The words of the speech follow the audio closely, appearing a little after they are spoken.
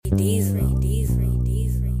fuck with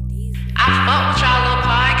y'all little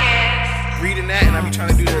podcast. Reading that and I be trying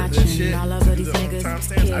to do the shit, do the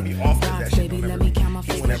timestamps. I be off with that shit. Don't never,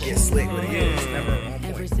 even when I get slick, but it is never on point.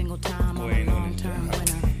 Every single time I'm a long-term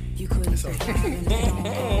winner. You couldn't survive in the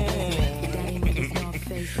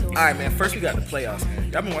All right, man. First, we got the playoffs,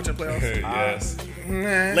 man. Y'all been watching the playoffs?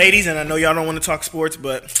 Yes. Ladies, and I know y'all don't want to talk sports,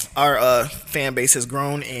 but our fan base has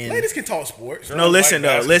grown. And Ladies can talk sports. no, listen,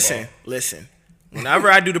 like though. Listen.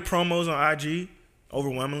 Whenever I do the promos on IG,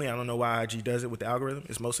 overwhelmingly, I don't know why IG does it with the algorithm.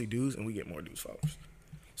 It's mostly dudes, and we get more dudes followers.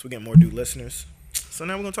 So we get more dude listeners. So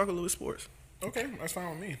now we're gonna talk a little bit sports. Okay, that's fine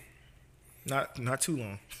with me. Not too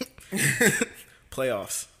long.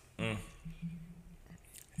 Playoffs.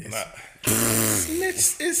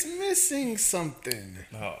 It's missing something.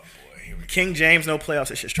 Oh boy, here we go. King James, no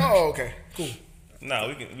playoffs. It's just trash. Oh, okay, cool.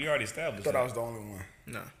 No, we already established Thought that. I was the only one.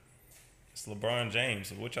 No. It's LeBron James.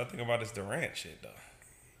 So what y'all think about this Durant shit though?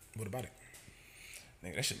 What about it?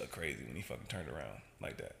 Nigga, that shit look crazy when he fucking turned around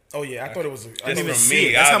like that. Oh yeah, I thought it was. Just didn't even from see me,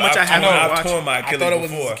 it. That's how much I haven't I've watched. torn my I Achilles thought it was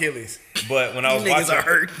his before. Achilles. But when I was You niggas watching, are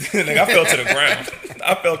hurt. nigga, I fell to the ground.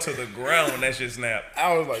 I fell to the ground when that shit snapped.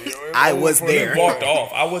 I was like, yo, I was there. He walked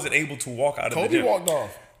off. I wasn't able to walk out of the Kobe gym. walked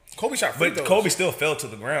off. Kobe shot free But throws. Kobe still fell to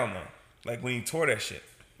the ground though. Like when he tore that shit.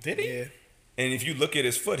 Did he? Yeah. And if you look at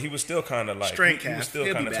his foot, he was still kind of like Strain he was calf. still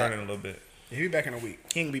He'll kind be of back. turning a little bit. He'll be back in a week.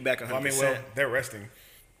 He can be back 100%. Well, I mean, well, they're resting.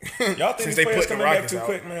 Y'all think Since these they players put the coming back Rockets too out.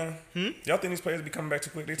 quick, man? Y'all think these players be coming back too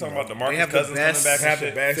quick? They talking about They DeMarcus have the Cousins best- coming back have and the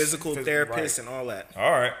shit. best Physical therapists and all that.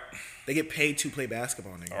 All right, They get paid to play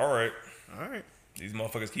basketball, nigga. all right. All right. These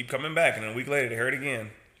motherfuckers keep coming back, and then a week later they hurt again.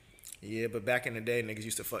 Yeah, but back in the day, niggas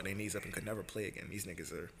used to fuck their knees up and could never play again. These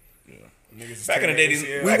niggas are. Niggas is Back in the day, these-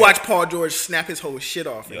 tearing We ACL. watched Paul George snap his whole shit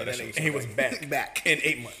off, Yo, and that then shit and he was back back. in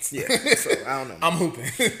 8 months. Yeah, so I don't know. I'm hooping.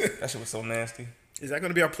 That shit was so nasty. Is that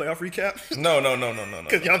going to be our playoff recap? No.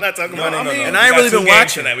 Because y'all not talking No, about no, it. no. And We I ain't got really two been games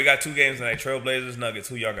watching. tonight. We got 2 games tonight. Trailblazers, Nuggets.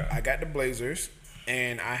 Who y'all got? I got the Blazers,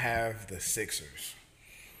 and I have the Sixers.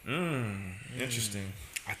 Interesting.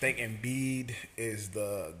 I think Embiid is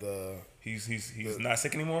the. He's not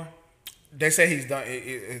sick anymore. They say he's done.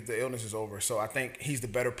 The illness is over, so I think he's the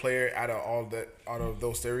better player out of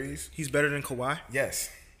those series. He's better than Kawhi. Yes.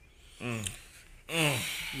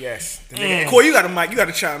 Yes. The nigga Corey, you got a mic. You got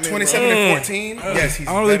to chime in. 27 and 14. Yes, he's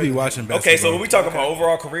I don't really better be than- watching basketball. Okay, so are we talking about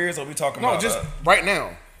overall careers, or are we talking No, about just right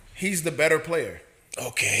now. He's the better player.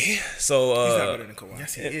 okay? So He's not better than Kawhi.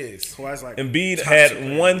 Yes, he is. Kawhi's like Embiid top had two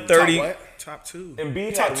player. 130. Top what? Top two.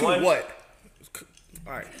 Embiid Top had two one. what?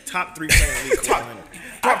 All right, top 3 player in the league. Top,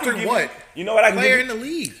 Top three what? You know what? I can player give in you, the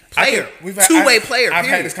league. I can- Player. We've had- Two-way I've- player. I've had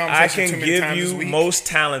period. this I conversation too can many give times this you week. most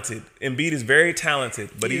talented. Embiid is very talented,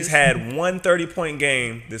 but He he's is. had one 30-point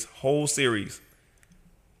game this whole series.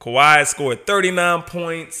 Kawhi scored 39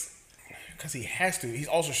 points. Because he has to. He's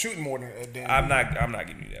also shooting more than I'm not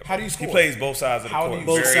giving you that. How do you He score? plays both sides of the How do court you-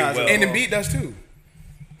 Both very sides of well. the And Embiid does too.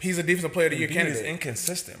 He's a defensive player of the year Embiid is candidate.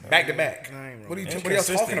 inconsistent, bro. Back to back. I ain't What are you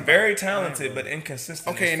Inconsistent. talking about? Very talented, but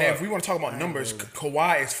inconsistent. Okay, as and then fuck. if we want to talk about numbers,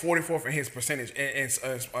 Kawhi is 44th in his percentage in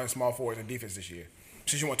small forwards and defense this year.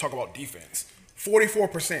 Since you want to talk about defense,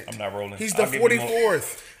 44%. I'm not rolling. He's the I'll give you more.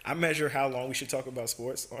 44th. I measure how long we should talk about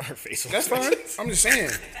sports on our face. That's fine. I'm just saying.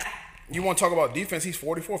 You want to talk about defense? He's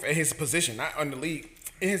 44th in his position, not on the league.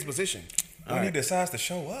 In his position. when he decides to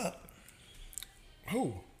show up,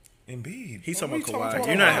 Who? Embiid. He's What talking are about you Kawhi. talking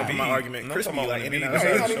You're not about? helping my Embiid. argument. No, Chris I'm be talking like, about in and Embiid. out. He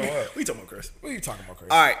Hey, doesn't how do show up. We talking about Chris. What are you talking about,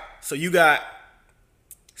 Chris? All right, so you got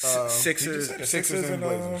You just Sixers. said the Sixers and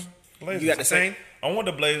Blazers. Blazers. You got the same? I want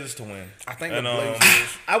the Blazers to win. I think And, the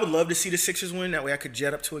Blazers I would love to see the Sixers win. That way I could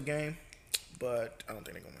jet up to a game, but I don't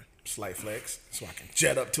think they're gonna win. slight flex, so I can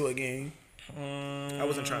jet up to a game. I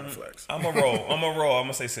wasn't trying to flex. I'm a roll. I'm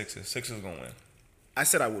gonna say Sixers. Sixers gonna win. I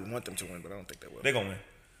said I would want them to win, but I don't think they will. They gonna win.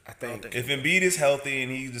 I think think- If Embiid is healthy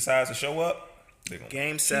and he decides to show up, they gonna win.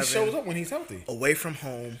 Game he 7, shows up when he's healthy. away from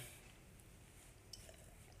home,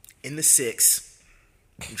 in the 6.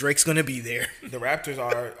 Drake's gonna be there. The Raptors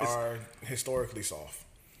are historically soft.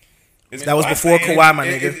 That was before Kawhi, my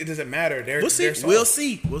nigga. It doesn't matter. They're We'll see. they're soft. We'll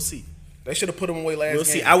see. We'll see. They should have put them away last We'll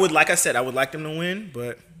game. see. I would, like I said, I would like them to win,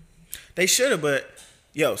 but they should have. But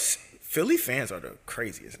yo, Philly fans are the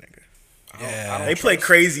craziest nigga. Yeah. They play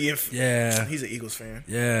crazy. If Yeah. he's an Eagles fan,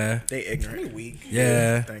 Yeah. they ignorant. weak.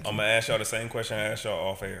 Yeah. Thank I'm you. gonna ask y'all the same question I asked y'all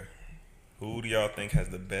off air. Who do y'all think has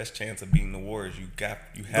the best chance of beating the Warriors? You have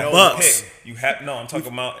to Bucks. pick. You have I'm talking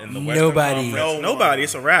about in the Western Nobody. Conference. Nobody.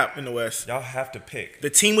 It's a wrap in the West. Y'all have to pick. The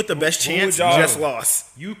team with the best who would chance y'all- just lost.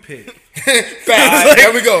 You pick. Facts.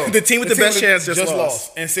 There we go. The team with the best chance just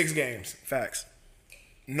lost. in 6 games. Facts.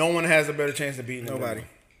 No one has a better chance of beating them. Nobody.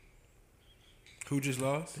 Who just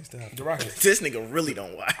lost? The Rockets. This nigga really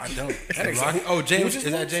don't watch. I don't. nigga- Rocket- oh, James. just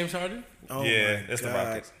Is that lost? James Harden? Oh yeah, my that's the God.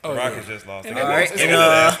 Rockets. Oh, The Rockets yeah. just lost. And They got they All right, lost. they and, got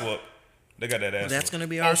that ass whoop. They got that ass That's whoop. gonna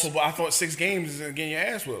be our. Also, but I thought 6 games is getting your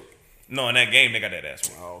ass whooped. No, in that game, they got that ass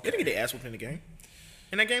whoop. Oh, They didn't get their ass whooped in the game.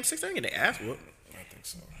 In that game 6, they didn't get their ass whooped. I think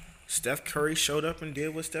so. Steph Curry showed up and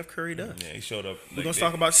did what Steph Curry does. Yeah, he showed up. We're gonna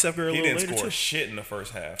talk about Steph Curry a He little didn't later score too. shit in the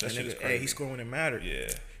first half. That That shit is nigga, crazy. hey, he scored when it mattered. Yeah.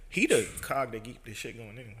 He the cog that keep this shit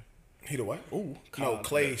going anyway. He the what? Ooh, No, cog.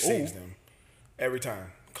 Clay Ooh. saves them every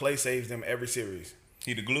time. Clay saves them every series.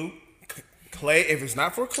 He the glue. Clay, if it's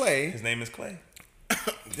not for Clay, His name is Clay.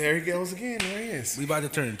 there he goes again. There he is. We about to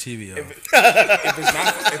turn the TV off. If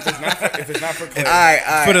it's not for Clay, All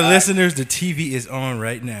right. For the listeners, the TV is on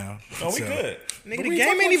right now. Oh, we So- good. Nigga, But the we game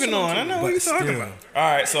talking ain't even about on. I know But what you talking still. about.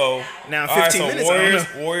 All right, so Now, all right, 15 so minutes,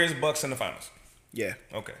 I don't Warriors, Bucks in the finals. Yeah,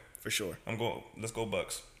 Okay, for sure. I'm going. Let's go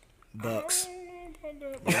Bucks. Bucks.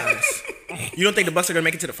 Giannis. You don't think the Bucks are gonna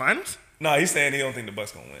make it to the finals? No, he's saying he don't think the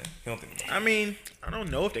Bucks gonna win. He don't think. The Bucks. I mean, I don't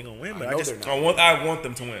know if they're gonna win, but I I know just they're not. I want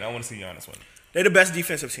them to win. I want to see Giannis win. they're the best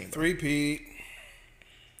defensive team. Bro. 3-peat.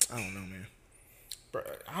 I don't know, man. Bro,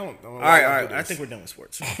 I don't know. All right. I think we're done with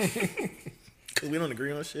sports. Cause we don't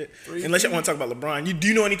agree on shit. Unless y'all want to talk about LeBron. Do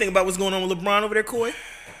you know anything about what's going on with LeBron over there, Coy?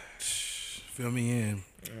 Fill me in.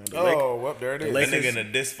 Oh, well, there it is. Lakers- That nigga in a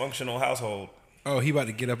dysfunctional household. Oh, he about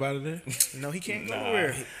to get up out of there? No, he can't go Nah.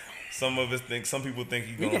 nowhere. Some people think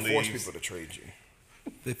he's We gonna can leave. force people to trade you.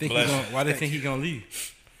 They think Bless he you. gonna, why they think he gonna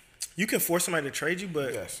leave? You can force somebody to trade you,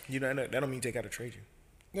 but Yes. you know that don't mean they got to trade you.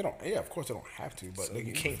 They don't. Yeah, of course they don't have to, but So they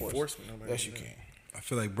you can can't force me, nobody Yes, can you do can. I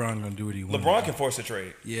feel like Bron gonna do what he wants. LeBron can force a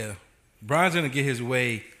trade. Yeah. Bron's gonna get his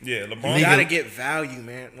way. Yeah, You LeBron. gotta get value,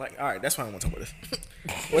 man. Like, all right, that's why I want to talk about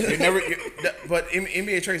this. You never, but in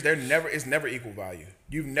NBA trades, it's never equal value.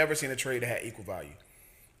 You've never seen a trade that had equal value,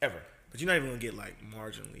 ever. But you're not even gonna get like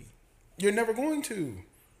marginally. You're never going to.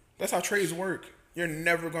 That's how trades work. You're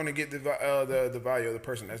never going to get the value of the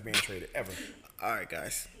person that's being traded ever. All right,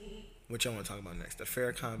 guys. What y'all want to talk about next? The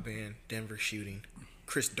Farrakhan ban, Denver shooting,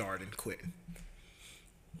 Chris Darden quitting.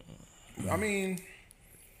 I mean,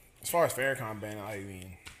 as far as Farrakhan ban, I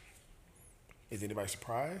mean, is anybody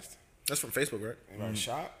surprised? That's from Facebook, right? Anybody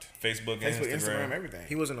shocked? Facebook, Facebook, Instagram. Instagram, everything.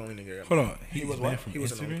 He wasn't the only nigga. That got Hold banned. on. He was banned what? from He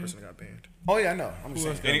wasn't the only Instagram? person that got banned. Oh yeah, I know. I'm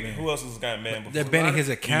just saying. Who else has got banned before? They're banning his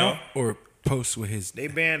account You or posts with his They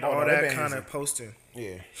banned Oh, all no, they that banned kind his- of posting.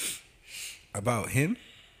 Yeah. about him.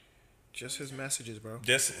 Just his messages, bro.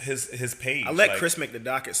 Just his page. I let like- Chris make the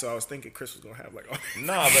docket, so I was thinking Chris was gonna have like.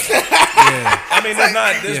 Nah, but Yeah. I mean,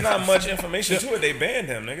 there's not much information to it. They banned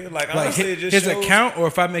him, nigga. Like Like honestly, it his, just his shows, account, or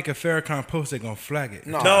if I make a Farrakhan post, they're gonna flag it.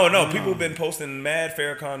 No, people been posting mad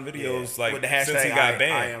Farrakhan videos Yeah, like with the since hashtag he got I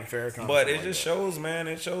banned. am Farrakhan, but something it like just that. shows, man.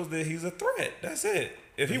 It shows that he's a threat. That's it.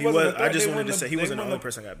 If he, He wasn't was. a threat, I just they wanted to wouldn't say have- he they wasn't the only wouldn't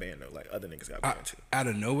person that got banned though. Like other niggas got Out, banned too. out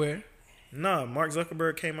of nowhere. Nah, Mark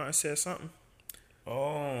Zuckerberg came out and said something. have-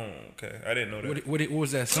 Oh, okay. I didn't know that. What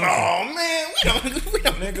was that something? Oh man, we don't.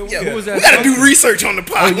 Nigga, Yeah, Who was that we gotta do something? research on the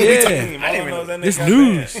pod. Oh, when we yeah. talk- I I didn't don't even know know. that This nigga got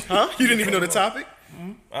news. banned. Huh? You didn't even know the topic?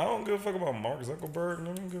 I don't give a fuck about Mark Zuckerberg.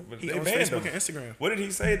 Nigga, but He they owns banned Facebook him. and Instagram. What did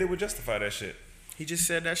he say that would justify that shit? He just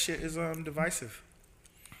said that shit is divisive.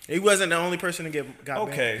 He wasn't the only person to got banned.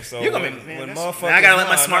 Okay, so You're gonna when, make man, when that's- motherfuckers, Now I gotta let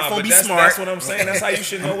my nah, smartphone but be that's, smart. That's what I'm saying. That's how you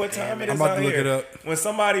should know what time it is I'm about out to look here. it up. When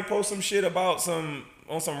somebody posts some shit about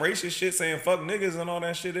on some racist shit saying fuck niggas and all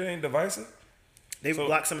that shit, it ain't divisive. They So-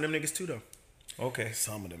 blocked some of them niggas too though. Okay.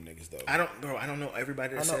 Some of them niggas though. I don't know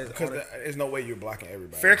everybody that I know says because all that. there's no way you're blocking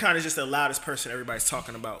everybody. Farrakhan is just the loudest person everybody's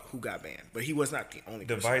talking about who got banned, but he was not the only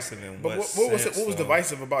person. Divisive in But what what was sense, what was though?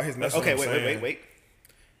 divisive about his That's message? Okay, what I'm saying. wait.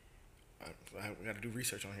 I got to do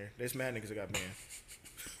research on here. There's mad niggas that got banned.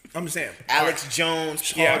 I'm just saying. Alex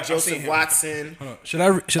Jones, Paul Yeah, I've seen Joseph him. Watson. Hold on. Should I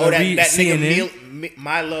read That CNN? nigga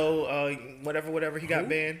Milo, whatever, he got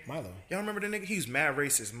banned. Milo. Y'all remember the nigga? He was mad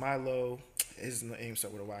racist. Milo, his name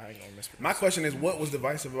started with a Y. I ain't gonna mess with My question is, what was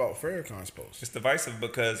divisive about Farrakhan's post? It's divisive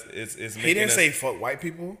because it's making He didn't us- say fuck white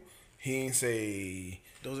people. He didn't say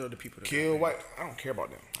Those are the people that kill got banned. white. I don't care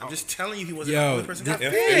about them. I'm just telling you, he wasn't Yo, the only person that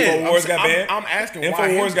got this- banned. Infowars got I'm- banned. I'm asking why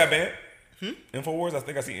Infowars him? got banned. Infowars, I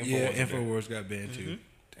think I see Infowars. Yeah, in there. Infowars got banned too.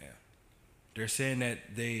 Damn. They're saying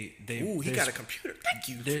that they Ooh, he they're got a computer. Thank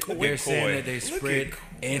you. They're, Coy. they're saying Coy. that they Look at spread Coy.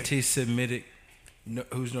 anti-Semitic.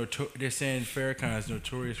 They're saying Farrakhan is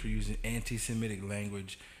notorious for using anti-Semitic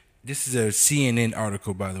language. This is a CNN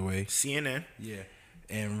article, by the way. CNN. Yeah,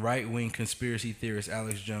 and right-wing conspiracy theorist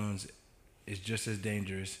Alex Jones is just as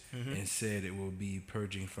dangerous, and said it will be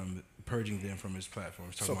purging them from his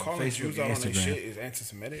platforms. So Talking about calling Facebook Jews and out on their Instagram. shit is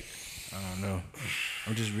anti-Semitic. I don't know.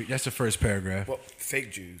 That's the first paragraph. Well,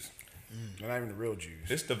 fake Jews. They're not even the real Jews.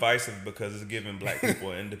 It's divisive because it's giving black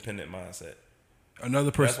people an independent mindset. Another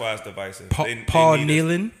That's person, why it's divisive. Paul need us-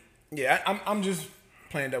 Nealon. Yeah, I'm just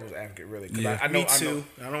playing devil's advocate, really. 'Cause Yeah. I know, Me I too.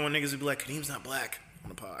 know. I don't want niggas to be like, Kadeem's not black on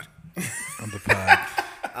the pod. On the pod.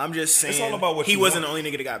 I'm just saying. all about what he you wasn't want. the only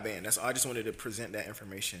nigga that got banned. That's all. I just wanted to present that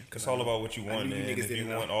information. It's all about what you want, knew you man. niggas If you didn't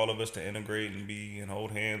know. want all of us to integrate and be and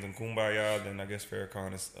hold hands and kumbaya, then I guess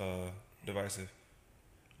Farrakhan is divisive.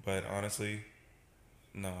 But honestly,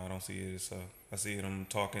 no, I don't see it as I see them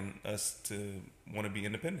talking us to want to be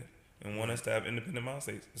independent and want us to have independent mind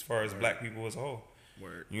states as far as black people as a whole.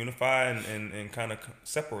 Word. Unify and kind of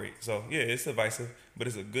separate. So yeah, it's divisive, but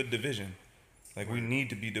it's a good division. Like we need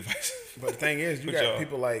to be divisive. But the thing is, you But got y'all-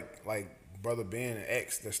 people like Brother Ben and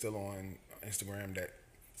X that's still on Instagram that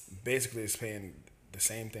basically is saying the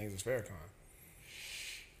same things as Farrakhan.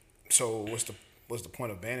 So what's the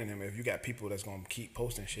point of banning him if you got people that's gonna keep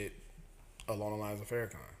posting shit along the lines of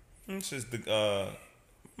Farrakhan? It's just the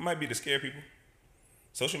might be to scare people.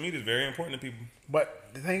 Social media is very important to people. But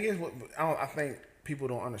the thing is, what I think people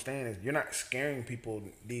don't understand is you're not scaring people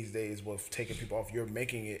these days with taking people off. You're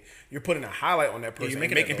making it. You're putting a highlight on that person. you're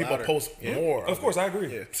and making it making people louder. post more. Of course, I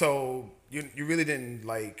agree. Yeah. So you really didn't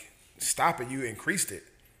like stop it. You increased it.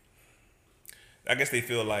 I guess they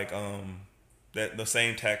feel like that the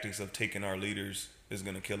same tactics of taking our leaders is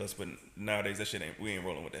gonna kill us, but nowadays that shit we ain't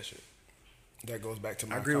rolling with that shit. That goes back to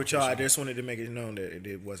my. I agree with y'all. I conversation. just wanted to make it known that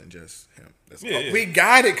it wasn't just him. That's Yeah, all. yeah. We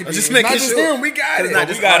got it. just It's making not just sure. him. We got It's it. not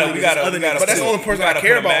we just gotta, other we niggas, gotta, other we niggas gotta. But that's the put- only person we gotta I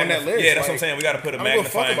care put a about on that list. Yeah, that's what I'm Like, saying. We gotta put a I don't give a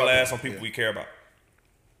fuck magnifying about glass them. on people Yeah. we care about.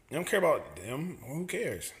 You don't care about them. Who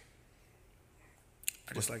cares?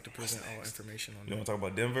 I just like to present all information on You that. want to talk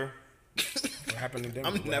about Denver? What happened to them?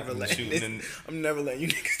 I'm never letting shooting this, in- I'm never letting you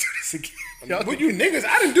niggas do this again. Y'all But you niggas,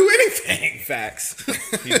 I didn't do anything. facts.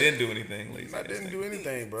 He didn't do anything, ladies. I didn't do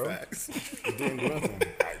anything, bro. Facts. You didn't do anything.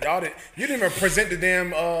 Y'all didn't. You didn't even present the damn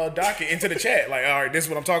docket into the chat. Like, all right, this is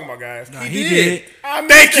what I'm talking about, guys. Nah, he did. I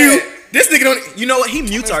missed Thank you. that. This nigga don't. You know what? He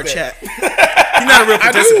mutes our that. chat. He's not a real I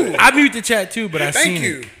participant. do. I mute the chat too, but I Thank seen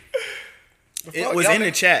you. it. It was Y'all in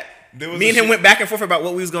the chat. There was Me a and him shit- went back and forth about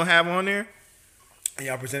what we was gonna have on there. And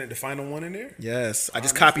y'all presented the final one in there. Yes, I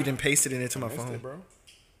just copied and pasted it into my Missed phone. it, bro.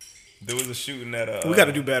 There was a shooting at a. We got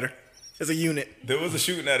to do better as a unit, There was a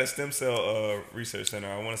shooting at a stem cell research center.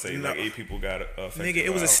 I want to say like 8 people got affected. nigga.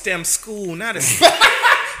 It was a Wow. STEM school, not a. See, look.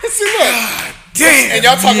 Damn. And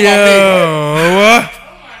y'all talking about Yo,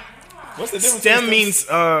 What's the difference? STEM between means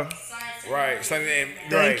me. Right. So,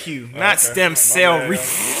 thank you, Oh, not okay. stem My cell. bad,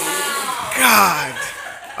 God.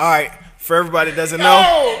 All right. For everybody that doesn't know,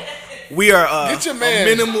 Oh, we are Get your a man.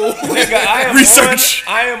 minimal Nigga, I am research.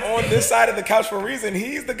 I am on this side of the couch for a reason.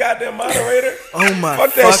 He's the goddamn moderator. Oh my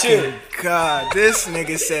Fuck that fucking shit. God! This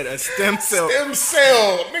nigga said a stem cell. stem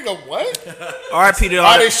cell. Nigga, what? R.I.P. to all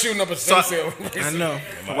Why they that. shooting up a stem cell? I know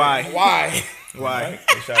why. Why? Why?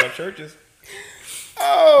 They shot up churches.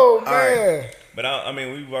 Oh, man. right. But I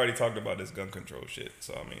mean, we've already talked about this gun control shit.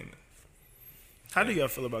 So I mean, How do y'all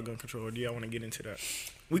feel about gun control? Or do y'all want to get into that?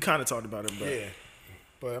 We kind of talked about it, but Yeah.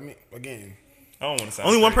 But, I mean, again, I don't want to sound.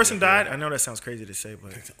 only one crazy person up here. died. I know that sounds crazy to say,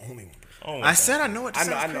 but it's the only one. don't wanna I sound- said I know it I know,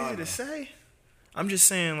 sounds I know, crazy I know. to say. I'm just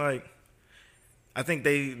saying, like, I think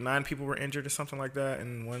 9 people were injured or something like that,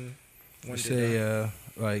 and one did say die.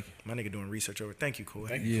 like My nigga doing research over. Thank you, Cool.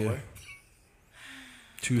 Thank you, Yeah. Coy.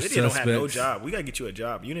 2 Lydia don't have no suspects. job. We gotta get you a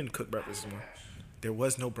job. You didn't cook breakfast this morning. There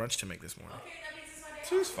was no brunch to make this morning.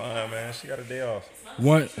 She's fine, man. She got a day off.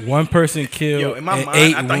 One person killed Yo, in my and mind,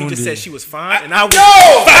 8 I thought he just said wounded. she was fine, and I was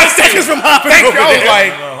No! 5 seconds from hopping Thank over you. I was there.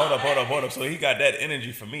 like, No, hold up. So he got that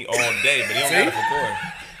energy for me all day, but he don't got it for Corey.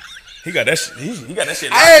 He got that shit. He got that shit.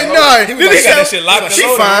 Locked I ain't and know. loaded. He He was got like, that shit locked and She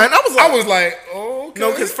loaded. fine. I was like, okay.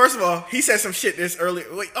 No, because first of all, he said some shit this early.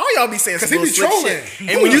 Wait, all y'all be saying some he little be slick trolling. shit.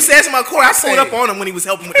 And when you said something about Corey, I pulled say? up on him when he was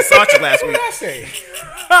helping with the sausage last What week. did I say?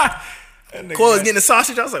 Corey was getting the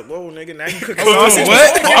sausage. I was like, whoa, nigga, now you cooking I was sausage. doing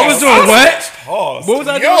what? I was doing what? Pause. What was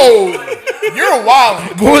I doing? Yo, you're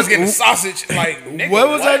wild. Boy was getting sausage. Like, nigga, What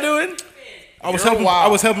was I doing? I was You're helping. wild. I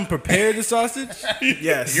was helping prepare the sausage.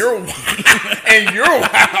 Yes. You're wild. And you're wild.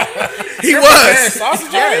 he Preparing was.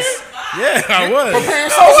 sausage Yes. Yeah, I was Preparing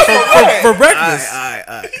sausage for what? for breakfast.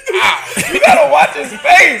 You gotta watch his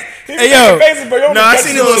face. He Hey, yo. faces, but you don't No, I catch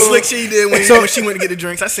seen it. the little slick shit he did when she went to get the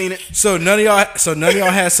drinks. I seen it. So none of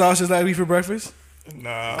y'all had sausage last week for breakfast.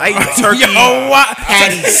 Nah, I ate turkey what?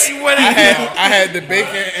 patties. I had the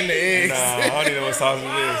bacon and the eggs. I don't even know what sausage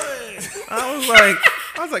is.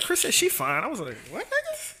 I was like, Chris said she fine. I was like, what,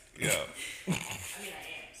 nigga? Yeah.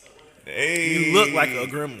 Hey, You look like a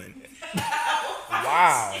gremlin.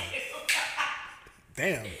 Wow.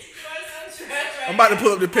 Damn. I'm about to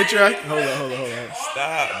pull up the picture. Hold on.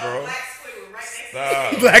 Stop, bro.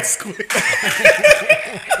 Stop. Black squid.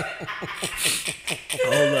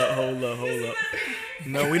 Hold up.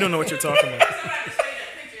 No, we don't know what you're talking about.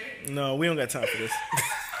 No, we don't got time for this.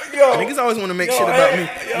 Yo, Niggas always want to make shit about me.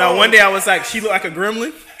 Now, one day I was like, she looked like a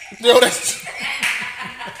gremlin. yo, that's.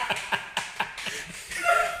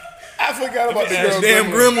 I forgot about the girl. Damn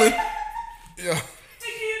gremlin. Yo,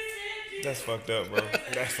 That's fucked up, bro.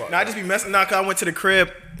 that's fucked. Nah, I just be messing. Nah, 'cause I went to the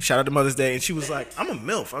crib. Shout out to Mother's Day, and she was like, "I'm a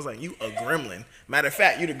MILF." I was like, "You a gremlin?" Matter of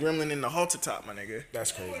fact, you the gremlin in the halter top, my nigga.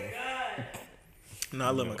 That's crazy. No, I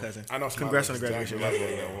love my cousin. I know somebody Congrats on the looks graduation. exactly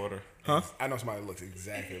Like that water. Huh? I know somebody that looks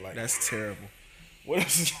exactly like. That's terrible. What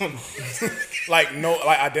else is on? Like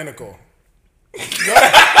identical. Yo,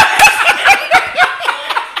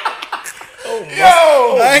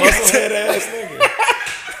 I ain't got Musclehead ass nigga.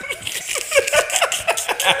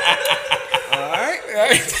 all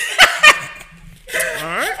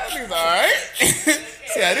right.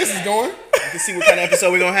 See how this is going. You can see what kind of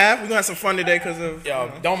episode we're gonna have. We're gonna have some fun today because of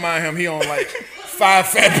Yo, don't mind him. He on like 5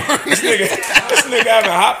 fat burns. This nigga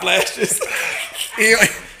having hot flashes.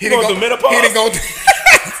 He going through menopause? He didn't go.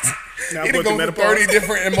 now He going didn't through go through menopause. 30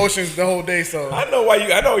 different emotions the whole day. So I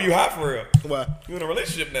know you hot for real. What? You in a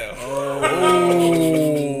relationship now.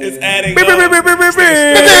 It's adding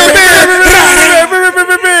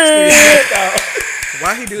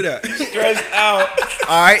Why he do that? stressed out.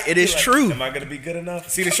 All right, it is true. Am I gonna be good enough?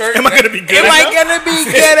 see the shirt. Am I gonna be good? enough? gonna be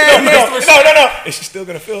good at No. Is she still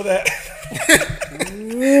gonna feel that?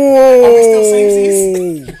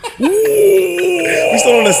 We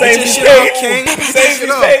still on the same Get your shit page. off, King. Same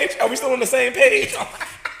page. Are we still on the same page?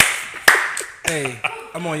 Hey,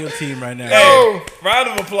 I'm on your team right now. Hey, round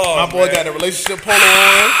of applause. My boy man. got a relationship polo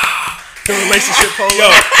on. The relationship polo. Yo,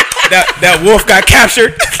 that wolf got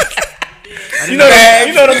captured. You know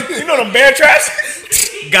them bear traps?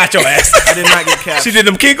 Got your ass. I did not get captured. She did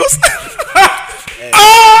them kegels.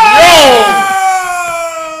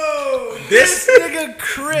 This nigga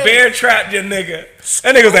crib. Bear trapped your nigga.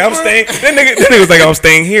 That nigga was like, I'm staying. That nigga was like, I'm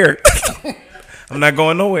staying here. I'm not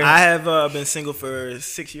going nowhere. I have been single for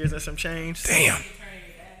 6 years and some change. Damn.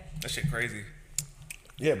 That shit crazy.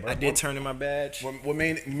 Yeah, bro. I did turn in my badge. What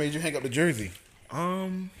made you hang up the jersey?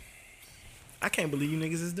 I can't believe you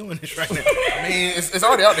niggas is doing this right now. I mean, it's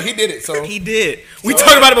already out there. He did it. So He did. We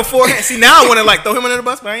talked about it beforehand. See, now I want to like throw him under the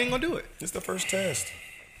bus, but I ain't gonna do it. It's the first test.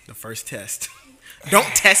 The first test. Don't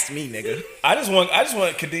test me, nigga. I just want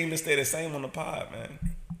Kadeem to stay the same on the pod, man.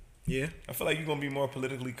 Yeah. I feel like you're gonna be more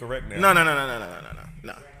politically correct now.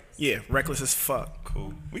 No. Yeah, reckless as fuck.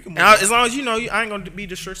 Cool. We can move. And as long as you know, I ain't gonna be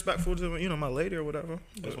disrespectful to my lady or whatever.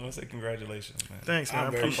 I just want to say congratulations, man. Thanks, man. I'm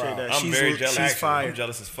I very appreciate proud. that. I'm very jealous. She's Actually, fire. I'm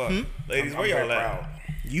jealous as fuck. Ladies, I'm where very y'all proud.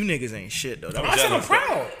 at? You niggas ain't shit though. I'm I said I'm jealous.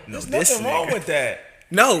 proud. There's this nothing wrong nigga. with that.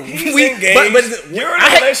 No, He's we engaged. but You're in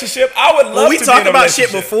a relationship. I would love when we to talk be in a about shit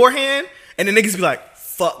relationship. beforehand, and the niggas be like,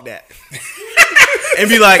 "Fuck that," and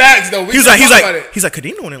be like, Facts, though. We He's can like, talk about it. he's like,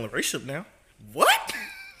 Kadeem in a relationship now. What?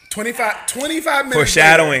 25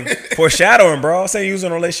 minutes. Foreshadowing, bro. Say you was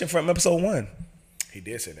in a relationship from episode 1. He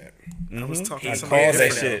did say that, I was talking I to somebody called that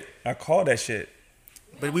different. shit. I called that shit.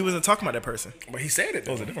 But we wasn't talking about that person. but he said it.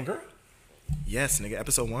 That was Though. a different girl. Yes, nigga.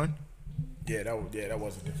 Episode 1. Yeah, that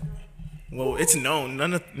was a different. Well, it's known.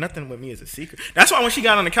 Nothing with me is a secret. That's why when she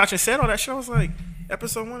got on the couch and said all that shit, I was like,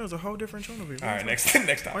 episode 1 was a whole different genre. All right, next Why are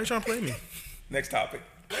you topic. trying to play me? Next topic.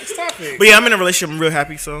 Next topic. But yeah, I'm in a relationship. I'm real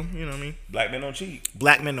happy. So you know what I mean. Black men don't cheat.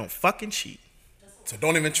 Black men don't fucking cheat. So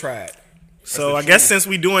don't even try it. So I guess since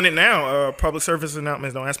we doing it now, public service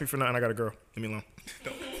announcements. Don't ask me for nothing. I got a girl. Leave me alone.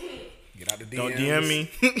 Get out the DMs. Don't DM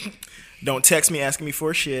me. Don't text me asking me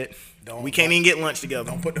for shit. Don't- We can't even get lunch together.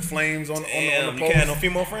 Don't put the flames on Damn, the you post. can't have no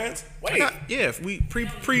female friends? Wait. Yeah, if we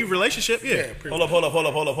pre relationship, yeah. Yeah,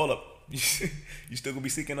 Hold up. You still gonna be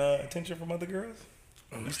seeking attention from other girls?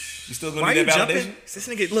 You still gonna Why need you that jumping? validation? This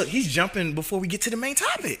nigga, look, he's jumping before we get to the main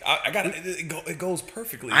topic. I got it. It goes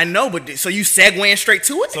perfectly. I know, but so you segueing straight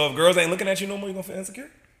to it? So if girls ain't looking at you no more, you gonna feel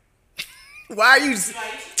insecure? Why are you?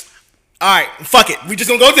 All right, fuck it. We just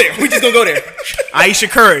gonna go there. Aisha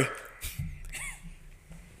Curry.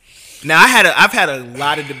 Now I've had a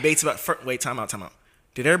lot of debates about. Wait, time out.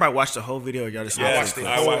 Did everybody watch the whole video? Or y'all just Yeah, watched it.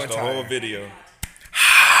 I watched the Whole whole entire. video.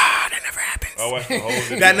 That never happens. I watched the whole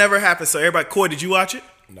video. That never happened. So everybody, Coy, did you watch it?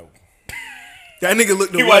 No. That nigga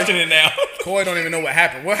looked You away. watching it now? Coy don't even know what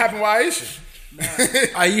happened. What happened with Aisha?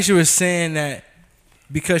 Aisha was saying that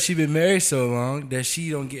because she been married so long that she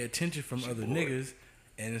don't get attention from other niggas,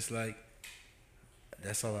 and it's like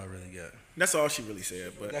that's all I really got. That's all she really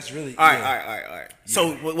said. But That's really all right.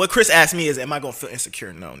 So what Chris asked me is, am I gonna feel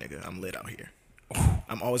insecure? No, nigga. I'm lit out here.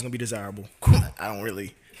 I'm always gonna be desirable. I don't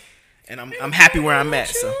really, and I'm happy where I'm at.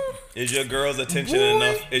 So Is your girl's attention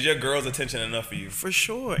enough? Is your girl's attention enough for you? for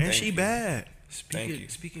sure, and she bad. Thank you.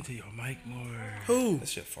 Speaking to your mic more. Who? That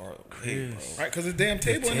shit far away, bro. Right, because the damn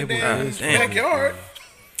table in the table damn is backyard.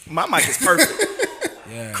 My mic is perfect.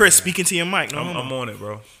 Yeah. Chris, speaking to your mic. No, I'm on it,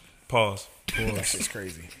 bro. Pause. That shit's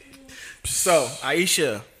crazy. So,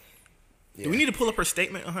 Aisha, do we need to pull up her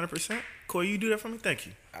statement 100%? Corey, you do that for me? Thank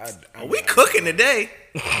you. We cooking today.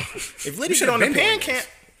 If Liddy get on the been pan doing camp,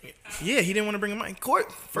 yeah, he didn't want to bring a mic. Corey,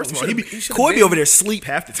 first of all, you should've Corey be been- over there asleep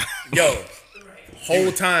half the time. Yo,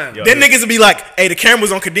 whole time. Yo. Then niggas would be like, hey, the camera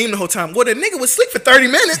was on Kadeem the whole time. Well, the nigga was asleep for 30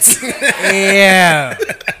 minutes. Yeah.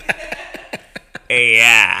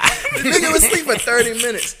 Yeah. The nigga was asleep for 30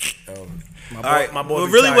 minutes. My All right, my boy. well,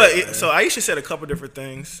 be really, tired, so Aisha said a couple different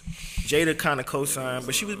things. Jada kind of co-signed,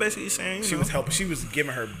 but she was basically saying, She was helping. She was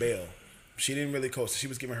giving her bail. She didn't really coast. She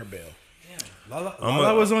was giving her bail.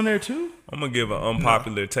 Lala was on there too. I'm gonna give an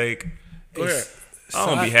unpopular take. Go ahead. I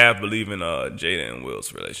don't be half believing Jada and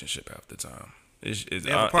Will's relationship half the time. It's have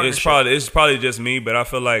a it's partnership. probably just me, but I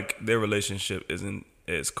feel like their relationship isn't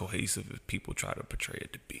as cohesive as people try to portray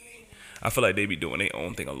it to be. I feel like they be doing their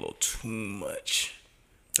own thing a little too much.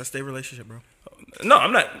 That's their relationship, bro. No,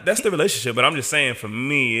 I'm not. That's the relationship, but I'm just saying for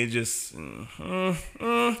me, it just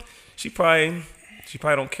she probably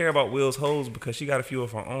don't care about Will's hoes because she got a few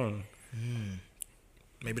of her own.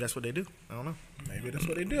 Maybe that's what they do. I don't know. Maybe that's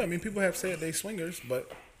what they do. I mean, people have said they swingers,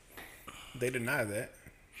 but they deny that.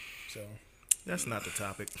 So That's not the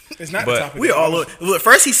topic. it's not But the topic. We all look.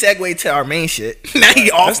 First he segued to our main shit. Now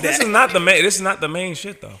he off This that. is not the main. This is not the main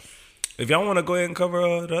shit though. If y'all want to go ahead and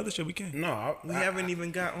cover the other shit, we can. No, We haven't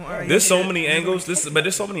even got on. Our There's so many angles.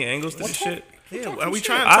 There's so many angles to this shit. Yeah, are we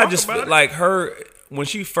trying to I talk just about feel it? like her when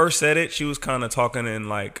she first said it, she was kind of talking in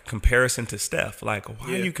like comparison to Steph. Like,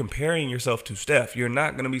 why are you comparing yourself to Steph? You're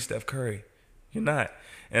not gonna be Steph Curry. You're not.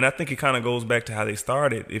 And I think it kind of goes back to how they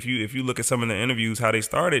started. If you look at some of the interviews, how they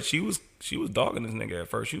started, she was dogging this nigga at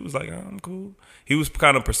first. She was like, oh, I'm cool. He was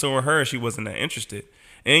kind of pursuing her, and she wasn't that interested.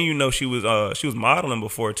 And she was modeling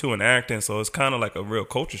before too and acting, so it's kind of like a real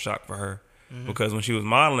culture shock for her because when she was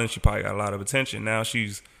modeling, she probably got a lot of attention. Now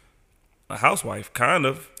she's a housewife, kind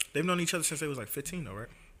of. They've known each other since they was like 15, though, right?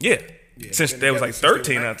 Yeah, since been they was together like since they were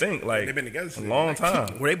 13, I 19. think. Like They've been together since a they were long 19.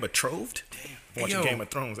 time. Were they betrothed? Watching Yo. Game of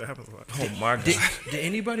Thrones, that happens a lot. Oh my god. Did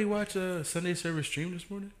anybody watch a Sunday service stream this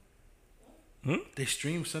morning? They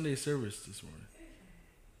streamed Sunday service this morning.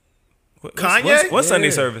 Kanye? What Sunday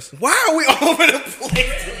Yeah. service? Why are we all over the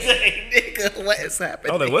place today, nigga? What is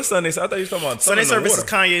happening? I was like, what Sunday? I thought you were talking about Sunday Sun in the service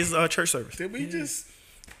is Water. Kanye's church service. Did we just?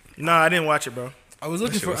 Nah, I didn't watch it, bro. I was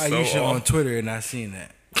looking shit for was so Aisha off. on Twitter and I seen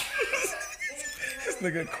that. This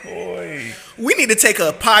nigga coy. We need to take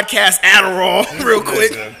a podcast Adderall real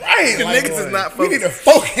quick. Right, the Like, niggas is not We need focused.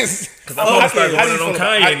 to focus. I'm gonna start going on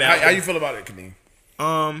Kanye now. How you feel about it,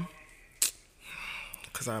 Kadeem?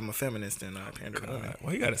 Because I'm a feminist and I pander to women.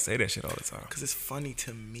 Why you gotta say that shit all the time? Because it's funny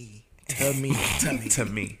to me. To me. To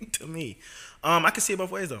me. To me. I can see it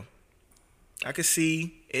both ways, though. I could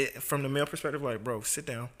see it from the male perspective, like, bro, sit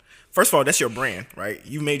down. First of all, that's your brand, right?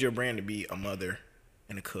 You made your brand to be a mother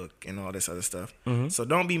and a cook and all this other stuff. So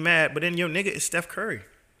don't be mad. But then your nigga is Steph Curry.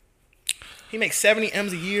 He makes 70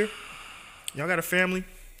 M's a year. Y'all got a family.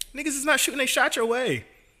 Niggas is not shooting they shot your way.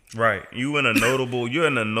 Right. You're in a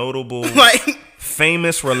notable Like,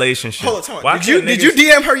 famous relationship. hold on. Why Did can't you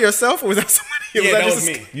niggas- DM her yourself or was that somebody? Yeah, that just was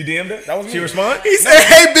a- me. You DM'd it? That was me. She respond? He said,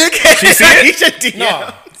 hey, big head. She see it? He should DM.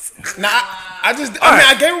 No, nah. I mean,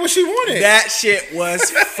 I gave her what she wanted. That shit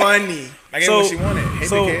was funny. I gave her what she wanted. Hey,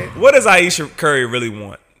 so big head. what does Aisha Curry really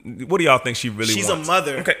want? What do y'all think she really She's wants? a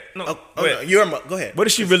mother. Okay. No, Oh, go ahead. no, you're a mother. Go ahead. What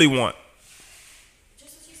does she really want?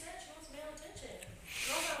 Just what you said, she wants male attention.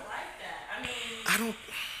 Girls don't like that. I mean, I don't.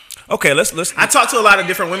 Okay, let's I talked to a lot of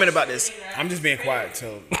different women about this. I'm just being quiet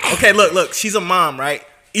till. Okay, look. She's a mom, right?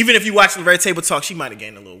 Even if you watch the Red Table Talk, she might have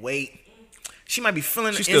gained a little weight. She might be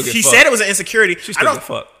feeling. She still get She fucked. said it was an insecurity. She I still don't. get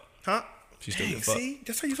fucked. Huh? She still Dang, get fucked. see,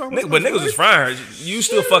 that's how you talk But about. niggas was frying her. You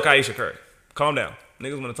still fuck Aisha Curry. Calm down.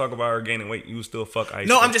 Niggas want to talk about her gaining weight. You still fuck Aisha.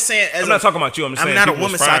 No, Curry. I'm just saying. As I'm not talking about you. I'm just saying. not a people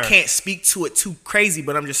was woman, so I frying her. can't speak to it too crazy.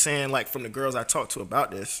 But I'm just saying, like from the girls I talked to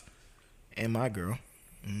about this, and my girl.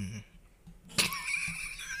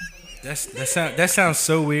 That sounds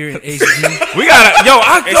so weird in HD. We gotta,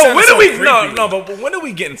 It sounded when so do we, creepy. but when are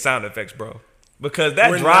we getting sound effects, bro? Because that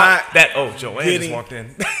We're drop, not that, Joanne getting- just walked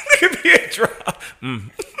in. That could be a drop.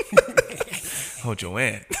 Oh,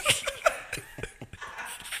 Joanne.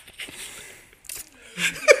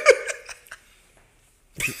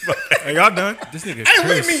 Are y'all done? This nigga Hey,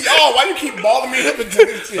 look at me, y'all. Why you keep balling me up into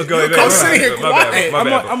this shit? Go ahead, I'm go sitting ahead. here My bad, quiet. Hey, my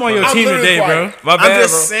bad, bro. I'm on your I'm team literally today, quiet. bro. My bad, I'm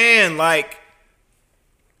just bro. saying, like,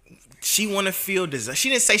 she want to feel desire. She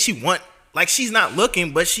didn't say she want. Like, she's not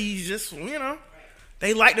looking, but she's just,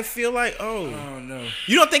 They like to feel like, oh, Oh no.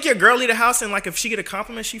 you don't think your girl leave the house and like if she get a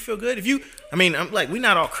compliment, she feel good. If you, I mean, I'm like, we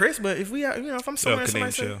not all Chris, but if we, if I'm somewhere, Yo, and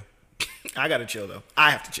somebody Kadeem, say, chill. I gotta chill though.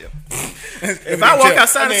 I have to chill. If I walk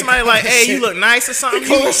outside and somebody like, hey, you look nice or something,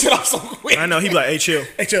 Close that shit off so quick. I know he be like, hey, chill.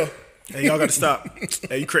 Hey, chill. Hey, y'all gotta stop.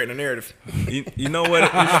 Hey, you creating a narrative. You know what?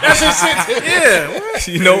 Yeah. What?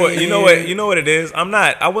 You know what it is.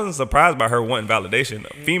 I wasn't surprised by her wanting validation.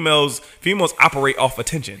 Females operate off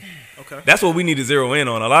attention. Okay. That's what we need to zero in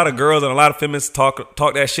on. A lot of girls and a lot of feminists talk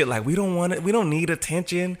that shit like we don't want it. We don't need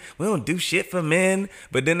attention. We don't do shit for men.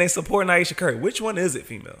 But then they support Aisha Curry. Which one is it,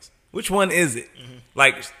 females? Which one is it?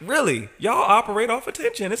 Like, really, y'all operate off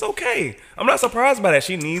attention. It's okay. I'm not surprised by that.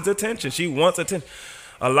 She needs attention. She wants attention.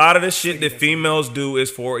 A lot of the shit that females do is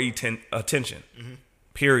for attention.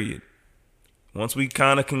 Period. Once we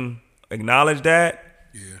kind of can acknowledge that,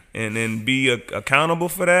 and then be accountable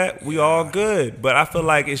for that, we all good. But I feel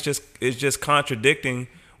like it's just contradicting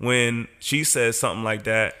when she says something like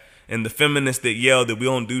that, and the feminists that yell that we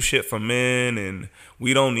don't do shit for men and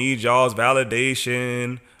we don't need y'all's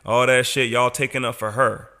validation, all that shit y'all taking up for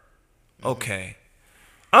her. Okay,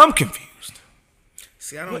 I'm confused.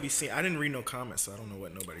 See, I don't be seeing. I didn't read no comments, so I don't know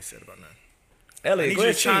what nobody said about that. I Elliot, need go you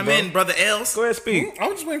ahead, to chime speak, in, brother Els. Go ahead, speak.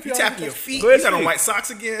 I'm just waiting for You y'all. tapping your feet. Go ahead, You got on speak. white socks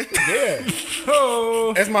again. Yeah.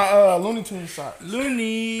 Oh, That's my Looney Tunes sock.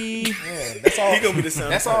 Looney. Yeah, that's all. He gonna be the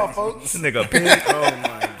sound. That's all, folks. This nigga pig. Oh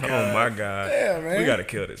my god. Oh my god. Yeah, man. We gotta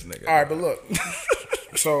kill this nigga. All right, but look.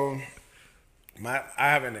 So, I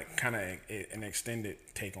have an extended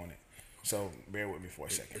take on it. So bear with me for a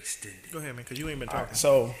second. Go ahead, man, because you ain't been talking.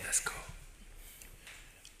 So Let's go.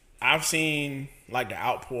 I've seen like the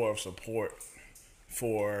outpour of support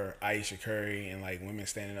for Aisha Curry and like women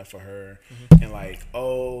standing up for her and like,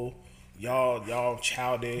 oh, y'all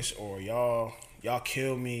childish or y'all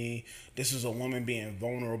kill me. This is a woman being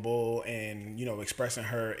vulnerable and, you know, expressing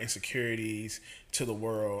her insecurities to the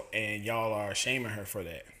world, and y'all are shaming her for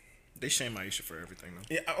that. They shame Aisha for everything,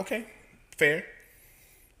 though. Yeah, okay, fair.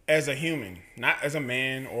 As a human, not as a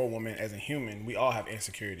man or a woman, as a human, we all have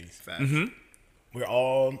insecurities. Facts. We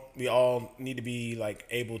all need to be like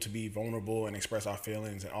able to be vulnerable and express our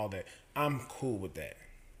feelings and all that. I'm cool with that.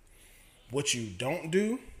 What you don't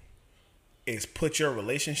do is put your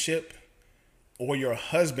relationship or your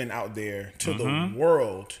husband out there to the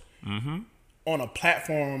world on a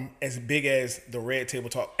platform as big as the Red Table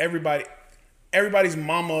Talk. Everybody's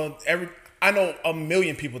mama. I know a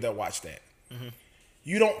million people that watch that.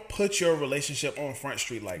 You don't put your relationship on Front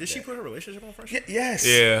Street like that. Did she put her relationship on Front Street? Yes.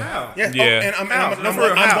 Yeah. How? Yes. Yeah. Oh, and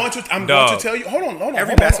I'm going to tell you. Hold on. Every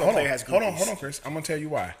hold basketball on, player has hold on, groupies. Chris. I'm going to tell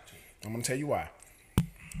you why.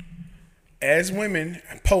 As women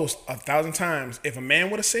post 1,000 times, if a man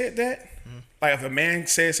would have said that, like if a man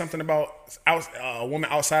said something about a woman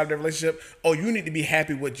outside of their relationship, oh, you need to be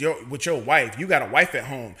happy with your wife. You got a wife at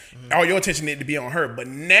home. All your attention need to be on her. But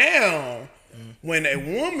now, when a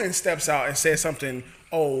woman steps out and says something,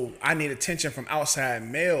 oh, I need attention from outside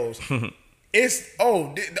males, it's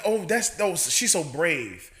she's so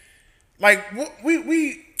brave. Like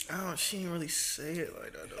we Oh, she didn't really say it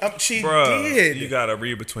like that, though. she Bruh, did. you gotta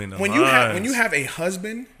read between the when lines. you have a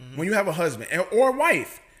husband, when you have a husband or a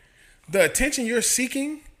wife, the attention you're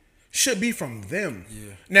seeking should be from them.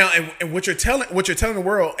 Yeah. Now, and what you're telling the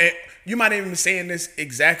world, and you might even be saying this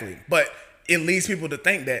exactly, but it leads people to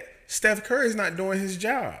think that Steph Curry is not doing his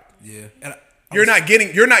job. Yeah. And You're not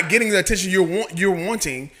getting the attention you're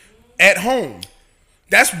wanting at home.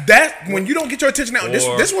 That's when you don't get your attention out. This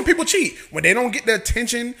is when people cheat. When they don't get the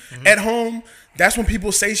attention at home, that's when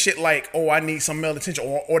people say shit like, "Oh, I need some male attention,"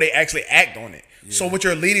 or they actually act on it. Yeah. So what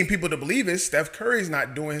you're leading people to believe is Steph Curry's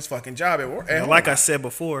not doing his fucking job at work. And like I said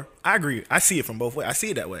before, I agree. I see it from both ways. I see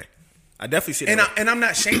it that way. I definitely see it that way. And I'm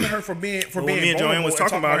not shaming her for being Well, me and vulnerable Joanne was and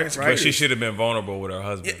talking about it, her right? But insecurities. she should have been vulnerable with her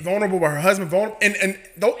husband. Vulnerable with her husband, vulnerable, and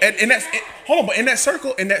that's hold on, but in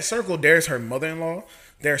that circle, there's her mother-in-law,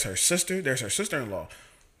 there's her sister, there's her sister-in-law.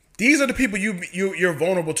 These are the people you're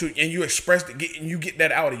vulnerable to, and you express and you get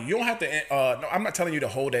that out of you. You don't have to. No, I'm not telling you to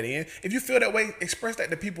hold that in. If you feel that way, express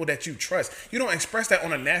that to people that you trust. You don't express that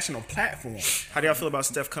on a national platform. How do y'all feel about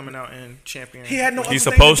Steph coming out and championing? He had no. He's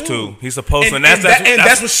other supposed thing do. to. He's supposed to. And And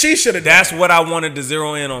that's what she should have done. That's what I wanted to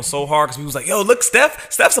zero in on so hard because he was like, "Yo, look,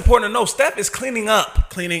 Steph supporting her. No, Steph is cleaning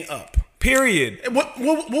up. Cleaning up. Period." What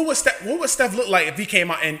would Steph look like if he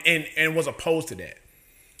came out and was opposed to that?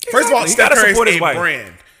 First of all, He Steph gotta Curry is support his a wife.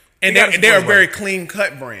 brand, He and gotta they're support a his very wife. clean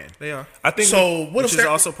cut brand. They are. I think So what Which if is Steph,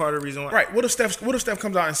 also part of the reason why. right? What if Steph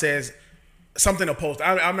comes out and says, something opposed.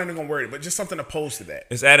 I'm not even gonna word it, but just something opposed to that.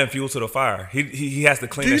 It's adding fuel to the fire. He has to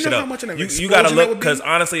clean Do you that shit know up. how much of an you explosion gotta that look would be? because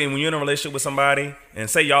honestly, and when you're in a relationship with somebody, and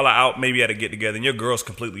say y'all are out maybe at a get together, and your girl's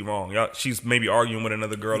completely wrong. She's maybe arguing with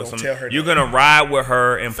another girl or Don't something. tell her You're that. gonna ride with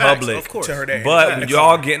her in Facts, public, of course. Tell her that. but In when the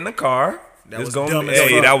y'all car. get in the car, That it's was gonna dumb be. as Hey,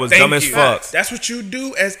 fuck. that was Thank dumb as you. fuck. That's what you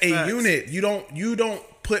do as a Facts. unit. You don't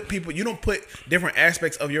put people. You don't put different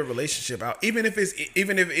aspects of your relationship out, even if it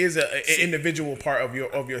is an individual part of I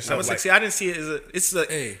yourself. was Like, like, see, I didn't see it as it's a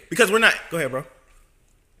Hey. because we're not. Go ahead, bro.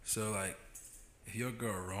 So like, if your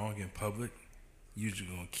girl wrong in public, you just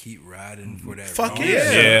gonna keep riding for that. Fuck wrong.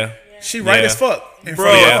 yeah. Yeah, she right Yeah. as fuck, in Bro,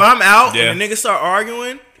 front of Yeah. if I'm out Yeah. and the niggas start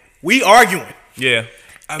arguing, we arguing. yeah.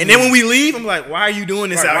 And then when we leave, I'm like, why are you doing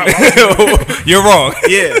this out Right, here? right. You're wrong.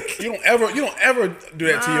 Yeah. You don't ever do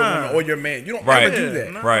that to your Nah. woman or your man. You don't Right. ever do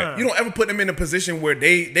that. Nah. Right. You don't ever put them in a position where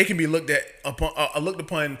they can be looked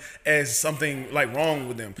upon as something like wrong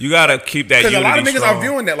with them. You gotta keep that Because unity a lot of niggas strong. are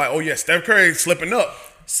viewing that like, oh yeah, Steph Curry slipping up.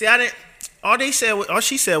 See, I didn't. All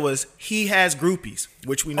she said was he has groupies,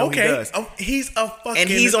 which we know Okay, he does. he's a fucking And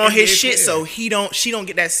he's on his NBA shit, player. so she don't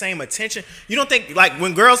get that same attention. You don't think like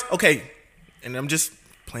when girls, okay, and I'm just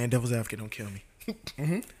playing devil's advocate, don't kill me.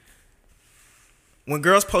 When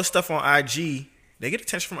girls post stuff on IG, they get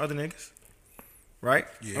attention from other niggas, right?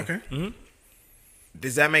 Yeah. Okay.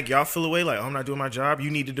 Does that make y'all feel away like, oh, I'm not doing my job? You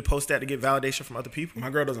needed to post that to get validation from other people. My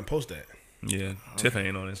girl doesn't post that. Yeah, Tiff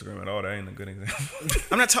ain't on Instagram at all. That ain't a good example.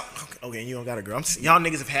 I'm not talking. Okay, you don't got a girl. Y'all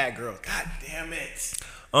niggas have had girls. God damn it.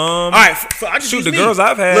 All All right, I just shoot, use the me. girls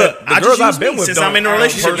I've had, Look, the I girls just use I've been me with since don't- I'm in a don't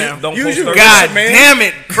relationship post- now. don't Use post you. their- God man. damn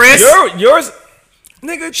it, Chris. yours,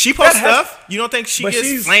 nigga. She posts that has- stuff. You don't think she But gets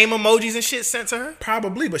she's- flame emojis and shit sent to her?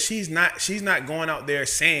 Probably, but she's not going out there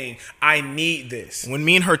saying, I need this. When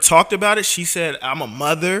me and her talked about it, she said, "I'm a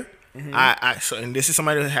mother. And this is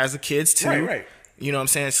somebody that has the kids too. Right. You know what I'm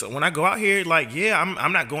saying? So when I go out here, like, yeah,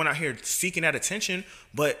 I'm not going out here seeking that attention,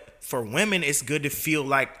 but for women, it's good to feel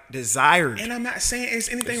like desired. And I'm not saying it's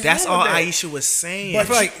anything That's wrong all with that. Aisha was saying. I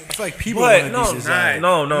feel like people But want no, to be desired.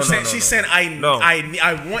 no, She's saying,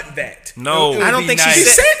 I want that. no. It I don't be think nice. she She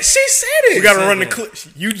said. said it. We gotta run the clip.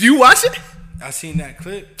 You watch it? I seen that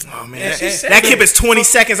clip. Oh man, And- that, and- that clip is 20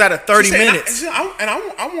 seconds out of 30 She said, minutes. I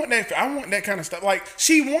want that. I want that kind of stuff. Like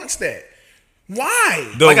she wants that. Why?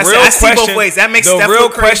 The Like I said, real I see both question, ways. That makes the Steph real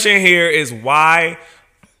look crazy. question here is why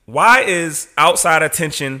is outside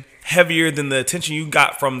attention heavier than the attention you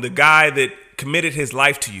got from the guy that committed his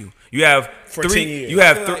life to you? You have For three. 10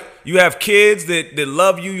 years. You have kids that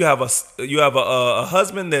love you. You have a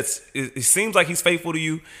husband it seems like he's faithful to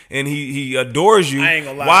you and he adores you. I ain't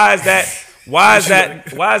gonna lie. Why is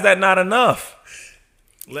that? Why is that not enough?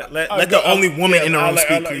 Let the only woman in the room speak,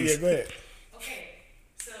 Yeah, please. go ahead. Okay,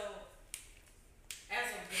 so as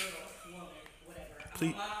a girl, woman, whatever, I'm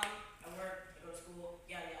Please. a mom, I work, I go to school,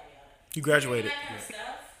 yada yada yada. You graduated. That kind of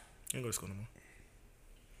stuff. You don't go to school no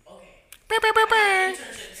more. Okay.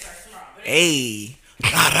 Internship starts tomorrow. But Hey. Rah,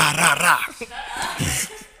 rah, rah, rah.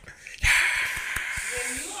 when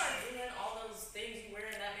you are doing all those things, you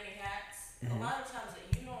wearing that many hats, a lot of times that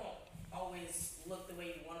you don't always look the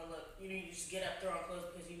way you want to look. You know, you just get up, throw on clothes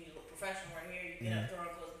because you need to look professional right here. You get up, throw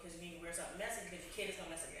on clothes because you need to wear something messy because your kid is gonna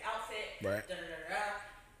mess up your outfit. Right. Da da da da.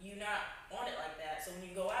 You're not on it like that. So when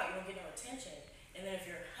you go out, you don't get no attention. And then if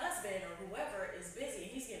your husband or whoever is busy,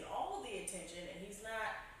 he's getting all the attention, and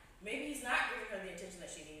maybe he's not giving her the attention that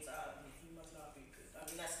she needs. You must not be good. I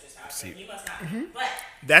mean, that's just how I feel. You must not. But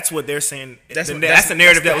That's what they're saying. That's That's, what- the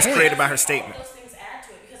narrative that that's was the created by her all statement. those things add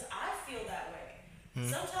to it because I feel that way.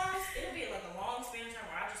 Sometimes it'll be like a long span of time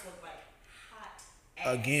where I just look like hot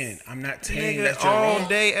ass. Again, I'm not saying Nigga, that you're all wrong.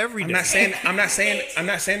 day, every day. I'm not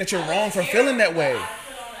saying that you're wrong for feeling that way. I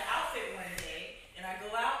put on an outfit one day and I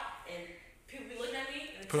go out and people be looking at me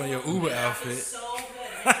and Put on your telling me Uber that I feel outfit. so good.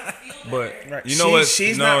 It makes me feel But better. Right. you know what?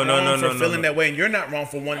 She's No, not no, wrong no, for no, feeling no. that way, and you're not wrong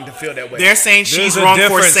for wanting to feel that way. They're saying There's she's a wrong for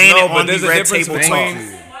difference. saying No, it but on the there's a red difference table between- talk. Why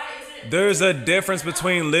is it? There's a difference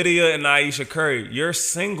between Lydia and Aisha Curry. You're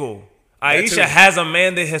single. That Aisha too. has a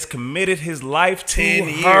man that has committed his life to 10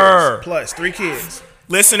 years her. plus 3 kids.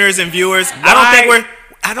 Listeners and viewers, I Why? don't think we're.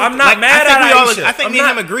 I don't, I'm not like, mad I think at we all, Aisha. I think I'm me and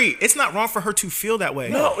not- him agree. It's not wrong for her to feel that way.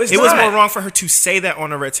 No, it's it was not. more wrong for her to say that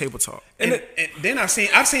on the red table talk. And then I've seen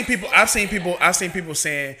people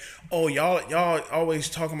saying, "Oh, y'all always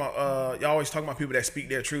talking about people that speak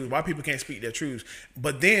their truth. Why people can't speak their truths?"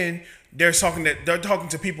 But then they're talking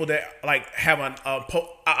to people that like have an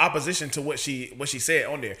opposition to what she said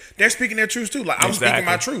on there. They're speaking their truths too. Like I'm speaking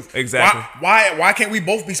my truth. Exactly. Why can't we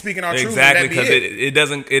both be speaking our truth? Exactly, because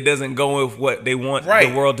because it doesn't go with what they want Right.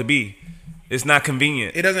 the world to be. It's not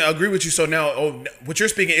convenient. It doesn't agree with you. So now, what you're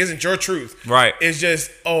speaking isn't your truth. Right. It's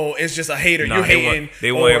just, it's just a hater. Nah, You're hating.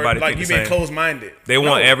 they want everybody to like think you the being same. closed-minded. They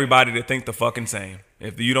want No. everybody to think the fucking same.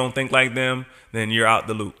 If you don't think like them, then you're out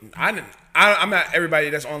the loop. I'm not everybody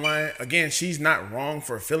that's online. Again, she's not wrong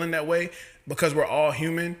for feeling that way because we're all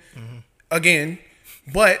human. Mm-hmm. Again,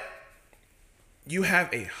 but you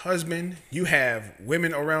have a husband, you have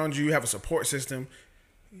women around you, you have a support system.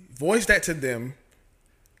 Voice that to them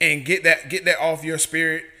and get that off your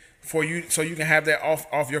spirit for you, so you can have that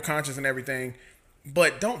off your conscience and everything.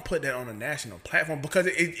 But don't put that on a national platform because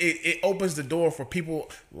it opens the door for people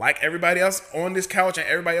like everybody else on this couch and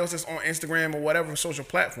everybody else that's on Instagram or whatever social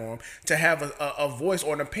platform to have a voice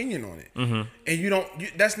or an opinion on it. Mm-hmm.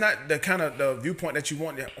 And that's not the kind of the viewpoint that you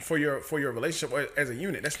want for your relationship as a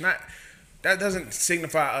unit. That doesn't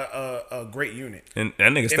signify a great unit. And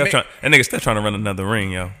that nigga Steph trying to run another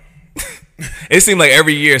ring, yo. It seemed like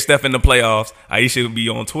every year Steph in the playoffs, Aisha would be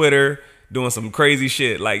on Twitter doing some crazy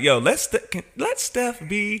shit. Like, yo, let Steph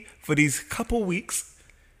be for these couple weeks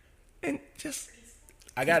and just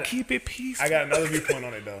keep it peaceful. I got another viewpoint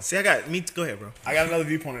on it though. See, go ahead, bro. I got another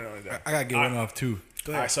viewpoint on it though. I gotta get one off too.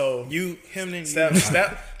 Go All ahead. right, so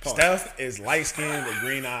Steph is light skinned with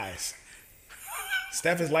green eyes.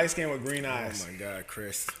 Steph is light skinned with green eyes. Oh my God,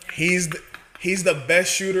 Chris. He's the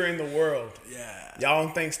best shooter in the world. Yeah. Y'all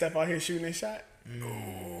don't think Steph out here shooting his shot?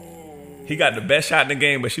 He got the best shot in the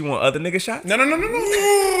game, but she want other niggas shots? No. Ooh,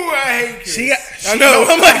 I hate Chris. I know.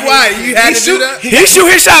 I'm like, why? You had to do that? He shoot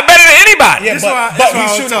his shot better than anybody. Yeah, That's but why I he's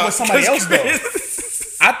was shooting talking, with somebody else though.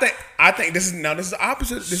 Chris. I think this is the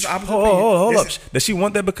opposite. This is the opposite. Hold opinion. up. Does she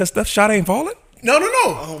want that because Steph's shot ain't falling? No.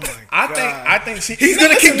 Oh my God. I think He's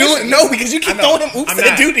gonna keep doing it. No, because you keep I know. throwing him oops I'm and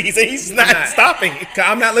not. duties, and he's not not. stopping.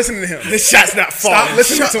 I'm not listening to him. This shot's not falling. Stop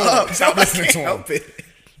listening Shut to him. up. Stop No, I listening to can't him. help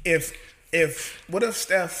it. What if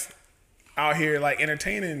Steph out here like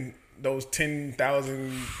entertaining those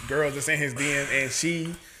 10,000 girls that's in his DM and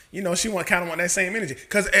she want that same energy?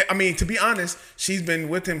 Because I mean, to be honest, she's been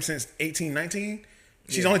with him since 18, 19.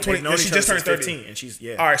 She's only 20. She just turned 30. 15, and she's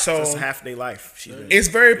All right, so it's half their life. it's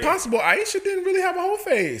very possible Aisha didn't really have a whole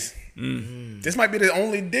phase. This might be the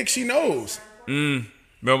only dick she knows. Remember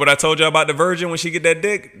what I told you about the virgin when she get that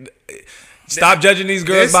dick? Stop judging these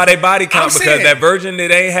girls by their body count I'm because saying- that virgin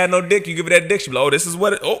that ain't had no dick, you give her that dick, she be like, oh, this is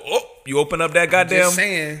what it, you open up that goddamn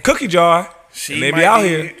saying. cookie jar, She and they might be out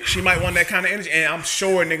here. She might want that kind of energy, and I'm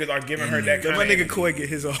sure niggas are giving her that kind My of nigga energy. Koi get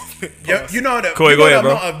his off. You know the, Koi, you go know ahead, the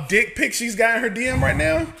bro. amount of dick pics she's got in her DM right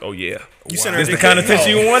now? Oh, yeah. You sent her This the dick kind of pic?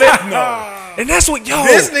 attention No. you wanted? No. And that's what, yo.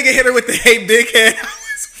 This nigga hit her with the hey big head.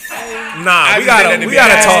 Nah, we just did that to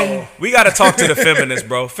gotta be talk. We gotta talk to the feminists,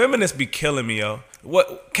 bro. Feminists be killing me, yo.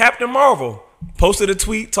 What Captain Marvel posted a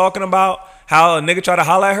tweet talking about how a nigga tried to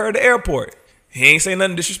holler at her at the airport. He ain't say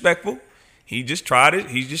nothing disrespectful. He just tried it.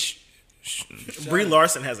 He just Brie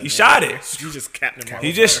Larson has a name. shot it. She just Captain Marvel.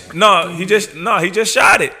 he just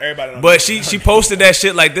shot it. Everybody don't But know. she posted that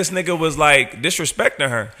shit like this nigga was like disrespecting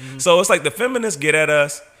her. So it's like the feminists get at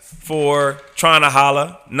us for trying to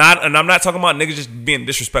holler. And I'm not talking about niggas just being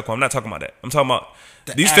disrespectful. I'm not talking about that. I'm talking about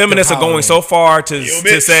these act of feminists are going hollering. so far to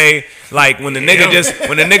bitch. say like when the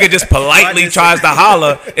nigga just politely tries to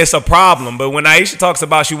holler, it's a problem. But when Aisha talks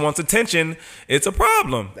about she wants attention, it's a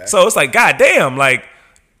problem. So it's like, goddamn, like,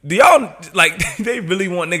 do y'all like they really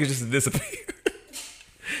want niggas just to disappear?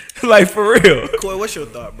 Like, for real. Koi, what's your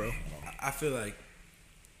thought, bro? I feel like,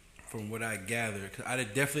 from what I gathered, because I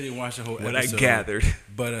definitely didn't watch the whole What I episode. gathered.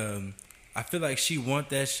 But I feel like she want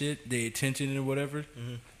that shit, the attention and whatever,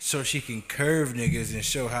 so she can curve niggas and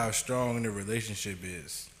show how strong the relationship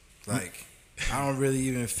is. Like, I don't really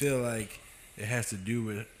even feel like it has to do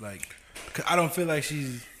with, like, 'cause I don't feel like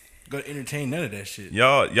she's gonna entertain none of that shit.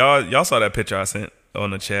 Y'all saw that picture I sent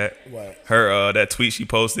on the chat. What? Her that tweet she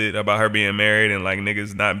posted about her being married and like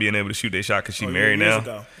niggas not being able to shoot their shot because she married Years now.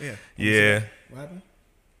 ago. Yeah. Yeah, What happened?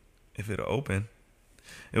 if it'll open.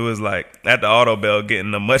 It was like at the Auto Bell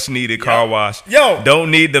getting a much needed car wash. Yo.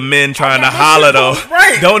 Don't need the men trying to got my holler shit though. posted,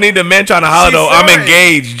 right. Don't need the men trying to holler She though. I'm fine.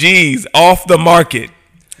 engaged. Jeez, off the market.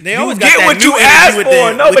 They You always got get that what new you energy ask with for.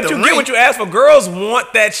 the- No, with but the you ring. get what you ask for. Girls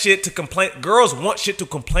want that shit to complain. Girls want shit to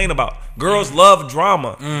complain about. Girls love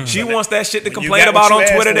drama. She wants that shit to you complain got what about you on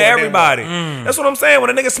asked Twitter for, to then everybody. That's what I'm saying. When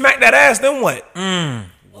a nigga smack that ass, then what?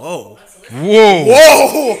 Whoa. Whoa.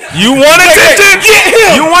 Whoa! You want attention? Get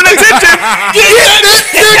him. You want attention? Get this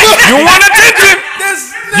nigga. You want attention?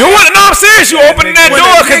 You want? No, I'm serious. You opening that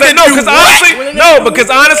door because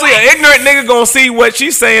honestly, an ignorant nigga gonna see what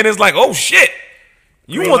she's saying is like, oh shit.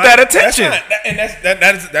 You want that attention?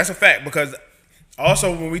 That's a fact because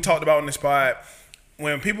also when we talked about in the spot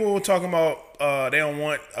when people talking about they don't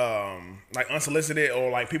want like unsolicited or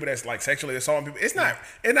like people that's like sexually assaulting people, it's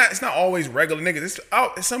not always regular niggas.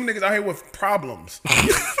 It's some niggas out here with problems.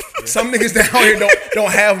 Some niggas down here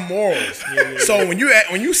don't have morals. So when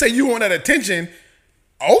you say you want that attention,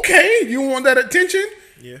 okay, you want that attention.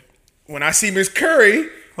 Yeah. When I see Miss Curry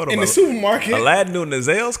in the supermarket, Aladdin doing the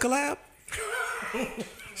Zales collab.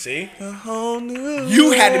 see, A whole new.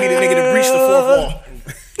 You had to be the nigga to breach the fourth wall.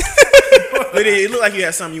 But it looked like you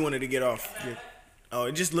had something you wanted to get off. Yeah. Oh,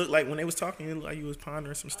 it just looked like when they was talking, it looked like you was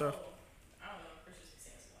pondering some stuff. I don't know. Chris just be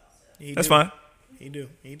saying some wild stuff. He That's do. fine. He do.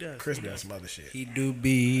 He does. Chris does some other shit. He do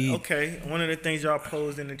be. Okay. One of the things y'all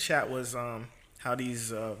posed in the chat was how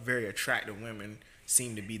these very attractive women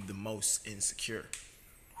seem to be the most insecure.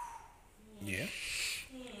 Yeah.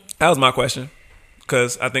 That was my question.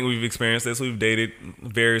 Because I think we've experienced this. We've dated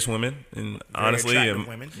various women. And honestly, attractive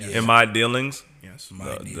women, yes. in my dealings, Yes.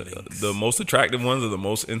 the most attractive ones are the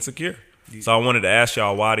most insecure. So I wanted to ask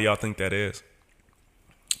y'all, why do y'all think that is?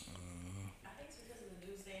 I think it's because of the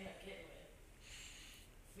dudes they end up getting with.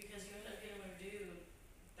 Because you end up getting with a dude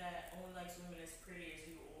that only likes women as pretty as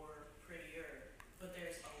you or prettier. But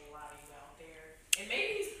there's a lot of you out there. And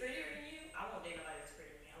maybe he's prettier than you. I won't date nobody that's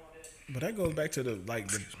prettier than me. I won't do it. But that goes back to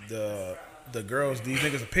the girls these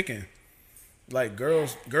niggas are picking. Like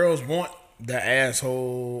girls want the asshole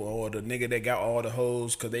or the nigga that got all the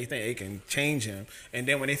hoes because they think they can change him. And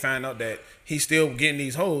then when they find out that he's still getting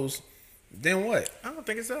these hoes, then what? I don't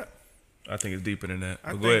think it's that. I think it's deeper than that.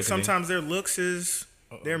 I But go think ahead, sometimes their looks is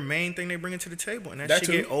their main thing they bring into the table, and that, That shit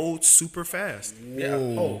too. get old super fast. Yeah.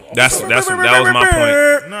 Oh, that was my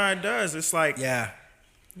point. No, it does. It's like, Yeah.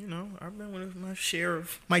 you know, I've been with my share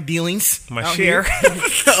of my dealings, My out share. here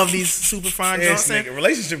of these super fine yes, joints. nigga,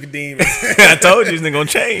 relationship demons. I told you, it's not gonna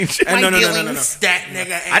change. And no. That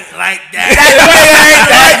nigga ain't like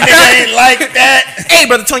that. ain't like that. Hey,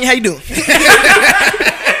 brother Tony, how you doing?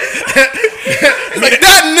 Like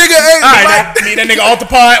that nigga ain't like me. That nigga off the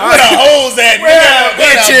pod. Where the hoes at?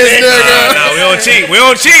 Bitches, nigga. No, we don't cheat. We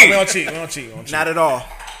don't cheat. We don't cheat. We don't cheat. We don't cheat. Not at all,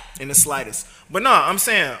 in the slightest. But no, I'm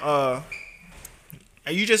saying,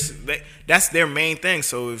 you just that's their main thing.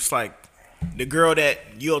 So it's like the girl that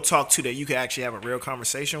you'll talk to that you can actually have a real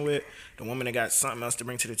conversation with, the woman that got something else to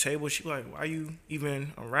bring to the table. She like, why are you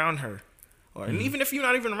even around her? Or and even if you're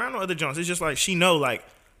not even around no other Jones, it's just like she know like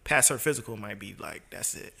past her physical might be like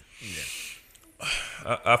that's it.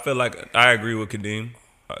 I feel like I agree with Kadeem.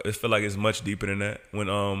 I feel like it's much deeper than that. When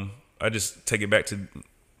I just take it back to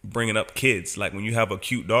bringing up kids. Like when you have a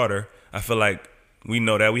cute daughter, I feel like we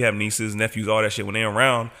know that we have nieces, nephews, all that shit. When they're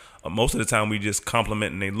around, most of the time we just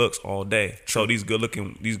complimenting their looks all day. So these good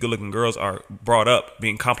looking girls are brought up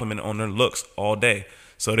being complimented on their looks all day.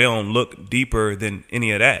 So they don't look deeper than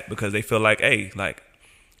any of that because they feel like, hey, like,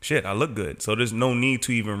 shit, I look good. So there's no need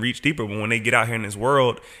to even reach deeper. But when they get out here in this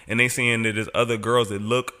world and they seeing that there's other girls that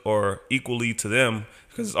look or equally to them,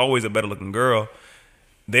 because it's always a better looking girl,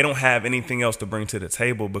 they don't have anything else to bring to the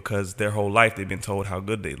table because their whole life they've been told how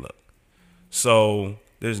good they look. So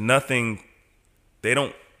there's nothing, they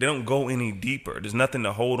don't go any deeper. There's nothing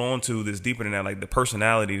to hold on to that's deeper than that. Like the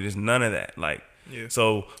personality, there's none of that. Like, Yeah.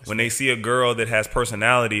 So when they see a girl that has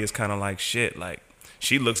personality, it's kind of like shit. Like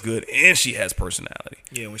she looks good and she has personality.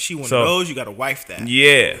 Yeah, when she one So- of those, you got to wife that.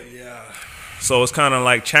 Yeah. So it's kind of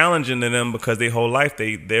like challenging to them because their whole life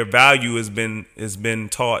their value has been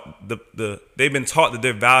taught they've been taught that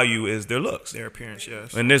their value is their looks. Their appearance,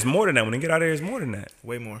 yes. And there's more than that. When they get out there, there's more than that.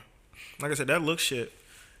 Way more. Like I said, that look shit,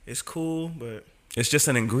 it's cool, but It's just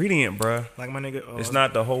an ingredient, bruh. like my nigga, It's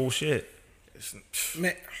not the whole shit.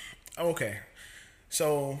 Man, okay.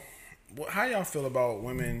 So, how y'all feel about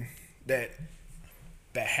women that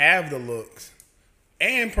have the looks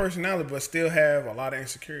and personality, but still have a lot of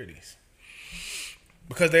insecurities?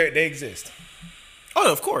 Because they exist.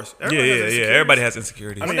 Oh, of course. Yeah. Everybody has insecurities. Everybody has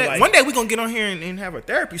insecurities. I mean, One day, like- one day we gonna get on here and have a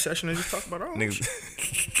therapy session and just talk about our own shit.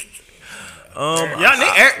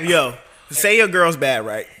 Niggas. Yo, say your girl's bad,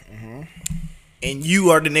 right? And you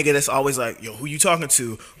are the nigga that's always like, yo, who you talking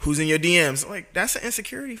to? Who's in your DMs? Like, that's an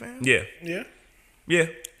insecurity, fam. Yeah. Yeah. Yeah.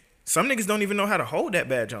 Some niggas don't even know how to hold that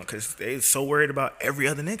bad junk because they so worried about every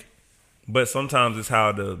other nigga. But sometimes it's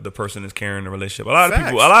how the person is carrying the relationship. A lot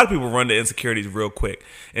Facts. of people run to insecurities real quick,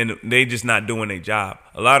 and they just not doing their job.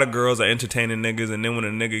 A lot of girls are entertaining niggas, and then when a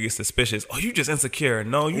nigga gets suspicious, oh, you just insecure.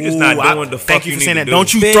 No, you just not doing the fuck Thank you you for need saying to that. do.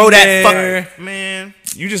 Don't you Been throw that there. fuck, man.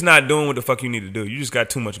 You just not doing what the fuck you need to do. You just got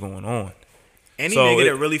too much going on. Any So nigga it-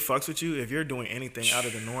 that really fucks with you, if you're doing anything out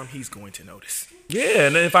of the norm, he's going to notice. Yeah,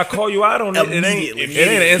 and if I call you out on it, Immediately. it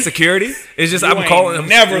ain't an insecurity. It's just I'm ain't calling him.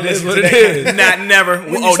 never It is listen what to it that. is. Not never.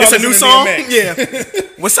 When you Oh, this a start new listening song? to Yeah.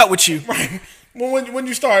 What's up with you? When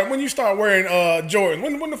you start wearing Jordan,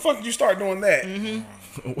 when the fuck did you start doing that?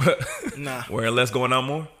 Nah. Wearing less, going out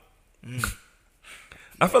more.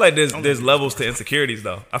 I feel like there's levels to insecurities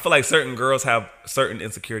though. I feel like certain girls have certain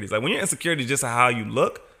insecurities. Like when your insecurity is just how you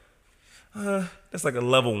look, that's like a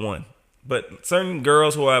level 1. But certain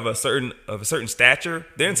girls who have a certain stature,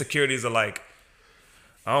 their insecurities are like,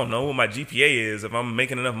 I don't know what my GPA is, if I'm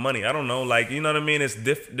making enough money. I don't know, like, you know what I mean? It's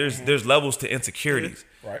there's levels to insecurities.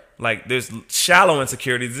 Right. Like there's shallow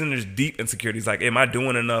insecurities and there's deep insecurities. Like, am I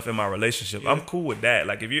doing enough in my relationship? I'm cool with that.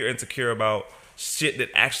 Like if you're insecure about shit that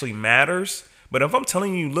actually matters. But if I'm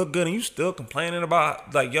telling you look good and you still complaining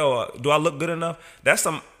about like, yo, do I look good enough?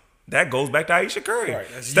 That goes back to Aisha Curry.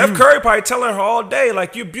 Right. Steph Curry probably telling her all day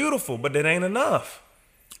like, you're beautiful, but that ain't enough.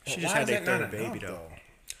 She just Why had is their that third not enough, baby though.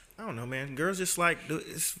 I don't know, man. Girls just like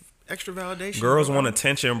it's extra validation. Girls bro. want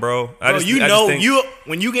attention, bro. Bro, I just think-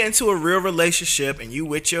 when you get into a real relationship and you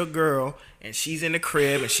with your girl and she's in the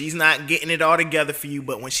crib and she's not getting it all together for you,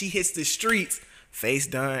 but when she hits the streets, face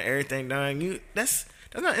done, everything done, that's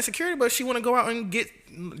not insecurity, but she want to go out and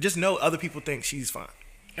just know other people think she's fine.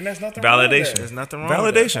 And there's nothing wrong with Validation. that. There's nothing wrong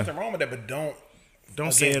with that. There's Validation. nothing wrong with that, but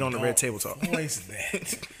don't say it on the don't Red Table Talk. Voice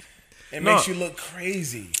that. It No. makes you look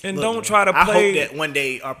crazy. And Look, don't try to I play. hope that one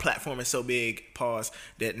day our platform is so big, pause,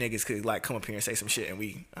 that niggas could like come up here and say some shit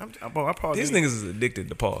and I pause. These niggas is addicted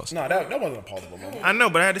to pause. No, that wasn't a pausable moment. I know,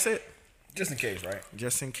 but I had to say it Just in case, right?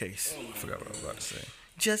 just in case. I forgot what I was about to say.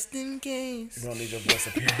 Just in case. We don't need your voice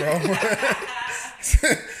up here, bro.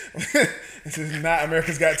 This is not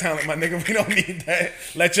America's Got Talent, my nigga. We don't need that.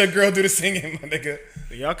 Let your girl do the singing, my nigga.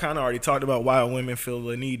 Y'all kind of already talked about why women feel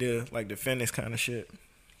the need to like defend this kind of shit.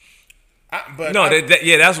 That was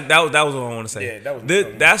what I want to say. Yeah, that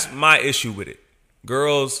was- that's my issue with it.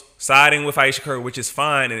 Girls siding with Aisha Curry, which is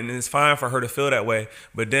fine, and it's fine for her to feel that way.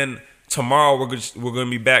 But then tomorrow we're gonna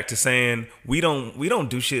be back to saying we don't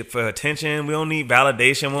do shit for attention. We don't need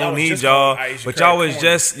validation. We Y'all don't was need just y'all. calling Aisha But Curry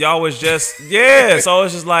y'all was just yeah. So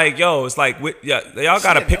it's just like y'all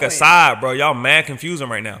gotta Shit, pick a annoying. side, bro. Y'all mad confusing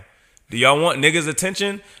right now. Do y'all want niggas'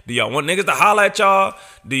 attention? Do y'all want niggas to holler at y'all?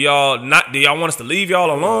 Do y'all want us to leave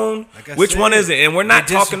y'all alone? Like I Which said, one is it? And we're not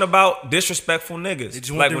they just- talking about disrespectful niggas. They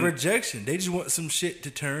just want the when- rejection. They just want some shit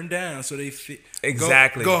to turn down so they fit.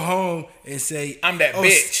 Exactly. Go home and say, I'm that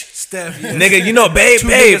bitch." Steph, yeah. Nigga, you know, babe, Two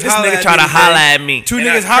babe, niggas this holla nigga at try to me holler today. at me. Two And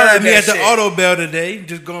niggas I hollered at curved me that at the shit. auto bell today.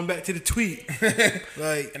 Just going back to the tweet.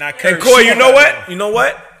 Like, And I And curved Corey, you shit know out what? You know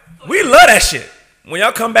what? We love that shit. When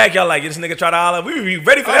y'all come back, y'all like, this nigga try to holler. We be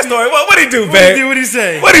ready for that story. What'd he do, babe? what he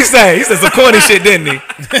say? What'd he say? He said some corny shit, didn't he?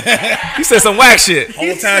 He said some whack shit.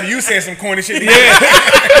 Whole time you saying some corny shit. Yeah,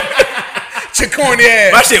 Your corny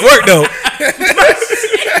ass. my shit worked though.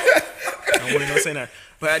 I wasn't gonna say that.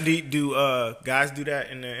 But do guys do that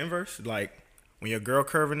in the inverse? Like when your girl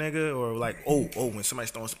curve a nigga, or like when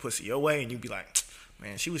somebody's throwing some pussy your way, and you be like,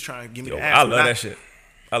 man, she was trying to give me Yo, the ass. I but love not- that shit.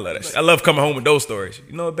 I love that shit. I love coming home with those stories.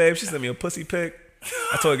 You know what, babe? She sent me a pussy pic.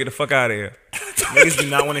 I told her get the fuck out of here. Niggas do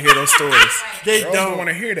not want to hear those stories. They Girls don't want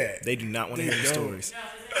to hear that. They do not want to hear the stories. No,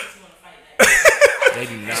 because you want to fight that. They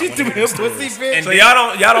do not She want to threw hear me a the pussy stories. bitch. So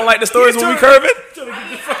y'all don't like the stories when we curving? I like to know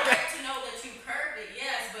that you curved it,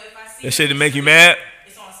 yes, but if I see That shit to make you mad?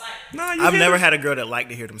 it's on site. No, you I've never had a girl that liked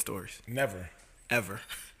to hear them stories Never. ever.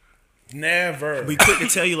 Never. Be quick to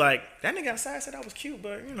tell you like that nigga outside said I was cute,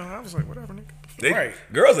 but you know I was like whatever, nigga. Right.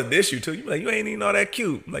 Girls will dish you too. You be like, you ain't even all that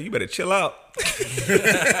cute. Like, you better chill out.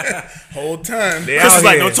 Whole time. They Chris out is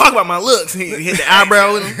like, here. don't talk about my looks. He hit the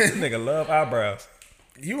eyebrow with him. This nigga love eyebrows.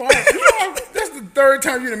 You are. That's the third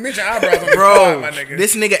time you done mentioned eyebrows on the Bro, pod, my nigga.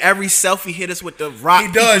 this nigga every selfie hit us with the rock.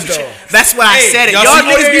 He does, though. That's why I said it. y'all Y'all see-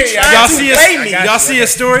 niggas be yeah, trying Y'all to see play a, me. got y'all you. see a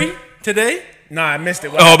story today? Nah, I missed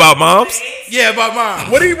it. Oh, about moms? Yeah, about mine.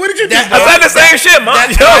 What did you do? That- bro? I said the same shit, mom.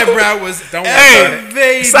 That Yo. eyebrow was Don't worry about it.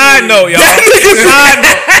 elevated. Side note, y'all. Side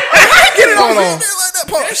note. Hold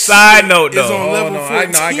on. Side note, It's on though. level no, I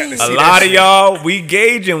 14. know, I got to A see lot that of y'all, we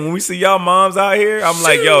gauging when we see y'all moms out here. I'm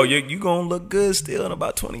like, yo, you gonna look good still in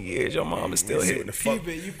about 20 years. Your mom is still See what here. the fuck. Peep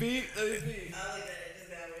it, you peep? Let me peep.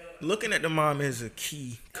 Looking at the mom is a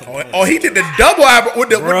key component. Oh, he did the double eyebrow with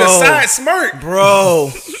the Bro. side smirk.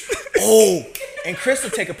 Bro. Oh. And Chris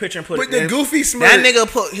will take a picture and put With it the in. goofy smirk. That nigga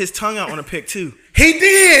put his tongue out on a pic too. He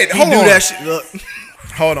did. He Hold do on. that shit. Look.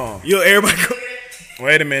 Hold on. Yo, everybody go.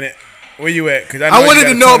 Wait a minute. Where you at? Because I wanted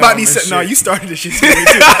to know about these. No, you started this shit. To me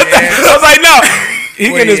too. I was like, no.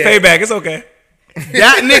 He Where getting his he at? payback. It's okay.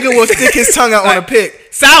 That nigga will stick his tongue out on a pic.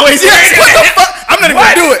 Sideways. Yes. What the fuck? I'm I'm not even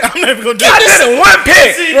gonna do it. I'm not even gonna do I it. did it one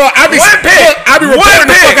pick. Bro, I be reporting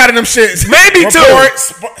the fuck out of them shits. Maybe Report,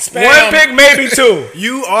 two. spam. One pick, maybe two.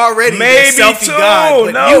 You already Maybe the selfie two. god,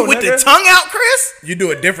 but No, you with nigga. the tongue out, Chris? You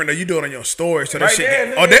do it different though. You do it on your story, so that Right shit. there,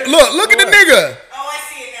 Get, nigga. oh, that, look at the nigga. Oh, I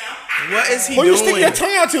see it now. What is he Who you stick doing? your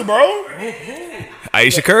tongue out to, bro?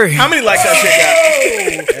 Aisha Curry. How many likes that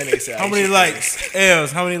shit got? That nigga said, How many likes?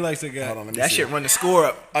 L's. How many likes it got? Hold on, let me That see. shit run the score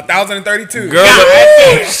up. 1,032.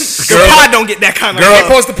 Girls, The pod don't get that kind of Girl, love.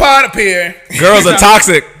 post the pod up here. girls are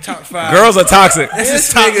toxic. Top 5. Girls are toxic. This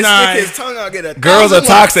This top nigga nine. stick His tongue out, get a Girls are 1,000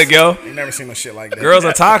 toxic, yo. You never seen no shit like that. Girls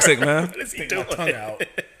are toxic, man. Stick my tongue out.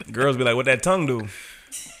 Girls be like, what that tongue do?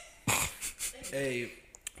 Hey,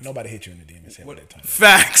 Nobody hit you in the DMs head with that tongue.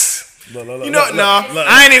 Facts. Look, You know, no,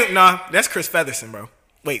 I ain't even. Nah, that's Chris Featherston, bro.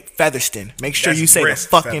 Wait, Featherston. Make sure That's you say Briss the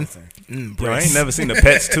fucking Featherston. Yo, I ain't never seen the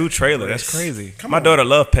Pets 2 trailer. That's crazy. My daughter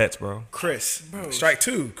love pets, bro. Chris. Strike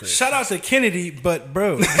two, Chris. shout out to Kennedy, but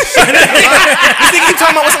bro, You think you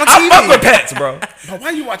talking about what's on I fuck TV? with pets, bro. But why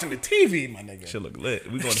you watching the TV, my nigga? Shit look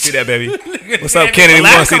lit. We going to see that, baby. What's up, Kennedy? We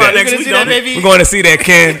going to Last see come out that. next week, don't it? We're going to see that,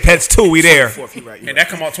 Ken. Pets 2, we there. Fourth, you right. You And right. that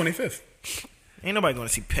come out 25th. Ain't nobody going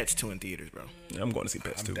to see Pets 2 in theaters, bro. I'm going to see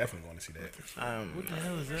Pets 2. Definitely going to see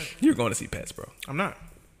that. You're going to see Pets, bro. I'm not.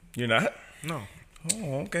 You're not? No.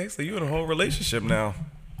 Oh, okay. So you're in a whole relationship now.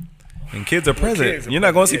 And kids are present. Kids are You're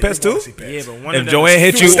not going to see yeah, Pets you wanna 2? see Pets. Yeah, but one If of them Joanne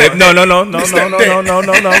hit you, step no.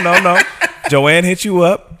 Joanne hit you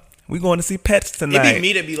up. We going to see Pets it'd tonight. be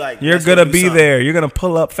me to be like, You're let's go gonna do be something. there. You're gonna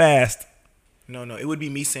pull up fast. No, it would be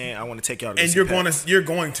me saying I want to take y'all to go And see you're Pets.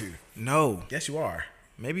 going to. No, Yes, you are.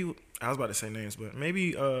 maybe I was about to say names, but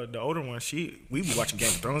maybe the older one. We be watching Game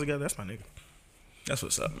of Thrones together. That's my nigga. That's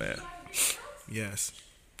what's up, man. Yes.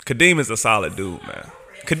 Kadeem is a solid dude, man.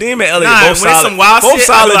 Kadeem and Elliot Nah, both when it's solid. some wild Both shit,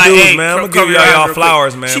 solid I be like, dudes, hey, man. I'm gonna cover give your eyes y'all real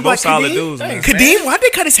flowers, quick. man. She Both like, solid Kadeem? dudes, man. Kadeem, why'd they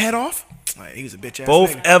cut his head off? Like, he was a bitch ass.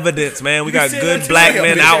 Both nigga. evidence, man. We got said good that black too.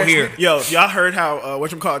 men Bitch out ass here. Yo, if y'all heard how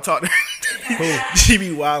whatchamacallit talked, she be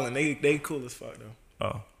wildin'. They cool as fuck though.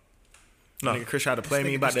 Oh. No. Nigga, Chris tried to play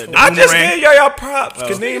me about the I just boomerang. gave y'all props.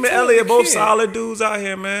 Kadeem and Nigga, Elliot both kid. solid dudes out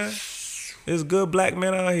here, man. There's good black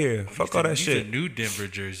men out here. Fuck all that These are shit. new Denver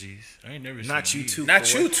jerseys. I ain't never Not seen you these. too. Not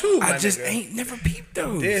boy. you too, I my just nigga. ain't never peeped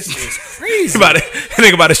those. This is crazy. About to,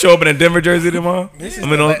 nigga about to show up in a Denver jersey tomorrow.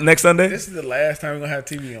 On next Sunday. This is the last time we're gonna have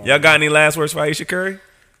TV on. Y'all got any last words for Aisha Curry?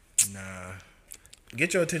 Nah.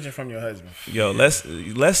 Get your attention from your husband. Yo,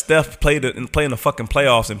 let's Steph play in the fucking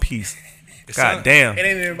playoffs in peace. God not- damn. It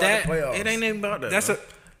ain't even about That- the playoffs. It ain't even about that. That's bro.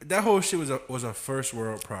 that whole shit was a first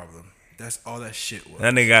world problem. That's all that shit was.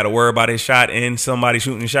 That nigga got to worry about his shot and somebody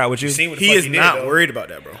shooting a shot with you. Seen what the He fuck is did, not though. worried about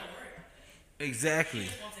that, bro. Exactly.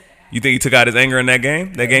 You think he took out his anger in that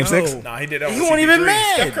game? That game 6? Nah, he did that. He on won't even CP3.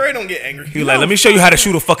 mad. Steph Curry don't get angry. He was like, let me show you how to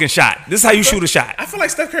shoot a fucking shot. This is how you shoot a shot. I feel like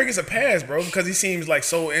Steph Curry gets a pass, bro, because he seems like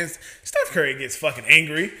so. Steph Curry gets fucking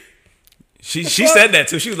angry. She said that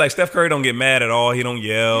too. She was like, Steph Curry don't get mad at all. He don't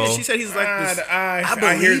yell. Yeah, she said he's like this. I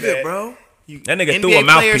I hear believe that. it, bro. That nigga NBA threw a player's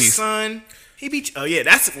mouthpiece. son. He beat. Oh yeah,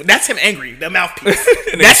 that's him angry. The mouthpiece.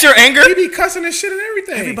 That's your anger. He be cussing and shit and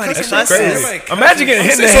everything. Everybody Cussing cusses. and Crazy. everything. Imagine getting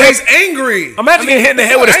hit in the So head. he's angry. Imagine getting hit in the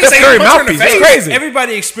head with a I ain't Steph saying Curry punch her in the mouthpiece. That's face. crazy.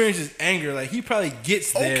 Everybody experiences anger. Like he probably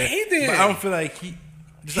gets there. Okay, then. But I don't feel like he.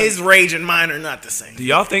 His rage and mine are not the same. Do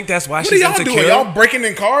y'all think that's why What do she's y'all insecure? doing? Y'all breaking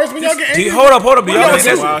in cars when y'all get angry? Hold up. Do y'all y'all think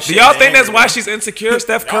doing? that's, do y'all think that's why she's insecure?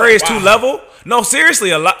 Steph Curry is too wow. level? No,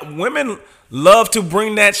 seriously, a lot women love to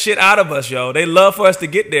bring that shit out of us, yo. They love for us to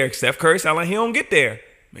get there. Steph Curry sound like he don't get there.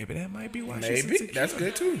 Maybe that might be why she's Maybe insecure. that's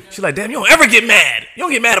good too. She's like, damn, you don't ever get mad. You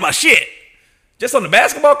don't get mad about shit. Just on the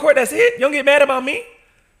basketball court, that's it. You don't get mad about me.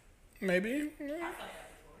 Maybe.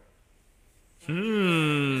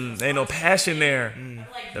 Ain't no passion there.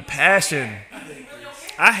 The passion.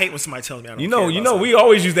 I hate when somebody tells me I don't You care know, about you know. something. We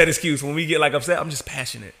always use that excuse when we get like upset. I'm just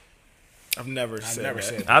passionate. I've never said Never that.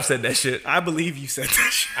 said. I've said that shit. I believe you said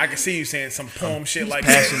that shit. I can see you saying some poem shit like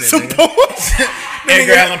Passionate. that. Some nigga. poems.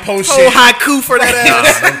 Edgar Allan Poe Whole shit. haiku for that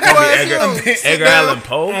ass. Edgar Allan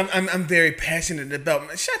Poe. I'm very passionate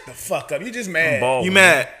about. Shut the fuck up. You just mad. Bald, You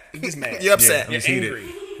man. mad? You just mad. You upset? I'm just You're heated.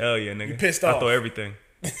 angry. Hell yeah, nigga. pissed I off. throw everything.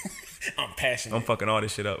 I'm passionate. I'm fucking all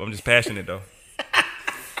this shit up. I'm just passionate though.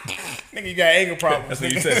 Nigga, you got anger problems. That's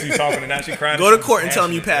what you said. She's talking and now she crying. Go to court and tell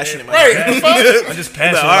them you passionate. Man. Right. the fuck? I'm just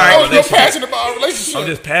passionate. All right. I about was our real relationship. passionate about our relationship. I'm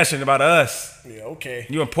just passionate about us. Yeah, okay.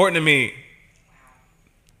 You important to me.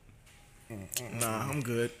 Nah, I'm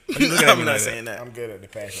good. looking at I'm me not like saying that. I'm good at the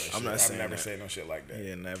passion. I'm not saying I've never that. said no shit like that.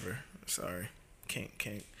 Yeah, never. Sorry. Can't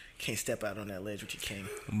step out on that ledge with your cane.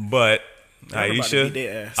 But about to Aisha, beat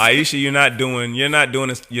their ass. Aisha, you're not doing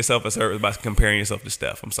yourself a service by comparing yourself to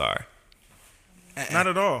Steph. I'm sorry. Not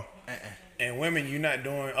at all. And women, you're not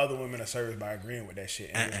doing other women a service by agreeing with that shit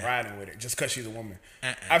and just riding with it just because she's a woman.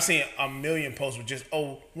 I've seen a million posts with just,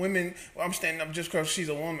 women, I'm standing up just because she's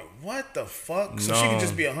a woman. What the fuck? So she can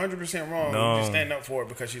just be 100% wrong and just stand up for it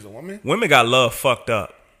because she's a woman? Women got love fucked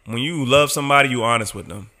up. When you love somebody, you honest with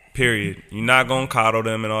them. Period. You're not gonna coddle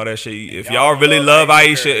them and all that shit. If y'all really love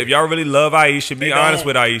Aisha, be honest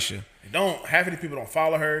with Aisha. Don't half of these people don't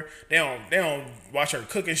follow her. They don't watch her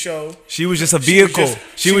cooking show. She was just a vehicle.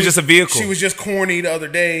 She was just a vehicle. She was just corny the other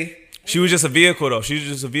day. She was just a vehicle though. She was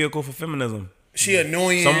just a vehicle for feminism. She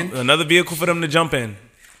annoying. Another vehicle for them to jump in.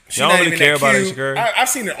 She Y'all not don't really even care that about cute. Aisha Curry. I've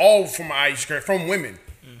seen it all from Aisha Curry, from women.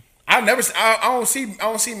 I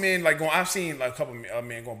don't see men like going. I've seen like a couple of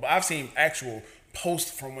men going, but I've seen actual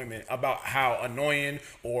posts from women about how annoying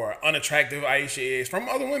or unattractive Aisha is from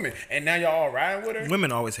other women, and now y'all all riding with her.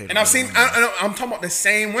 Women always hate her. And I've seen. I'm talking about the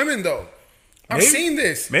same women though. I've seen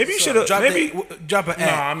this. Maybe you should have. Drop an No,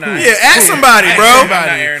 ad. I'm not. Yeah, ask somebody, bro. I'm not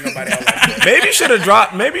airing nobody out like that. Maybe you should have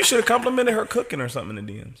dropped. Maybe you should have complimented her cooking or something in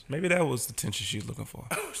the DMs. Maybe that was the attention she's looking for.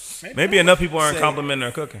 Maybe enough people aren't complimenting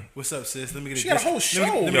her cooking. What's up, sis? Let me get She got a whole show.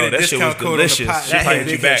 Let me Yo, get a that shit was discount code on the delicious. pot. She That probably hit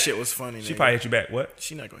hit you big back. shit was funny. She nigga. probably hit you back. What?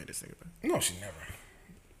 She not gonna hit this nigga back. No, she never.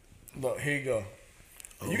 Look, here you go.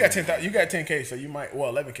 You got 10,000. You got 10K, so you might.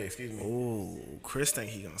 Well, 11K. Excuse me. Ooh, Chris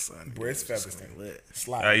think he gonna sign. Breast Featherston. Lit.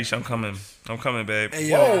 Slide. Aisha, I'm coming, babe. Hey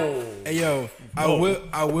yo, Whoa. hey yo,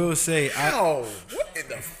 I will say, Ow. What in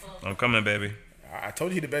the? I'm coming, baby. I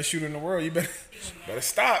told you he the best shooter in the world. You better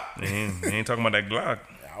stop. He ain't talking about that Glock.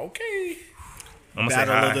 Okay. I'm gonna say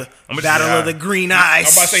hi. Battle of the green eyes.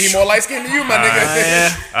 I'm about to say he more light skinned than you, my nigga.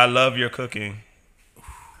 Yeah. I love your cooking.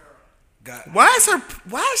 Why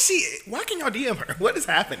is she? Why can y'all DM her? What is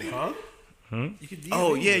happening? Huh? you can DM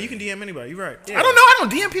Oh me. yeah, you can DM anybody. You're right. I don't know. I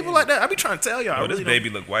don't DM people like that. I be trying to tell y'all. Oh, I this really baby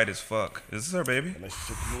look white as fuck. Is this her baby?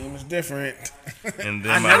 Relationship meme is different. And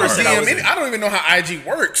I then my never heart. said I was I don't even know how IG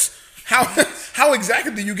works. How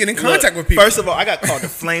exactly do you get in contact with people? First of all, I got called the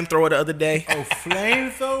flamethrower the other day. Oh,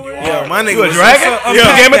 flamethrower. Yo, my nigga You a was dragon? so- You a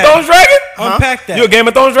unpack Game of that. Thrones dragon? Unpack that. You a Game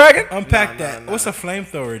of Thrones dragon? Unpack that. What's a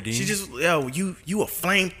flamethrower, D? She just you a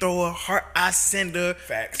flamethrower, heart eye sender,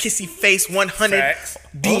 Facts. kissy face 100 Facts.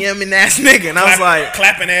 DMing ass nigga, and I was like,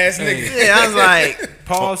 clapping ass nigga. yeah, I was like,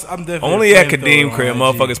 pause. I'm definitely Only a at flamethrower Kadeem on crib, IG.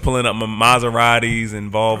 motherfuckers pulling up my Maseratis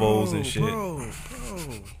and Volvos and shit. bro.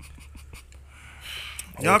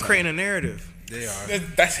 Y'all creating a narrative. They are.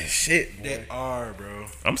 That's his shit. Boy. They are, bro.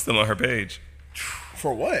 I'm still on her page.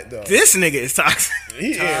 For what though? This nigga is toxic.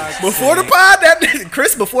 He is. Before the pod, that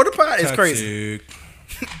Chris before the pod is crazy.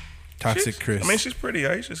 Toxic Chris. I mean, she's pretty.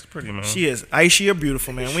 Aisha's pretty, man. She is. Aisha, you're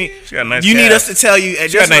beautiful, man. She got nice You need us calves. to tell you at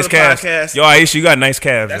She got just nice nice calves. podcast. Yo, Aisha, you got nice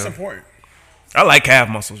calves, That's yo. important. I like calf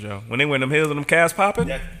muscles, yo. When they wear them heels and them calves popping.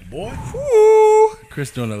 Yeah, boy. Woo. Chris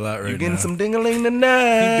doing a lot right You now. getting some ding-a-ling He's doing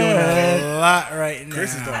tonight. a lot right now.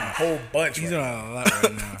 Chris is doing a whole bunch. He's right doing a lot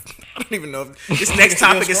right now. I don't even know if this next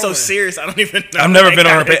topic is so scrolling. serious. I don't even know. I've never Like, been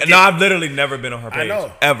on her I page. did- No, I've literally never been on her I page.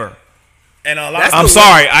 know. Ever. And a lot. That's of I'm the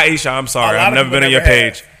sorry, Aisha. I'm sorry. A lot I've of never people been on your never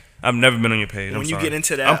have. page. I've never been on your page. I'm When you sorry. get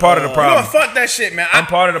into that, I'm part of the You know problem. what? Fuck that shit, man. I'm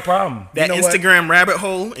part of the problem. that You know what? Instagram rabbit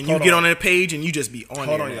hole, and you Hold get on. on that page and you just be on.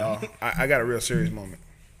 Hold there, on, man. y'all. I got a real serious moment.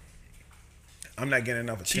 I'm not getting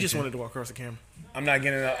enough attention. She just wanted to walk across the camera. I'm not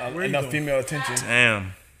getting you enough going? female attention.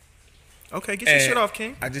 Damn. Okay, get your And shit off,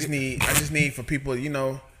 King. I just need for people,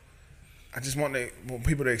 I just want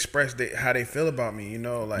people to express how they feel about me,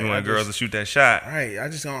 like You I want girls to just, shoot that shot. right. I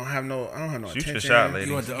just don't have no Shoot your attention. shot, lady.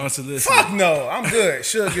 You want the unsolicited? Fuck no, I'm good.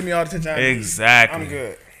 She'll give me all the attention. I need. Exactly. I'm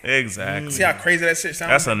good. Exactly. See how crazy that shit sounds?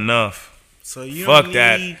 That's enough. So you Fuck don't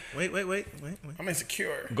that. need, Wait. I'm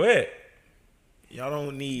insecure. Go ahead. Y'all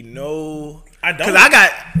don't need no. I don't. Cause I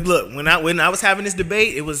got look when I was having this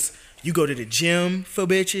debate, it was you go to the gym for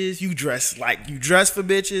bitches, you dress for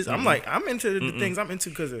bitches. I'm like I'm into the things I'm into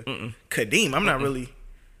because of Kadeem. I'm not really.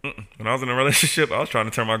 When I was in a relationship, I was trying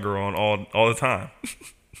to turn my girl on all the time.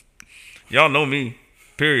 Y'all know me.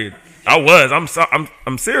 Period. I was.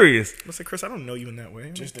 I'm serious. I said, Chris, I don't know you in that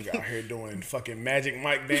way. This nigga out here doing fucking magic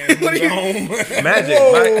Mike dance moves at home. Magic.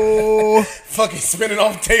 Mike. Fucking spinning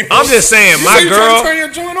off tables. I'm just saying, You my say you trying to turn girl, your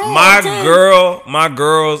joint on all the time. my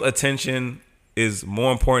girl's attention is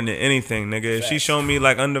more important than anything, nigga. If she show me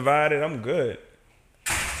like undivided, I'm good.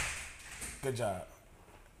 Good job.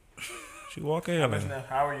 She walk in. Like,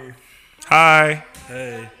 How are you? hi.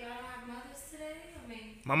 Hey. Y'all don't have mothers today? I mean,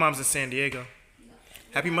 My mom's in San Diego.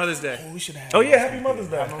 Happy Mother's Day. We should have. Oh yeah, happy Mother's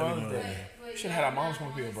Day. but Should have had our moms come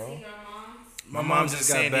up here, bro. your moms. My mom's in just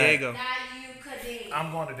got San back. Diego. Not you, Kadeem.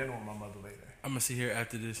 I'm going to dinner with my mother later. I'm gonna see her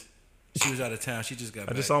after this. She was out of town. She just got I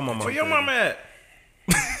back. just saw my mom. Where your mama at?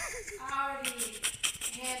 I already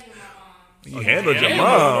handled my mom. You handled your Damn,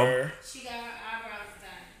 mom. her. She got her eyebrows done.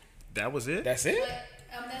 That was it. That's it. But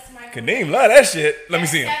that's my. Kadeem love that shit. Let me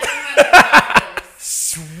see him.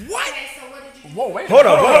 What? Okay, so what did you do? Whoa, wait. Hold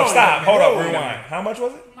up, stop. Hold up, rewind. How much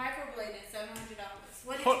was it? Microbladed $700.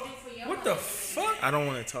 What did you do for your What the microbladed? fuck? I don't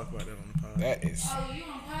want to talk about that on the pod. That is. Oh, you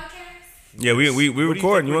on podcast? Yeah, we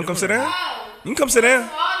recording. You want to come sit down? Oh. You can come sit down.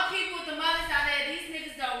 For all the people with the mothers out there, these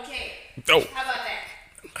niggas don't care. Oh, How about that?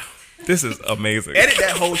 this is amazing. Edit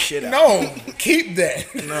that whole shit out. No, keep that.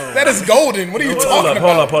 No. That is golden. What are you talking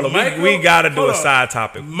about? Hold up. We gotta do a side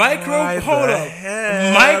topic. Why Hold the up.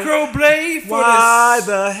 hell? Microblade for Why this.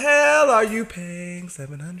 the hell are you paying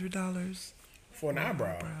 $700? For an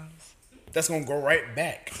eyebrow. That's gonna go right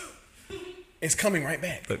back. It's coming right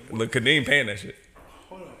back. Look, Kadeem paying that shit.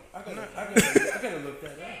 I gotta look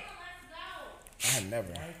that up. I had never.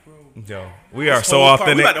 Yo, we are so We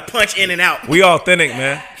authentic. about to punch in and out. We authentic,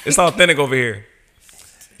 man. It's authentic over here.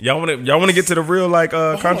 Y'all wanna get to the real like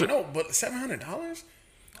Hold on, contract? no, but $700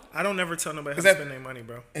 I don't never tell nobody how Is to that- spend their money,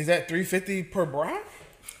 bro. is that $350 per brow?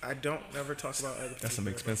 I don't never talk about other people. That's some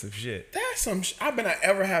expensive shit. That's some. I've been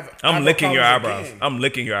ever have. I'm eyebrow licking your problems eyebrows. again. I'm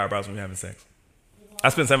licking your eyebrows when you're having sex. I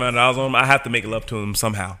spend $700 on them. I have to make love to them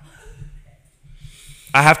somehow.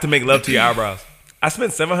 I have to make love to your eyebrows. I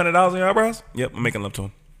spent $700 on your eyebrows. Yep, I'm making love to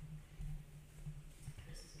them.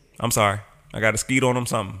 I'm sorry. I got a skeet on them.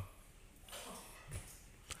 Something.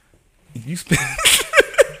 You spend.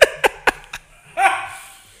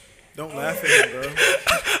 Don't laugh at me, bro.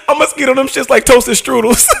 I'm gonna skeet on them shits like toasted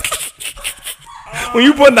strudels. When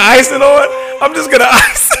you putting the icing on, I'm just gonna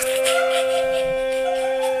ice.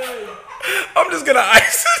 I'm just gonna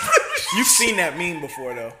ice. You've seen that meme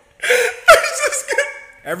before, though. I'm just gonna-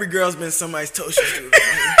 Every girl's been somebody's toaster strudel.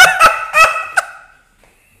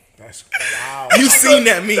 That's wow. You've seen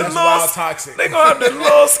that meme. That's wild toxic. They gonna have the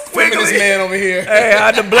little Feminist squiggly. man over here. Hey, I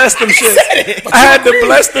had to bless them shit. I had to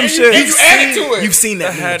bless them shit. You added to it. You've seen I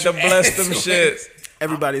that meme. had to bless them shit.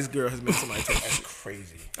 Everybody's girl has been somebody's toaster. That's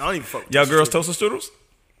crazy. I don't even fuck with Y'all toaster girls strudel. toaster strudels?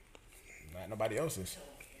 Not nobody else's.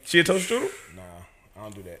 She a toaster strudel? Nah, I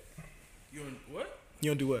don't do that. You on what? You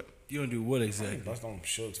don't do what? You don't do what exactly? Bust on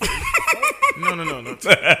Suge's. No. It's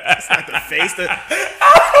not the face.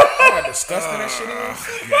 How disgusting that shit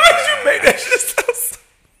is. Why did you make that shit so?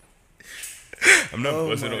 I'm not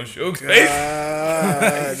busting on Suge's face.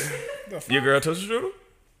 Your girl toaster strudel?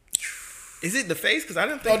 Is it the face? Because I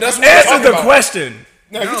didn't think. that's what I'm Answer talking the about. question.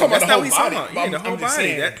 No, you talking about that's the not whole what he's body. talking about. Yeah, the whole I'm just body.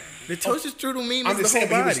 saying. The toaster strudel meme I'm is just the saying.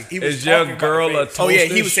 whole But body. he was Is your talking about girl the a face. Oh yeah,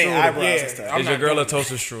 toaster he was saying strudel? eyebrows Yeah, and stuff. I'm Is your not girl a doing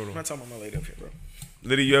toaster I'm strudel? not talking about my lady up here, bro.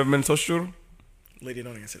 Liddy, you ever been a toaster strudel? Lady,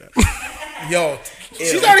 don't answer that. Yo,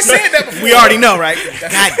 she's already said that before. We already know, right?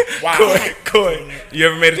 God, Wow. Coy, you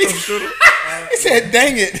ever made a toaster strudel? He said,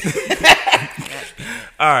 "Dang it."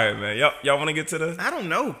 All right, man. Y'all want to get to the? I don't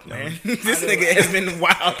know, man. This nigga has been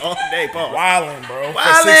wild all day, Paul. Wildin', bro. For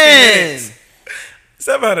 60 Wildin'. minutes.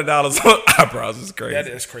 $700 on eyebrows is crazy. That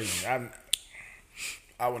is crazy.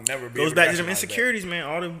 I would never be. Goes able to back to them rationalize that. insecurities, man.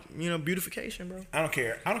 All the beautification, bro. I don't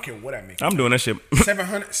care. I don't care what I make. I'm doing that shit.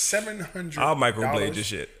 700. I'll microblade this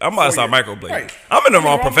shit. I'm about to start microblade. Right. I'm in the I'm in wrong the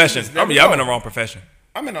wrong profession. business. There we I'm in go. the wrong profession.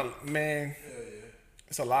 I'm in a man.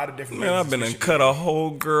 It's a lot of different. Man, I've been businesses and we cut should a whole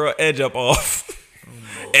girl edge up off.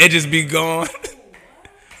 Edges be gone.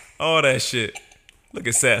 All that shit. Look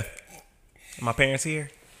at Seth. My parents here.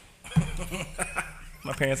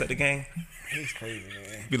 My parents at the game. be. He's crazy,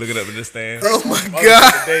 man. Be looking up at this stand. Oh my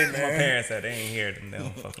God. Today, My man. parents at they ain't here. Them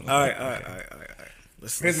don't fucking. All right.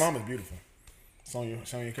 Listen, His mom is beautiful. Sonya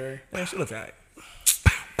Curry. Man, she looked alright.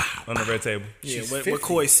 On the red table. yeah, she's what 50.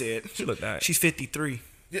 Coy said. She looked alright. She's 53.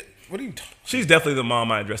 Yeah, what are you talking? She's definitely the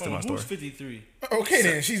mom I addressed in my Who's story. 53? Okay,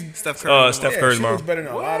 then she's Steph Curry. Steph yeah, Curry's she mom. looks better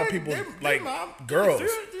than a lot of people. Like girls. 3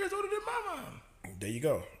 years older than my mom. There you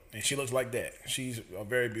go. And she looks like that. She's a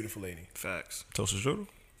very beautiful lady. Facts. Toaster strudel.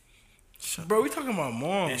 Bro, we talking about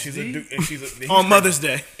moms. And she's D. a Duke. And she's a On Mother's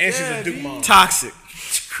Day. And she's Yeah, a Duke D. mom. Toxic.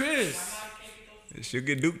 Chris. She'll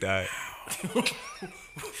get duked out.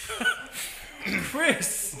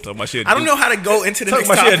 Chris. So my shit. I don't know how to go into the Talk next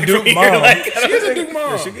about she a topic Duke from here. mom. Like, She is a Duke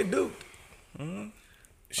mom. She'll get duked.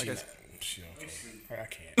 She okay. I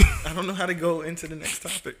can't. I don't know how to go into the next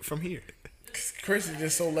topic from here. Chris is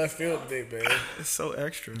just so left field today, man. It's so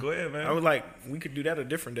extra. Go ahead, man. I was like, we could do that a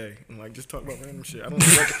different day and like just talk about random shit. I don't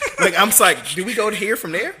know. Like I'm just like, do we go to here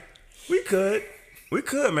from there? We could,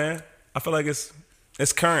 man. I feel like it's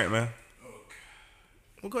current, man.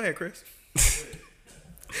 Well, go ahead, Chris.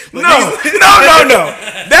 No.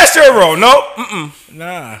 That's your role. No.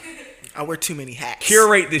 Nah. I wear too many hats.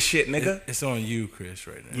 Curate this shit, nigga. It's on you, Chris,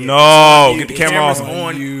 right now. No, get the camera Camera's off.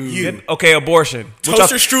 on you. Okay, abortion.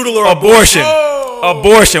 Toaster strudel or Abortion. Oh,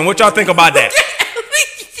 abortion. What y'all think about that?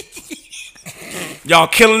 Y'all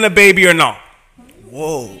killing the baby or no?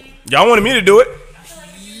 Whoa. Y'all wanted me to do it I feel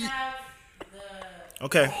like if you have the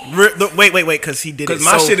Okay. Wait, because he did it. because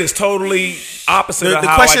my So, shit is totally opposite. The of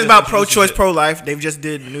how question I is just about introduced pro-choice, it. pro-life. They've just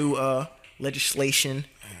did new legislation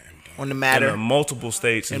on the In matter. multiple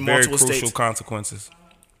states In and very multiple crucial states. consequences.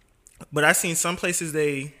 But I seen some places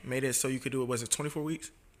they made it so you could do it. Was it 24 weeks?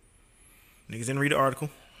 Niggas didn't read the article.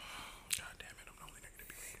 God damn it, I'm the only nigga to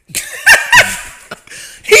be reading.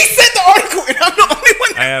 He sent the article, and I'm the only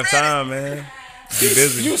one. I have time, man. Be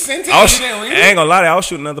busy. You sent it. I was, You didn't read I ain't gonna lie to you, I was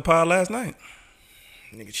shooting another pod last night.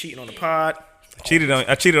 Nigga cheating on the pod. I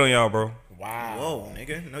cheated on y'all, bro. Wow. Whoa,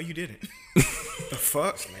 nigga, no, you didn't. The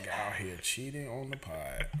fuck, Nigga out here cheating on the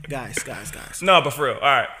pod. guys. No, but for real. All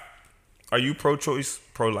right. Are you pro-choice,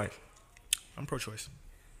 pro-life? I'm pro-choice.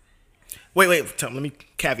 Wait, let me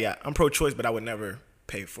caveat. I'm pro-choice, but I would never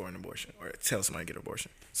pay for an abortion or tell somebody to get an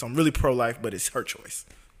abortion. So I'm really pro-life, but it's her choice.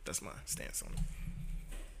 That's my stance on it.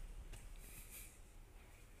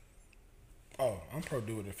 Oh, I'm pro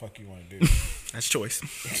do what the fuck you want to do. That's choice.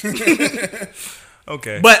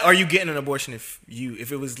 Okay. But are you getting an abortion if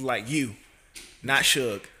it was like you, not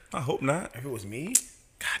Suge? I hope not. If it was me,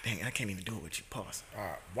 God dang, I can't even do it with you. Pause.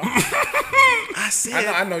 wow. I said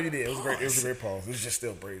I know you did. It was a great. It was a great pause. It was just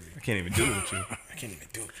still brazy. I can't even do it with you. I can't even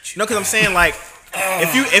do it with you. no, because I'm saying like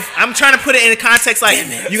if I'm trying to put it in a context like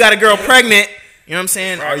you got a girl pregnant, you know what I'm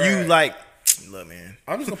saying? Right, are you right. like, look, man?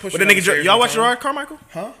 I'm just gonna push. But the nigga, y'all watch Gerard Carmichael?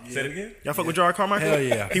 Huh? Say it again. Y'all fuck with Gerard Carmichael? Hell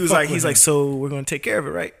yeah. He was Fuck like, with he's him. like, so we're gonna take care of it,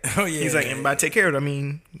 right? Oh yeah. He's like, and by take care of it, I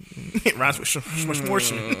mean it rhymes with much more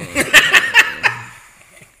shit.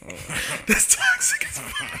 That's toxic as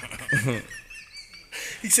fuck.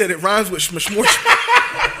 He said it rhymes with much more shit.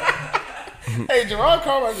 Hey, Gerard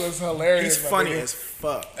Carmichael is hilarious. He's my funny nigga. as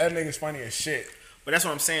fuck. That nigga's funny as shit. But that's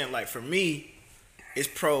what I'm saying. Like for me, it's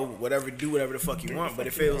pro whatever, do whatever the fuck you want. But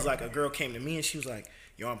if it was like a girl came to me and she was like,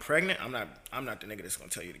 "Yo, I'm pregnant," I'm not the nigga that's gonna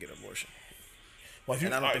tell you to get an abortion. Well, if you,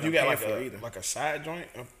 And I don't think you I'm got paying like for it either. like a side joint,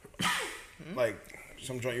 like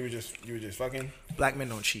some joint you were just fucking. Black men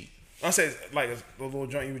don't cheat. I said like a little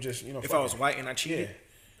joint you were just If fucking. I was white and I yeah. cheated,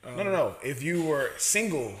 No. If you were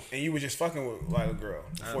single and you were just fucking with like a girl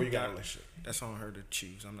before you got in a relationship. that's on her to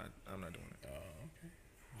choose. I'm not doing it.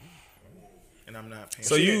 And I'm not paying.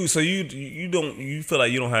 So you don't feel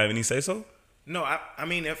like you don't have any say so? No, I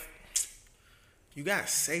mean if you gotta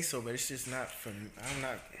say so, but it's just not for me. I'm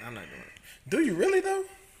not doing it. Do you really though?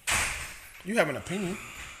 You have an opinion.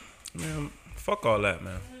 Man, fuck all that,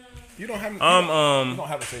 man. You don't have. You I'm don't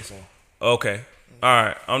have a say so. okay. All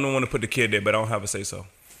right. I'm the one to put the kid there, but I don't have a say so.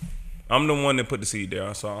 I'm the one that put the seed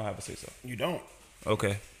there, so I don't have a say so. You don't.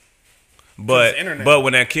 Okay. But it's internet. but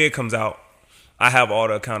when that kid comes out, I have all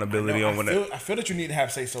the accountability No, on when I feel that you need to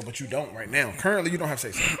have say so, but you don't right now. Currently, you don't have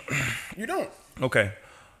say so. You don't. Okay. You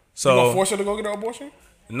So gonna force her to go get an abortion?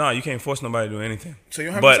 no, you can't force nobody to do anything. So you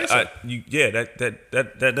don't have but a say-so.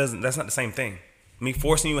 that doesn't. That's not the same thing. Me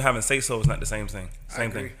forcing you having say so is not the same thing.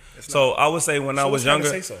 Same agree. thing. It's So I would say when I was younger,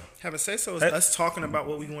 say so, Have a say so is That- us talking about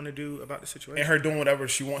what we want to do about the situation. and her doing whatever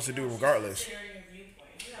she wants to do regardless. considering your viewpoint.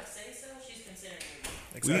 If you have say so, she's considering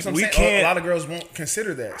you. That's what I'm we saying. can't- A lot of girls won't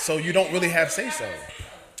consider that, so you don't really have say so.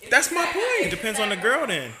 That's my It point. depends on the girl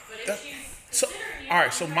then. But if she's So, all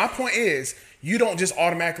right. So my point is, you don't just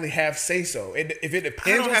automatically have say so. If it I depends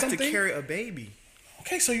don't on have something, to carry a baby.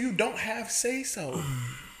 okay. So you don't have say so.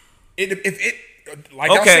 If it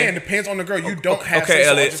like I'm Okay. saying, depends on the girl. You don't have okay, say so.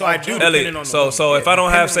 Elliot. So I do, Elliot. depending on the So woman. so if I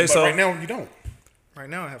don't have say so, Right now, you don't. Right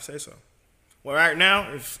now, I have say so. Well, right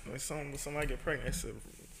now, if somebody get pregnant, it's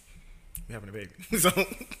we having a baby. So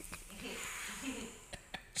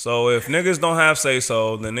so if niggas don't have say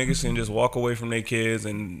so, then niggas can just walk away from their kids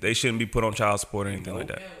and they shouldn't be put on child support or anything like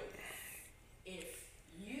that. no. If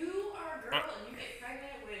you are a girl and you get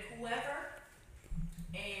pregnant with whoever,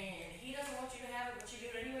 and he doesn't want you to have it, but you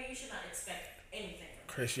do it anyway, you should not expect anything from him.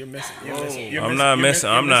 Chris, you're missing. I'm not missing.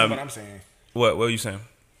 I'm not. What I'm saying. What are you saying?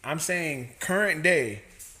 I'm saying current day,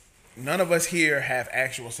 none of us here have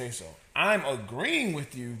actual say so. I'm agreeing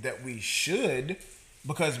with you that we should,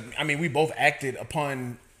 because I mean we both acted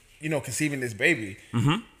upon, conceiving this baby.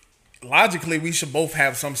 Mm-hmm. Logically, we should both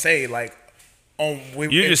have some say. Like, on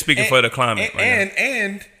You're just speaking for the climate right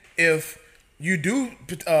and if you do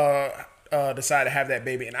decide to have that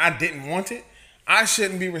baby, and I didn't want it, I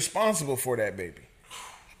shouldn't be responsible for that baby.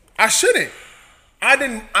 I shouldn't. I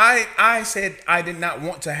didn't. I said I did not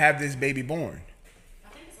want to have this baby born. I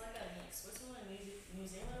think it's like that in Switzerland, New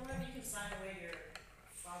Zealand, or whatever. You can sign away your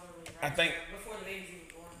fatherly rights I think- before the baby's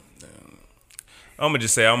even born. I'm gonna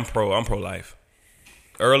just say I'm pro life.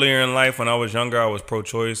 earlier in life when I was younger, I was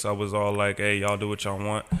pro-choice. I was all like, "Hey, y'all do what y'all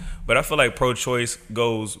want." But I feel like pro-choice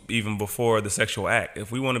goes even before the sexual act.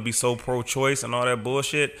 If we want to be so pro-choice and all that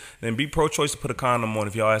bullshit, then be pro-choice to put a condom on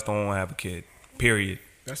if y'all ass don't want to have a kid. Period.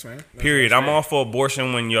 That's right. Period. I'm all for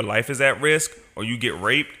abortion when your life is at risk or you get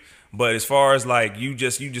raped. But as far as like you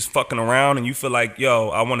just fucking around and you feel like, yo,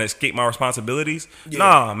 I want to escape my responsibilities.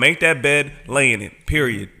 Nah, make that bed, lay in it.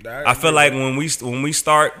 Period. I feel like when we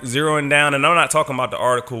start zeroing down, and I'm not talking about the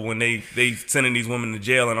article when they sending these women to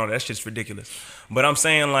jail and all that shit's ridiculous. But I'm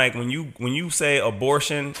saying like when you say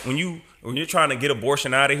abortion, when you're trying to get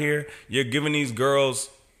abortion out of here, you're not giving these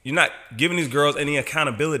girls any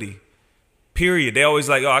accountability. Period. They always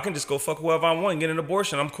like, oh, I can just go fuck whoever I want and get an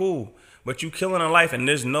abortion. I'm cool. But you killing a life, and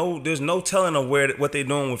there's no telling of what they're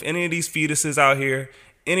doing with any of these fetuses out here,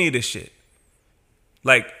 any of this shit.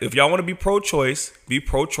 Like, if y'all want to be pro-choice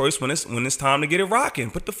when it's time to get it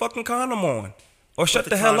rocking. Put the fucking condom on, or shut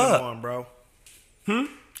the hell up, on, bro. I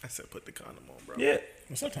said put the condom on, bro. Yeah.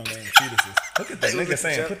 Well, sometimes they ain't fetuses. Look at that nigga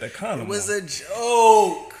saying put the condom on. It was a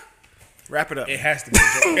joke. Wrap it up. It has to be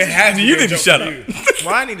a joke. It has to You be a need to joke shut for up. you.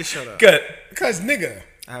 Why I need to shut up? Good. Because, nigga,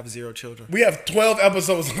 I have 0 children. we have 12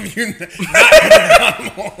 episodes of you not putting the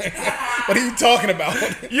condom on. What are you talking about?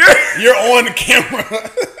 You're on the camera.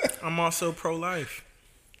 I'm also pro-life.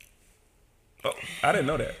 Oh, I didn't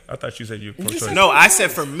know that. I thought you said you were pro-choice. No, I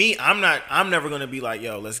said for me, I'm never gonna be like,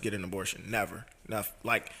 yo, let's get an abortion. Never.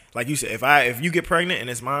 Like you said, if you get pregnant and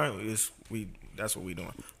it's mine, that's what we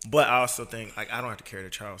doing. But I also think like I don't have to carry the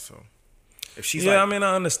child, so if she's I like,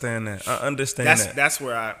 understand that. I understand that. that's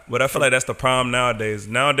where But I feel like that's the problem nowadays.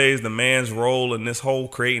 Nowadays, the man's role in this whole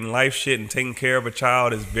creating life shit and taking care of a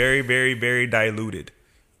child is very, very, very diluted.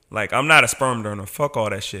 Like, I'm not a sperm donor. Fuck all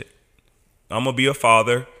that shit. I'm going to be a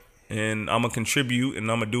father, and I'm going to contribute,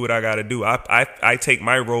 and I'm going to do what I got to do. I take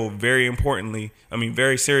my role very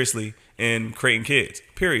seriously in creating kids,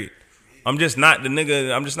 period. I'm just not the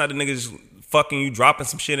nigga just fucking you, dropping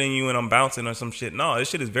some shit in you, and I'm bouncing or some shit. No, this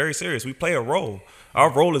shit is very serious. We play a role.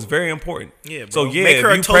 Our role is very important. yeah, bro. So yeah, make her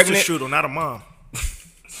if a you toaster pregnant, strudel, not a mom.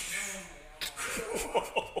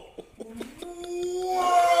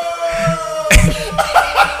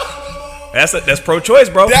 that's pro-choice,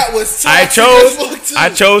 bro. That was I toxic as fuck,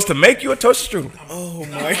 too. chose to make you a toaster strudel. Oh,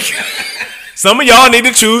 my God. Some of y'all need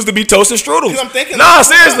to choose to be toaster strudels. 'Cause I'm thinking, nah, like,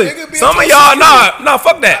 seriously. nigga, be a Some of toaster y'all, strudel. nah,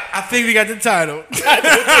 fuck that. I think we got the title.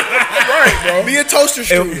 Right, bro. Be a toaster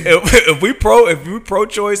strudel. If we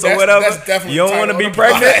pro-choice or That's- whatever, that's definitely you don't the want to title be of the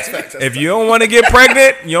pregnant. podcast. That's If you don't want to get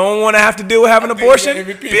pregnant, you don't want to have to deal with having an abortion.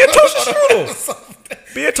 MVP. Be a toaster strudel.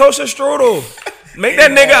 Be a toaster strudel. Make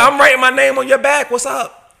that nigga. I'm writing my name on your back. What's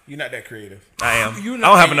up? You're not that creative. I am. I don't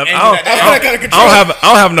have enough. and I you're not that kind of control.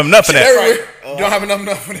 don't have enough nut for that. Right. You don't have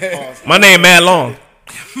enough for that. My name Mad Long.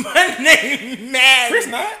 My name, man. Chris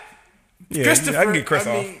not? Yeah, Christopher, I can get Chris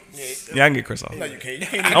I off. mean- Yeah, I can get Chris off. No, you can't. You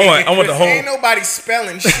can't I want the whole. Ain't nobody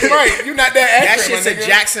spelling shit. Right. You're not that That accurate, shit's my a nigga.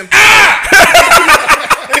 Jackson.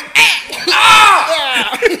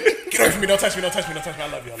 Get away from me. Don't touch me. Don't touch me. Don't touch me. I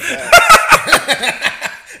love you.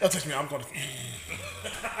 Don't touch me. I'm going to.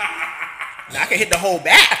 I can hit the whole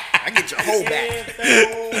back. I get your whole back.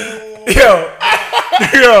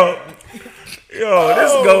 Yo,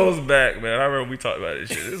 this goes back, man. I remember we talked about this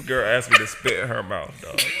shit. This girl asked me to spit in her mouth,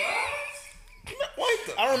 dog.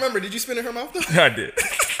 I don't remember. Did you spit in her mouth though? I did.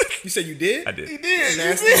 You said you did? I did. He did.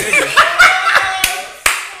 Nasty nigga.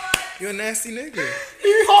 You're a nasty nigga.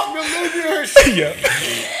 He hawked me losing her shit. Yeah.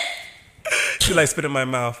 She like spit in my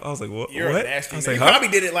mouth. I was like, what? You're what? a nasty I was nigga. like, You huh? probably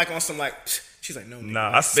did it like on some like. She's like, no. Nigga, Nah,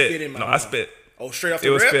 like, I spit. in my No, I mouth. spit. Oh, straight off It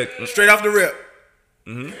the was rip. spit. Straight off the rip.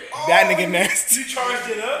 That nigga nasty. You charged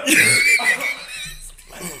it up?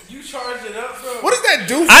 You charged it up, bro? What does that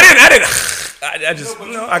do? For I didn't. I just,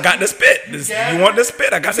 I got the spit. You want the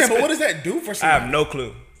spit? I got the Yeah, but what spit. does that do for I somebody? have no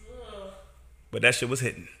clue. But that shit was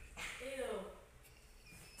hitting.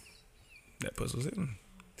 That pussy was hitting.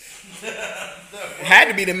 It had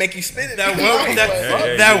to be to make you spit it. That Right. what? Hey,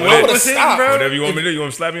 That you what would've was hitting, stopped. bro? Whatever you want me to do. You want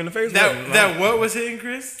me to slap you in the face? That what was hitting,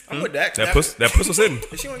 Chris? I'm with that. That puss was hitting.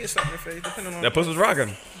 If she want to get slapped in the face, depending on That puss was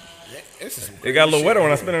rocking. This is It got a little wetter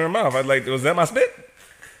when I spit in her mouth. I was like, was that my spit?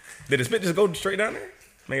 Did the spit just go straight down there?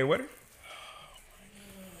 Make it wetter?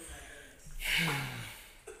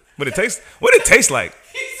 What it taste like?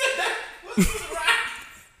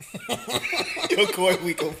 Yo, Coy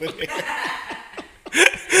week over there.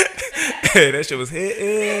 Hey, that shit was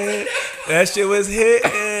hitting. That shit was hitting.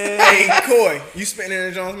 Hey, Coy, you spitting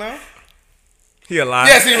in Jones' mouth? He a liar.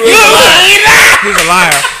 Yes, he was. He's a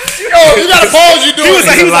liar. Yo, you gotta pause. You doing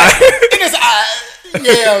He's a liar.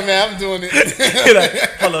 Yeah, man, I'm doing it. He like,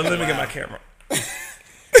 hold on, let me get my camera.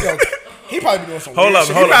 He probably doing some Hold weird up,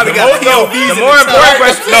 shit. hold He up. probably The got more, POVs the in more the important top.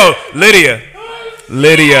 question. No,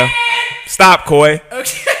 Lydia. Stop, Coy.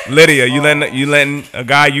 Lydia, you letting a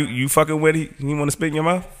guy you fucking with? He want to spit in your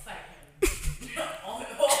mouth? Go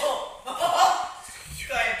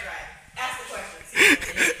ahead, try it. Ask the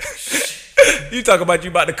questions. You talk about you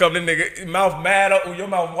about to come to nigga mouth mad up, your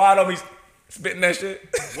mouth wide open, he's spitting that shit.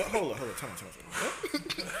 What? Hold on. Time.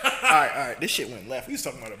 All right. This shit went left. We was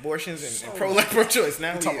talking about abortions and pro-life, pro-choice.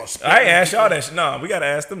 Now we talking about I ain't ask y'all that shit. Nah, we gotta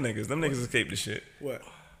ask them niggas. Them niggas escaped the shit. what?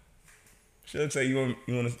 Should say you want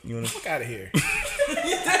to. Fuck out of here.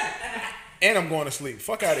 And I'm going to sleep.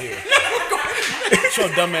 Fuck out of here. Show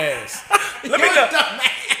dumb ass. Let me know. Dumb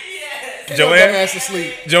Joanne, ass to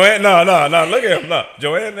sleep. Joanne, no. Look at him. No,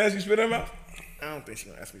 Joanne asked you to spit in her mouth. I don't think she's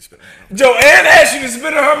gonna ask me to spit in her mouth. Joanne asked you to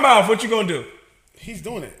spit in her mouth. What you gonna do? He's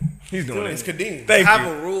doing it. He's doing It's it. Kadeem. Thank I have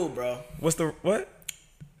you. a rule, bro. What's the what?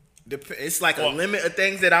 It's like a limit of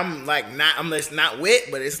things that I'm like not. I'm just not with,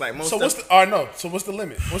 but it's like most. So of, what's the? All right, no. So what's the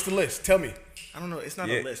limit? What's the list? Tell me. I don't know. It's not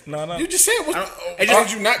Yeah, a list. no. You just said what's I the, don't- it it just-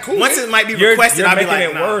 just, you not cool. Once with? it might be You're requested, I'll be making like,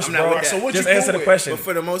 it nah, worse, I'm not bro. with that. So what Just you answer cool the with? question. But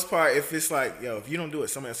for the most part, if it's like, yo, if you don't do it,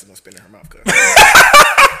 somebody else is gonna spit in her mouth. Cause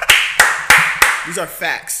these are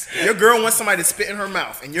facts. If your girl wants somebody to spit in her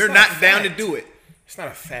mouth, and you're not down to do it. It's not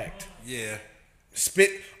a fact. Yeah. Spit.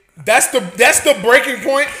 That's the breaking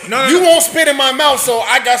point. No, you no. won't spit in my mouth, so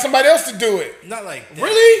I got somebody else to do it. Not like that.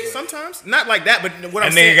 Really? Sometimes, not like that, but what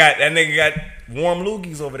I'm That saying, nigga got warm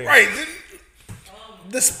loogies over there. Right.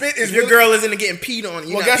 The spit is if your really- girl isn't getting peed on,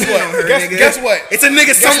 you Well, not guess peeing what? on her, Guess- nigga. guess what? It's a nigga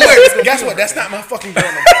Guess somewhere. what? Guess what? That's not my fucking girl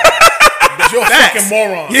no more. You're a fucking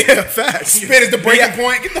moron. Yeah, facts. Spit is the breaking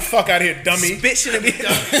point. Get the fuck out of here, dummy. Spit shouldn't be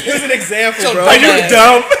done. Here's an example, bro. Are you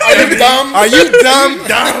dumb? Are you dumb? Are you dumb?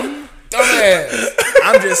 Dumbass.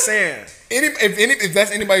 I'm just saying. If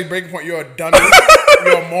that's anybody's breaking point, you're a dummy,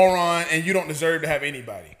 you're a moron, and you don't deserve to have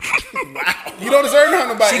anybody. Wow. You don't deserve to have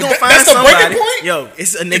nobody. She gonna find That's the somebody. breaking point? Yo,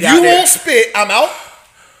 it's a nigga If out you there. won't spit, I'm out.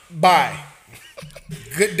 Bye.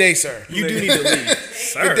 Good day, sir. You do need to leave.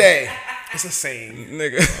 Good day. It's a saying.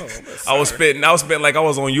 Nigga. I was spitting like I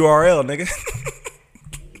was on URL, nigga.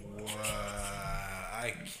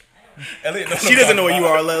 Elliot don't She doesn't know what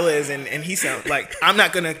about URL is, and he sounds like I'm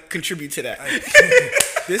not gonna contribute to that.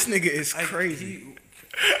 This nigga is crazy.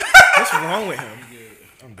 What's wrong with him?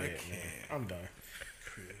 I'm dead, man. I'm done.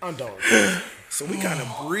 I'm done. With this. So we kind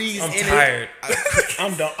of breeze I'm in tired.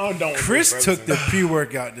 I'm done. I'm done. With Chris this, took bro. the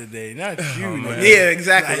pre-workout today, not you. nigga. it. Yeah,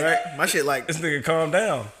 exactly. Right. My shit like This nigga calm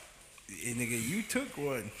down. Hey, nigga, you took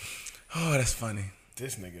one. Oh, that's funny.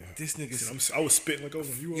 This nigga. This nigga, I was spitting like I was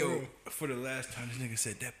on URL. yo, for the last time, this nigga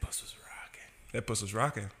said that puss was rocking. That puss was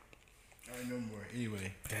rocking. All right, no more.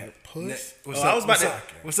 Anyway, That puss. what's Oh, up? I was about what's to- up?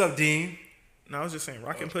 What's up, Dean? No, I was just saying,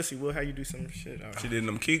 rockin' pussy will how you do some shit. She did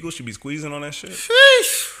them Kegels. She be squeezing on that shit.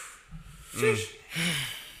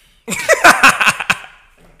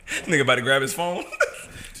 Nigga about to grab his phone.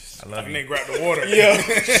 I love you. Nigga grab the water. Yo,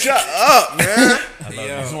 shut up, man.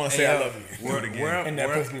 I just want to say I love you. Where, And that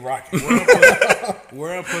where, pussy be rocking.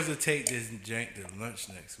 where I'm supposed to take this jank to lunch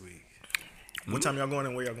next week? What time y'all going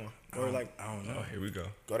and where y'all going? Or like, I don't know. Oh, here we go.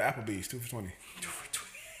 Go to Applebee's, 2 for $20.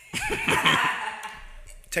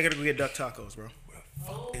 take her to go get duck tacos, bro.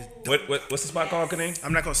 What's the spot called, Kadeem?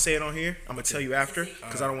 I'm not gonna say it on here. I'm gonna tell you after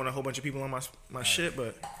because I don't want a whole bunch of people on my shit.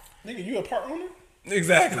 But Nigga, you a part owner?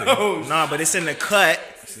 Exactly. nah, but it's in the cut.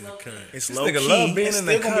 It's This low nigga key. love being It's in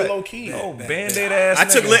still the gonna cut. be low key. Oh, band-aid ass. I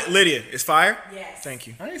took nigga. Lydia. It's fire. Yes. Thank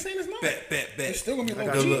you. I ain't saying it's not. Bet. It's still gonna be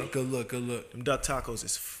low Good key. look, good look, good look. Them duck tacos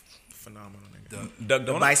is phenomenal. Nigga. Duck The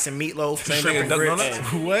Donuts. bison meatloaf, Same shrimp thing as and Duck grits.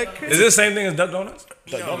 Donuts. What? Is it the same thing as Duck Donuts?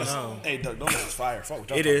 Duck Donuts. Hey, Duck Donuts is fire. Fuck what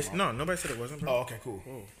y'all It talking is. about. No, nobody said it wasn't, bro. Oh, okay, cool.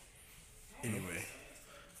 Anyway,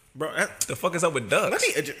 Bro, The fuck is up with ducks? let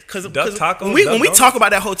me because Duck tacos, when we duck talk donuts?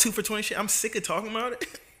 about that whole 2 for $20 shit, I'm sick of talking about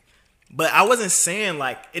it. But I wasn't saying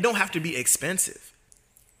like it don't have to be expensive.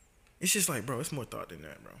 It's just like, bro, it's more thought than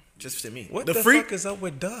that, bro. Just to me. What the the free fuck is up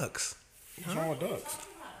with ducks? What's wrong with ducks?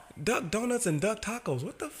 Duck Donuts and Duck Tacos.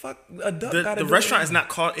 What the fuck? A duck the, gotta the do restaurant with is not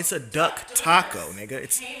called. It's a duck taco, nigga.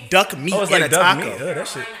 It's duck meat Oh, it's in like a duck taco. meat. Ugh, that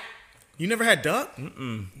shit. You never had duck?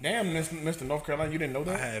 Damn, Mr. North Carolina, you didn't know I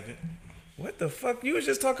that? haven't. What the fuck? You was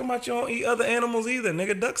just talking about you don't eat other animals either,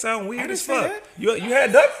 nigga. Duck sound weird didn't as say fuck. that. You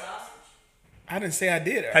had duck? I didn't say I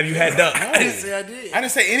did. Have you had duck? I didn't say I did. I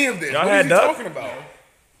didn't say any of this. Y'all What had are you duck? talking about?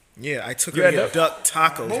 Yeah, I took You her to had get duck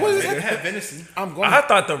tacos. But what is nigga. that? Have venison. I'm going. I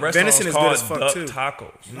thought the restaurant Venison was is good called as fuck, Duck too.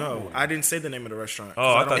 Tacos. No, I didn't say the name of the restaurant. Oh,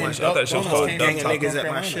 I don't thought want shit was Donuts called came Duck from ganging Tacos. niggas at my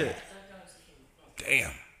Carolina. shit.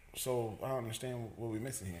 Damn. So I don't understand what we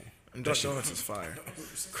missing here. And Duck Donuts is fire.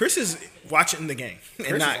 Chris is watching the game and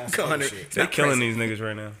Chris is on not some going shit. They killing these niggas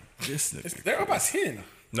right now. This They're up by 10.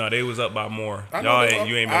 No, they was up by more. I know Y'all they ain't,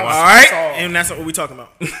 you ain't been I- All watching. right, saw- and that's what we talking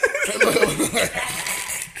about.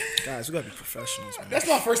 Guys, we gotta be professionals, man. That's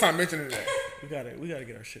my first time mentioning that. We gotta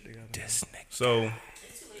get our shit together. So,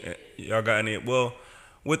 y'all got any? Well,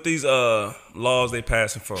 with these laws they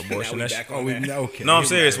passing for abortion, we that's, back Oh, on we that. okay. no, I'm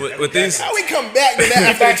serious. With these How we come back to that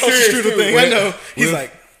after I told you the thing? Window. He's With-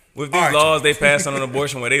 like, with these laws they passing on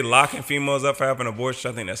abortion, where they locking females up for having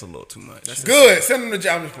abortion, I think that's a little too much. Good. Send them to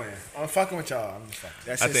jail. I'm just playing. I'm fucking with y'all. I'm just fucking.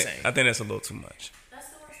 that's I insane. think that's a little too much. That's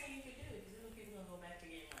the worst thing you could do because then people gonna go back to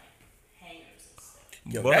getting like hangers and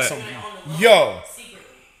stuff. Yo, But- that's some. Like, on the low, Yo, secretly.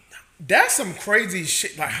 that's some crazy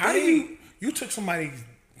shit. Like, how do you took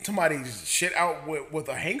somebody's shit out with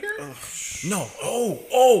a hanger? No.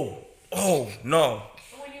 Oh, no.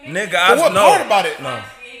 But when you make Nigga, But I what no. part about it? No.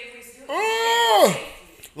 creatively still, Oh,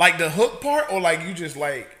 like the hook part, or like you just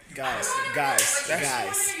like guys.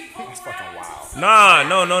 that's fucking wild. Nah,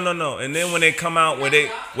 no. And then when they come out, where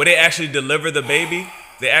they actually deliver the baby,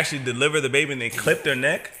 and they clip their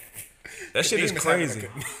neck. That shit is beam is having crazy.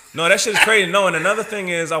 a No, that shit is crazy. No, and another thing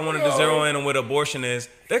is I wanted to zero in on with abortion is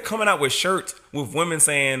they're coming out with shirts with women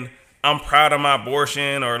saying I'm proud of my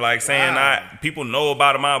abortion or like saying people know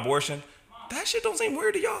about my abortion. That shit don't seem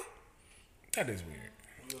weird to y'all. That is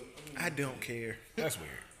weird. I don't care. That's weird.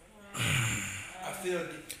 I feel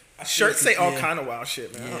Shirts say all yeah. kind of wild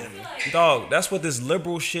shit, man. I don't know. Dog, that's what this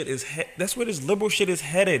liberal shit is. That's where this liberal shit is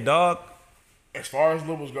headed, dog. As far as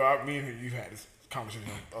liberals go, me and you've had this conversation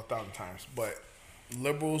 1,000 times, but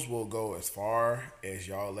liberals will go as far as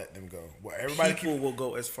y'all let them go. Well, everybody People will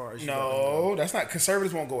go as far as you. let them go. No, that's not.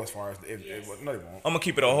 Conservatives won't go as far as no, they won't. I'm gonna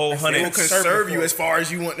keep it a whole They will hundred. conserve you as far as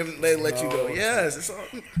you want them. They let you go. No. Yes, it's all.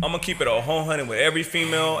 I'm gonna keep it a whole hundred with every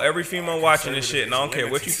female watching this shit. And I don't care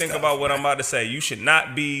what you think about what I'm about to say. You should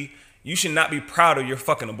not be proud of your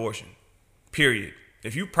fucking abortion. Period.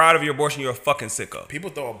 If you proud of your abortion, you're a fucking sicko. People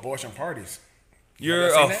throw abortion parties. You're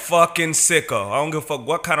Y'all seen a that? fucking sicko. I don't give a fuck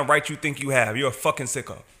what kind of right you think you have. You're a fucking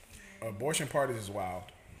sicko. Abortion parties is wild.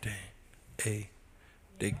 Dang. Hey,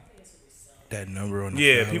 that number on the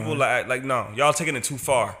Yeah, foul people line, like no, y'all taking it too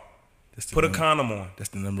far. that's the Put a number- condom on.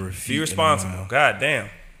 That's the number of feet. Be in a responsible. mile. God damn.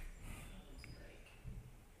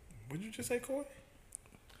 What'd you just say, Corey?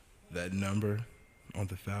 That number on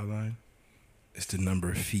the foul line is the number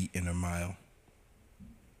of feet in a mile.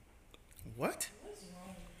 What?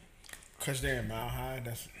 Cause they're in Mile High.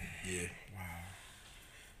 That's Yeah.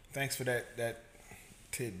 thanks for that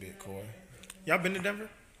tidbit, Corey. Y'all been to Denver?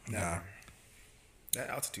 Nah. That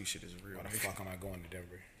altitude shit is real. Why the fuck am I going to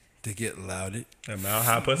Denver? To get louded. That mile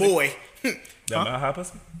high pussy. Boy, That mile high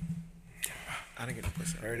pussy. I didn't get the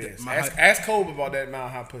pussy. There it is. My- Ask Kobe about that Mile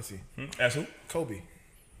High pussy. That's who? Kobe.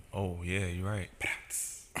 Oh yeah, you're right.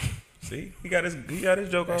 See, he got his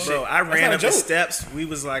joke on. Bro, I not ran a up the joke. steps. We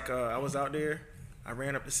was like, I was out there. I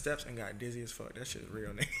ran up the steps and got dizzy as fuck. That shit is real,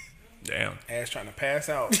 nigga. Damn. Ass trying to pass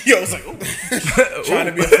out. Yo, I was like, ooh. Trying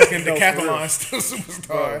to be a fucking No, for decathlon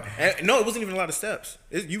superstar. And no, it wasn't even a lot of steps.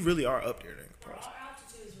 You really are up there, nigga. Pause. Our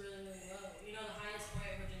altitude is really, really low. You know, the highest point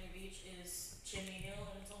at Virginia Beach is Chimney Hill,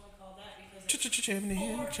 and it's only called that because it's Chimney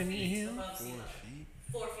Hill, 4 Chimney feet Hill. above sea level.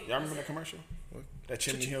 4 feet. Y'all remember that That's it. commercial? That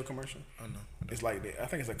Chimney Hill commercial? Oh no. It's like that. I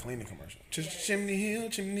think it's a cleaning commercial. Chimney Hill,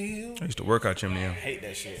 Chimney Hill. I used to work out Chimney Hill. I hate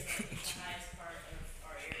that shit. The highest part of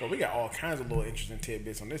our area. But we got all kinds of little interesting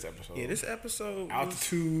tidbits on this episode. Yeah, this episode. was-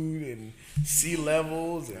 altitude and sea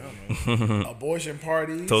levels and abortion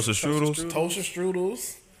parties. Toaster strudels. Toaster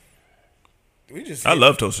strudels. We just. I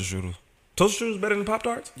love toaster strudels. Toaster strudels better than Pop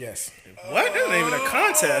Tarts? Yes. What? That ain't even a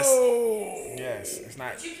contest. Yes. It's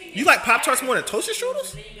not. You like Pop Tarts more than toaster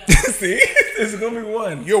strudels? See, this is gonna be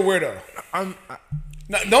one. You're a weirdo.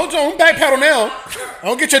 No, don't backpedal now.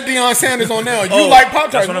 Don't get your Deion Sanders on now. You like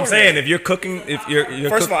Pop Tarts. That's what I'm saying. If you're cooking, if you're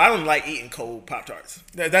First of all, I don't like eating cold Pop Tarts.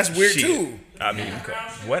 That's weird Shit. too. I mean,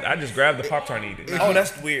 what? I just grabbed the Pop Tart and eat it. Oh,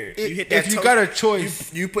 that's weird. You hit that If you toast- got a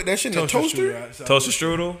choice, You put that shit in the toaster? strudel outside. Toaster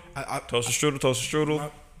strudel, I- toaster strudel, toaster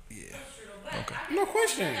strudel. No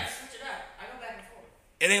question. Switch it up. I go back and forth.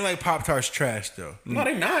 It ain't like Pop Tarts trash though. No,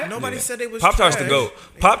 they not. Nobody said they was Pop Tarts to trash. go.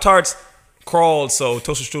 Pop Tarts crawled so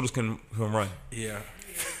toaster strudels can run. Yeah.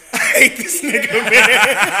 I hate this nigga,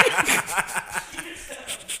 man.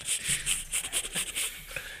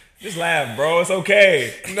 Just laugh, bro. It's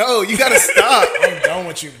okay. No, you gotta stop. I'm done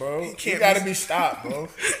with you, bro. You can't gotta be- be stopped, bro.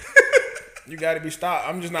 You gotta be stopped.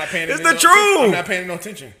 I'm just not paying It's attention. the truth. I'm not paying no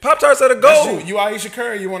attention. Pop Tarts are the That's goal. you. You Aisha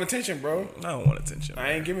Curry. You want attention, bro. I don't want attention.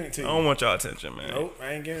 I ain't giving it to I you. don't want y'all attention, man. Nope,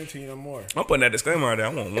 I ain't giving it to you no more. I'm putting that disclaimer out there.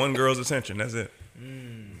 I want one girl's attention. That's it.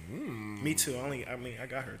 Me too. I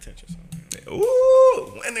got her attention. So.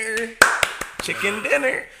 Ooh, winner. Chicken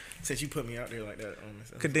dinner. Since you put me out there like that.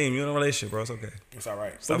 Kadeem, you in a relationship, bro. It's okay. It's all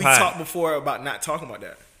right. But Stop we hiding. talked before about not talking about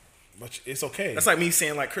that. But it's okay. That's like me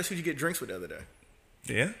saying, like, Chris, who'd you get drinks with the other day?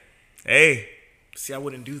 Yeah. Hey. See, I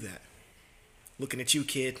wouldn't do that. Looking at you,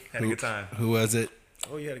 kid. Had a good time. Who was it?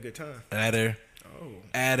 Oh, you had a good time. Adder. Oh.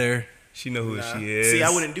 Adder. She know who Nah. she is. See, I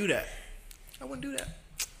wouldn't do that. I wouldn't do that.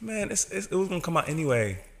 Man, it was gonna come out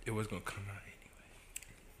anyway. It was gonna come out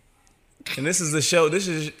anyway. And this is the show. This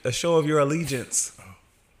is a show of your allegiance.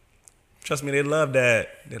 Trust me, they love that.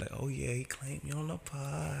 They're like, oh yeah, he claimed me on the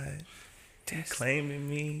pod. He claiming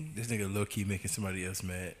me. This nigga low key making somebody else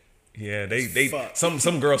mad. Yeah, they Fuck.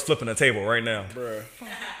 some girls flipping the table right now. Bruh.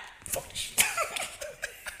 Fuck this shit.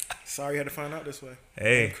 Sorry you had to find out this way.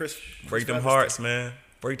 Hey, Chris break them Travis hearts, man.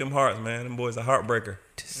 Break them hearts, man. Them boys a heartbreaker.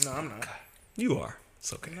 No, I'm not. You are.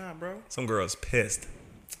 It's okay. Nah, bro. Some girls pissed.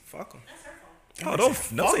 Fuck them. Oh, don't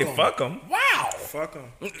say fuck them. Wow. Fuck them.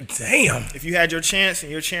 Damn. If you had your chance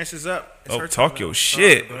and your chance is up, it's Oh, her talk time your now.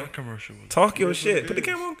 shit. Sorry, bro. Commercial. Talk your shit. Put the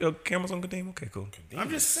cameras on Kadeem. Okay, cool. I'm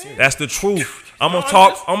just saying. That's the truth. I'm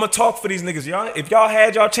gonna talk for these niggas. Y'all, if y'all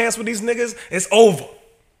had y'all chance with these niggas, it's over.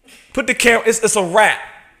 Put the camera. It's a wrap.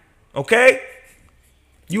 Okay.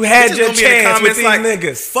 You had Bitches your gonna be in the chance with comments these like,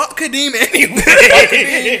 niggas. Fuck Kadeem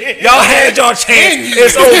anyway. Y'all had y'all chance.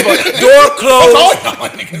 It's over. Door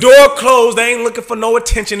closed. Door closed. They ain't looking for no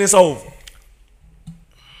attention. It's over.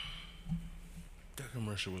 That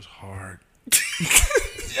commercial was hard.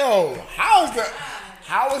 Yo, how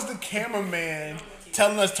is the cameraman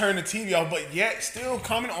telling us turn the TV off, but yet still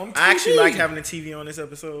coming on TV? I actually liked having the TV on this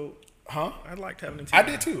episode. Huh? I liked having the TV. I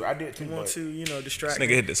did too. I want but to, distract. This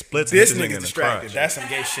nigga hit the splits. This and hit nigga's in the distracted. crotch. that's some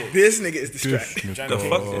gay shit. This nigga is distracted. Johnny The Cage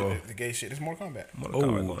fuck? did the gay shit. It's more combat. Mortal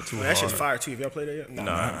Kombat going too That shit's hard. fire too. Have y'all played that yet?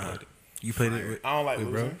 Nah, I haven't played it. You played it with, I don't like with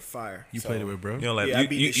losing. bro? Fire. You played it with bro? You don't like Yeah, I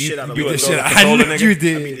beat the shit out of you him. a Beat the throw shit the controller, I nigga? knew you I beat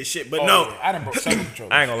did. this shit, but Oh, no. yeah, I done broke several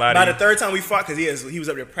controllers. I ain't gonna lie By to the you. third time we fought, because he was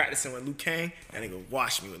up there practicing with Liu Kang, and nigga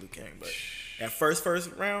watched me with Liu Kang. But that first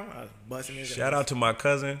round, I was busting his Shout out to my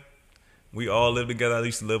cousin. We all lived together. I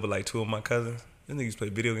used to live with like two of my cousins. This nigga used to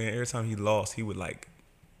play video game. Every time he lost, he would like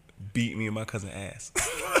beat me and my cousin ass.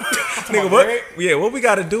 Nigga, what? Greg? Yeah, what we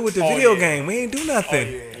got to do with the Oh, video yeah. game? We ain't do nothing.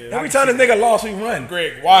 Oh, yeah. Every time this nigga lost, we run.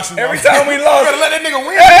 Greg Washington. Every time we lost, You gotta let that nigga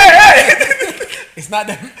win. hey, It's not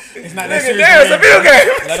that. It's not Nigga, that serious. damn, it's a video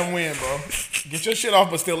game. Let him win, bro. Get your shit off,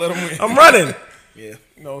 but still let him win. I'm running. Yeah.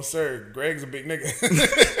 No, sir. Greg's a big nigga.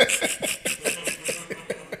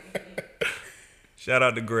 Shout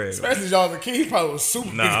out to Greg. Especially y'all as a kid, he probably was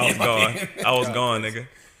super Nah, I big. was gone. I was gone, nigga.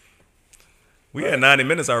 We had 90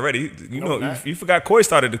 minutes already. You know, not. you forgot Coy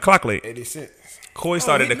started the clock late. 86. Coy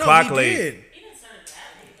started the No, clock he late. did. He didn't start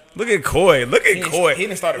that late, though. Look at Coy. Look at Coy. He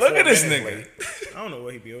done started Look 4 at this minutes nigga. late. I don't know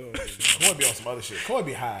what he be on. Coy be on some other shit. Coy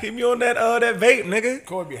be high. Hit me on that vape, nigga.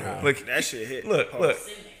 Coy be high. Look, That shit hit. look.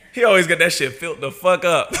 He always got that shit filled the fuck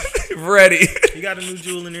up, ready. He got a new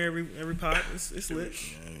jewel in there every pot. It's lit.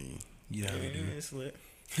 You know how we do. Yeah, it's lit.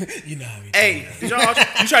 You know how we do. Hey, did y'all?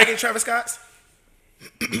 You try to get Travis Scott's?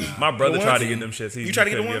 My brother The tried to ones? get them shits. He You try to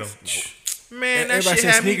get the couldn't ones? Man, that Everybody shit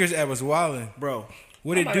said had me, sneakers app was wildin'. bro.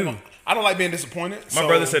 What it do? I don't like being disappointed. My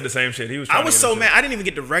brother said the same shit. He was. I trying was to get so them mad. shits. I didn't even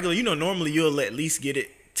get the regular. Normally you'll at least get it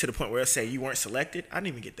to the point where it say you weren't selected. I didn't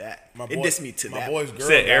even get that. It dissed me to my that. boy's girl.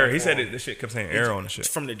 Said got error. it He for said him. it. This shit kept saying error on the shit.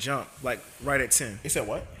 From the jump, like right at 10. He said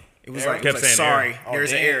what? It was Error? like, it was Kept like saying sorry, error. Oh,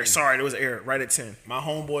 there's an damn. error. Sorry, there was an error. Right at 10. My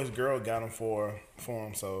homeboy's girl got him for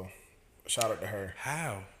him. So shout out to her.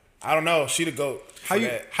 How? I don't know. She the goat. How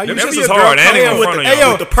you? How you? Them Whenever shits your is girl hard. And come they in in with front the- of hey, y'all.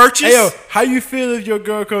 yo, with the purchase. Hey yo, how you feel if your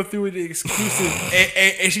girl come through with the exclusive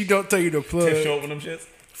and she don't tell you the plug? Show up with them shits.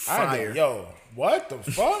 Fire. Yo, what the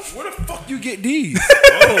fuck? Where the fuck you get these?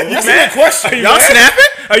 That's a good question. Y'all snapping?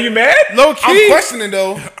 Are you mad? Low key, I'm questioning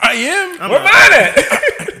though. I am. Where mine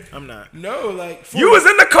at? I'm not. No, like for, You was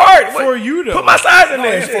in the cart. for you though. Put my size in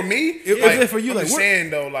there. Yeah, for me, Is it for you? I'm Like just what? saying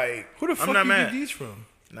though, like, Who the fuck not you mad. get these from?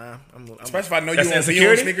 Nah, I'm especially if I know you That's won't be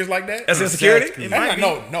on insecurity? sneakers like that. That's insecurity. Exactly. That's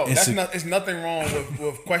not, no, that's Inse- not. It's nothing wrong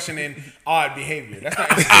with questioning odd behavior. That's not.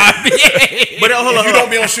 But hold on, If you don't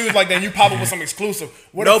be on shoes like that, and you pop up with some exclusive.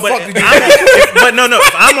 What No, the but fuck did you? but no.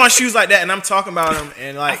 If I'm on shoes like that and I'm talking about them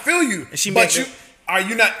and I like feel you. And she but make you the- are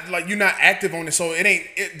you not like you're not active on it, so it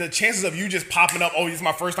ain't the chances of you just popping up. Oh, this is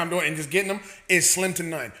my first time doing it and just getting them is slim to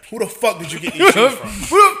none. Who the fuck did you get these shoes from?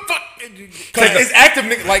 Who the fuck? Because it's active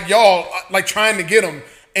niggas like y'all like trying to get them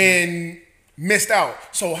and missed out.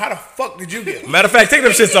 So how the fuck did you get them? Matter of fact, take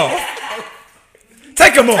them shits off.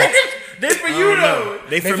 Take them off. They're for you though.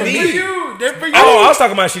 they for For me. you. They're for you. Oh, I was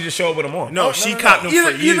talking about she just showed up with them on. No, she copped them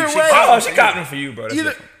Either- for you. either She way- copped Oh, she copped them for you, bro. That's Either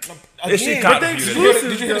different. If she Again, copped but them for you, did that's you hear different.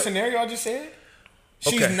 did you hear the scenario I just said?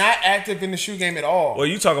 She's Okay. not active in the shoe game at all. Well,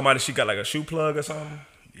 you talking about if she got like a shoe plug or something?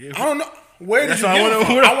 I don't know. Where did That's you what I get it wanna-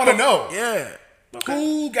 from? where the I want to know. Yeah.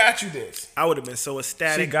 Who got you this? I would have been so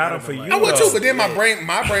ecstatic. She got I'd him have for been you. I would too, though. but then my brain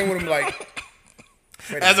would have been like,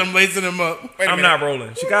 wait a As minute, I'm lacing them up. wait a I'm minute. not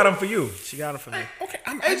rolling. She got him for you. She got him for me. Okay,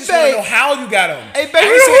 I Hey, just want to babe. know how you got them. Hey, baby, I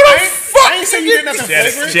ain't who say, the I ain't, fuck I ain't say you did nothing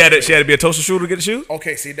flagrant. She had to be a toaster strudel to get the shoe.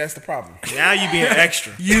 Okay, see, that's the problem. Now you being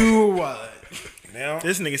extra. You what? Now,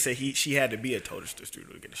 This nigga said she had to be a toaster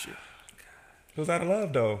strudel to get the shit. It was out of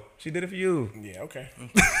love though. She did it for you. yeah, okay.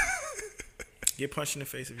 Get punched in the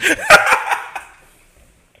face if you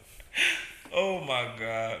Oh my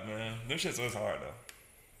god, man. Them shits was hard though.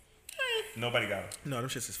 Nobody got them. No, them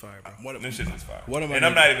shits is fire, bro. What? Them shits is fire. What am I and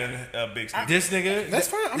I'm doing? not even a big sneaker. This nigga. That's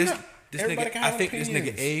fine, I'm This, not- this everybody nigga. can I have think this nigga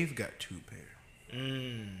opinions. Ave got 2 pair.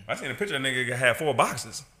 I seen a picture of a nigga that had 4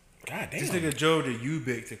 boxes. God damn. This nigga drove to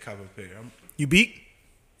Ubik to cop a pair. You beat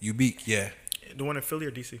Ubik, yeah. the one in Philly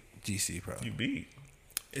or DC? GC probably. You beat.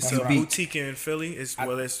 It's That's a what I- boutique in Philly. It's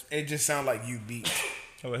It just sounds like you beat.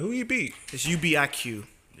 I'm like, who you beat? it's UBIQ.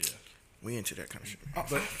 Yeah, we into that kind of shit. But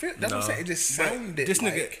that's what I'm saying. It just sounded This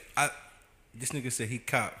like, nigga, this nigga said he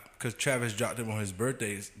copped because Travis dropped him on his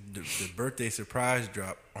birthday, the birthday surprise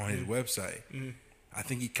drop on his website. I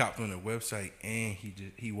think he copped on the website and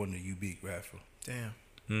he won the Ubik raffle.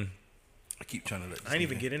 Damn, I keep trying to let. This I didn't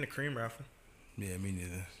even nigga- get in the cream raffle. Yeah, me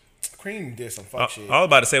neither. Cream did some I, fuck shit. I was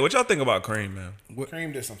about to say, what y'all think about Cream, man?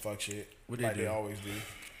 Cream did some fuck shit. What they like do? they always do.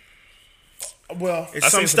 Well, It's I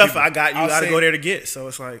some seen some stuff people- I got. You I'll got to say- go there to get. So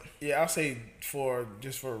it's like, yeah, I'll say for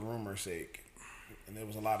rumor's sake, and there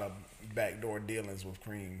was a lot of backdoor dealings with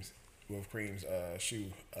Cream's shoe.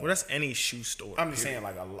 well, that's any shoe store. I'm just saying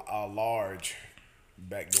like a large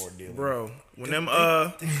backdoor dealing. bro. When them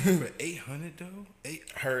For 800 though,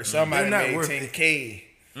 Heard somebody They're not made worth 10K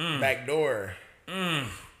backdoor.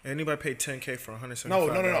 anybody paid 10K for 175. No.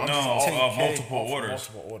 I'm No, just off 10K multiple off orders.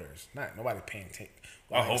 Multiple orders. Not nobody paying 10.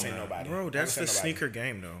 I Well, I hope ain't saying not. nobody. Bro, I that's the ain't saying nobody. sneaker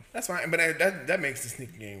game though. That's fine, but that makes the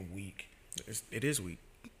sneaker game weak. It is weak.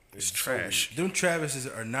 It's so trash. them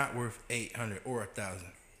Travises are not worth 800 or 1,000.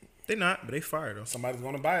 They not, but they fire though. Somebody's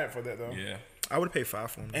gonna buy it for that though. Yeah. I would have paid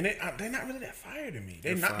 5 for them. And they're not really that fire to me.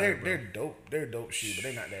 They're They're not. fire, They're dope. They're a dope shoe, but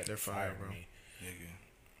they're not that. They're fire, to bro. me. Nigga.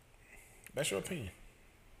 That's your opinion.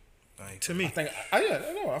 Like, To I me, think. I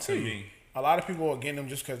know. I feel you. me. A lot of people are getting them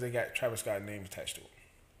just because they got Travis Scott's name attached to it.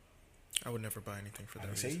 I would never buy anything for I that.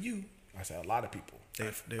 didn't say reason. you. I said a lot of people. They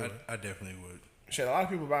would. I definitely would. Shit, a lot of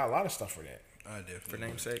people buy a lot of stuff for that. I definitely For would.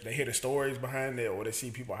 namesake. They hear the stories behind it, or they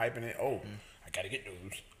see people hyping it. Oh, I gotta get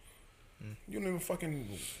those. You don't even fucking.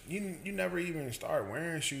 You never even start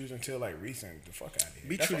wearing shoes until like recent. The fuck out of here.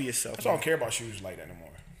 Be That's true to why- yourself, That's why I man. don't care about shoes like that no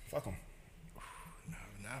more. Fuck them.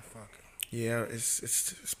 Nah, fuck 'em. Yeah,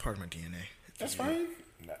 it's part of my DNA. That's fine,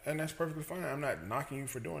 and that's perfectly fine. I'm not knocking you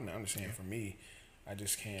for doing that. I'm just saying for me, I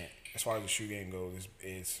just can't. As far as the shoe game goes,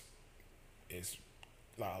 is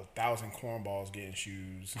like 1,000 cornballs getting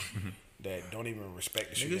shoes that don't even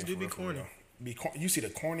respect the shoe. Niggas game do for be real, for real. You see the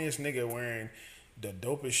corniest nigga wearing the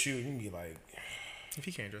dopest shoe, you can be like, If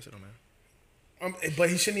he can't dress it, don't matter. but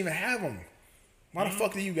he shouldn't even have them. Why the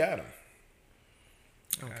fuck do you got them?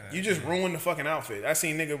 You just ruined the fucking outfit. I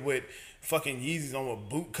seen nigga with fucking Yeezys on with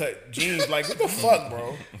boot cut jeans. Like, what the fuck,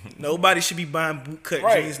 bro? Nobody should be buying boot cut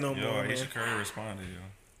Right. jeans no Yo, more, man. Aisha Curry responded, yo.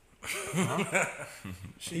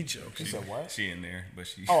 He joking. He said what? She in there, but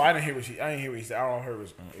she. Oh, I didn't hear what he said. All I heard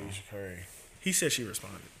was Aisha Curry. He said she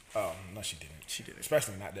responded. Oh, no, she didn't. She didn't.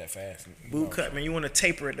 Especially not that fast. Boot No. cut, man. You want to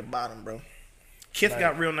taper at the bottom, bro. Kith Like-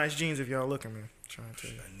 got real nice jeans if y'all looking, man. Trying to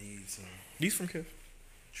tell you. I need some. These from Kith.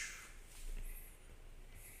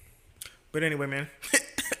 But anyway, man.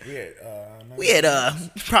 We had, We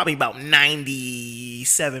had probably about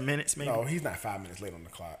 97 minutes, maybe. no, he's not 5 minutes late on the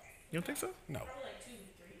clock. You don't think so? No.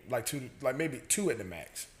 Like maybe 2 at the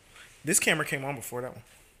max. This camera came on before that one.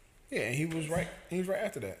 Yeah, and he was right. He was right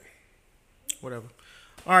after that. Whatever.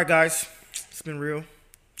 All right, guys. It's been real.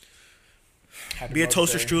 Happy Be a Mother's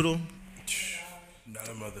toaster Day. strudel, Not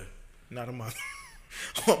a mother. not a mother.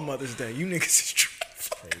 On Mother's Day. You niggas is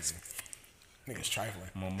trifling. Crazy. Niggas trifling.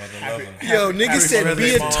 My mother Happy- loving. Yo, niggas Happy said Mother's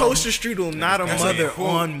be Day, a Mom. toaster strudel, not a That's mother a quote.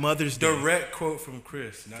 on Mother's Day. Direct quote from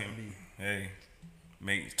Chris, not me. Hey,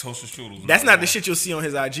 make toaster strudels. That's not the shit you'll see on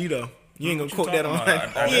his IG though. You ain't gonna quote that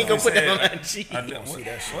on. You ain't gonna put that on IG. I didn't see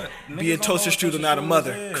that shit. What? Be a Niggas don't toaster know what strudel, not a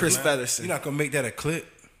mother. is, Chris man. Featherson. You're not gonna make that a clip.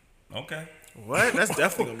 Okay. What? That's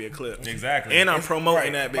definitely gonna be a clip. Exactly. And I'm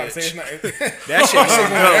promoting that About to say bitch. it's not, That shit gonna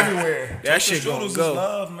go. everywhere. That shit Toaster gonna strudels is go.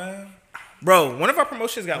 love, man. Bro, one of our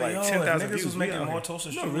promotions got like Yo, 10,000 if niggas views. was We making out more here.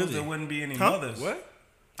 toaster No, strudels, really. there wouldn't be any Huh? mothers. What?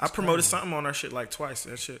 I promoted something on our shit like twice.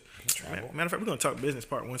 That shit. Matter of fact, we're gonna talk business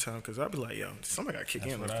part one time because I'll be like, yo, somebody gotta kick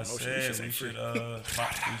in on What this I promotion. This said, shit we ain't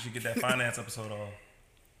free. should get that finance episode off.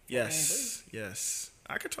 Yes, yes.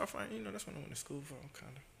 I could talk fine. You know, that's what I went to school for,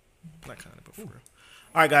 kind of. Not kind of, but for real.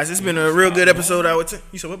 All right, guys, it's been a real good episode. I would say.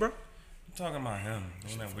 You said what, bro? I'm talking about him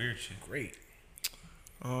doing that weird shit. Great.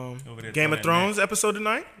 Over there Game throwing of Thrones episode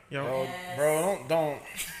tonight. Yo, Bro, don't.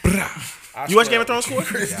 you watch Game of Thrones, Score?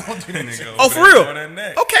 that neck. Oh, for real? That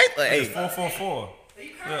neck. Okay. Hey, 444.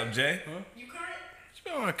 What up, Jay? You current?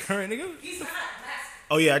 You on a current nigga? He's not.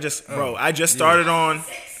 oh yeah, I just started on.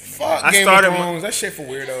 Fuck I Game started of with- Thrones. That shit for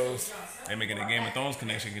weirdos. They making a Game of Thrones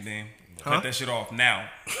connection, Kadeem. Cut that shit off now.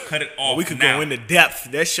 Cut it off. We could now. go into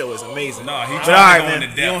depth. That show is amazing. No, he But tried all right, to go man. into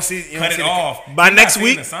depth. You don't see Cut it the- off. By You're next not seeing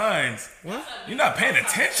week? the signs. What? You're not paying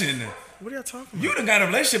attention. What are y'all talking about? You done got in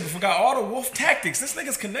a relationship and forgot all the wolf tactics. This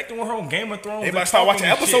nigga's connecting with her on Game of Thrones. They and about to start watching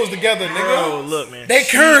talking and episodes shit. together, nigga. Bro, look, man. They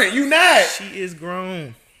current. You not. She is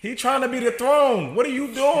grown. He trying to be the throne. What are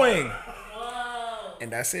you doing?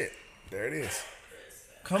 And that's it. There it is.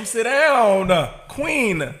 Come sit down,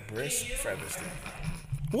 Queen. Briss Featherstone.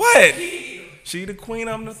 What? She the queen.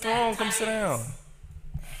 I'm the throne. Come sit down.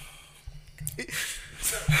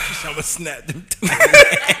 I'ma snap them.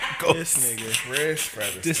 This nigga. Briss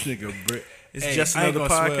Featherstone. This nigga, Brit. It's just I ain't another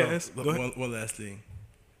gonna swear. podcast. Look, Go ahead. one last thing.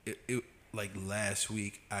 It like last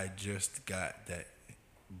week, I just got that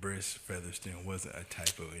Briss Featherstone wasn't a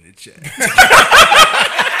typo in the chat.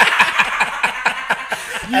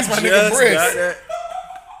 That's my nigga Just got Briss. that.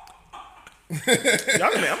 Y'all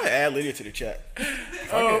I'm gonna add Lydia to the chat.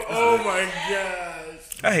 oh my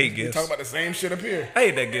gosh. I hate gifts. Talk about the same shit up here. I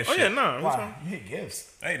hate that gift Oh shit. yeah, nah. what's wrong? You hate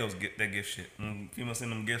gifts. I hate that gift shit. People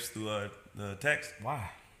send them gifts through the text. Why?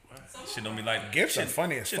 Shit don't be like Gifts shit, are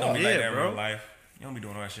funny as shit fuck. don't be like Yeah, that in bro. real life. You don't be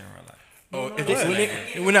doing all that shit in real life.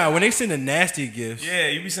 Oh, when they send the nasty gifts. Yeah,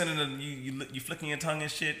 you be sending the you flicking your tongue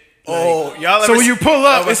and shit. Oh, y'all. So ever when you pull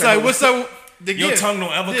up, I it's was like, like, what's up? The Your gift? tongue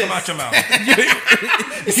don't ever come out your mouth.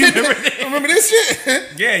 Remember this shit?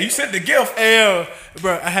 Yeah, you sent the gift. Hey,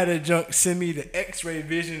 bro, I had a junk send me the X-ray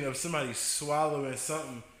vision of somebody swallowing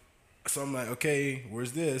something. So I'm like, okay,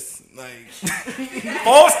 where's this? Like,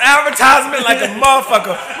 False advertisement like a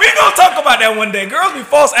motherfucker. We gonna talk about that one day. Girls be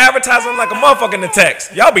false advertising like a motherfucker in the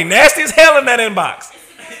text. Y'all be nasty as hell in that inbox.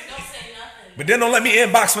 Don't say nothing. But then don't let me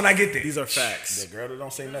inbox when I get there. These are facts. The girl that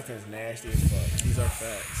don't say nothing is nasty as fuck. These are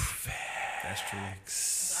facts. That's true. I don't like the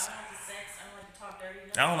sex. I don't like to talk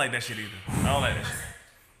dirty. I don't like that shit either. I don't like that shit.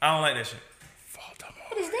 I don't like that shit.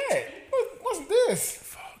 What is that? What's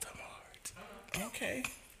this? Okay.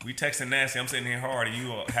 We texting nasty. I'm sitting here hard and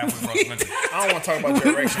you are halfway across the country. I don't want to talk about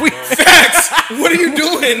your erection, bro. What are you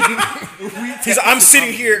doing? He's like, I'm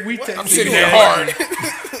sitting here. I'm sitting here hard.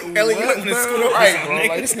 Ellie, you want to scoot up Right, bro.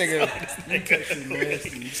 Like this nigga.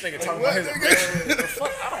 This nigga talking about his erection. The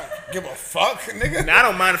fuck? I don't give a fuck, nigga. Now I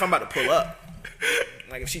don't mind if I'm about to pull up.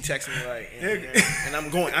 Like if she texts me like, and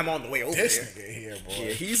I'm on the way over This there. nigga here, boy.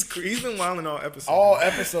 Yeah, he's been wilding all episodes. All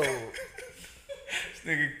episode. This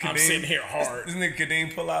nigga Kadeem, I'm sitting here hard. This nigga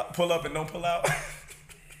Kadeem pull up and don't pull out. God.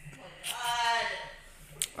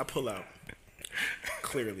 I pull out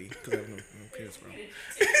clearly because I have no kids, bro.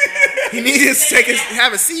 He needed to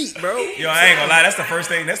have a seat, bro. Yo, I ain't gonna lie. That's the first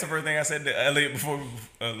thing I said to Elliot before we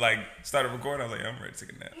started recording. I was like, I'm ready to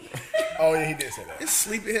take a nap. Oh yeah, he did say that. This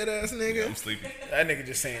sleepyhead ass nigga. I'm sleepy. That nigga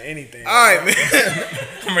just saying anything. All right, man.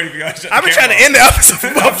 I'm ready for y'all to shut I've been the trying to camera end the episode for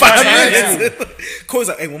about 5 trying minutes. Corey's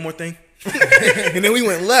like, hey, one more thing. And then we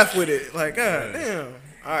went left with it. Like, God damn.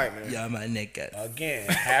 All right, man. yeah, my neck got. Again,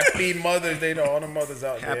 happy Mother's Day to all the mothers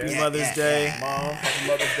out there. Happy Mother's Day. Mom, happy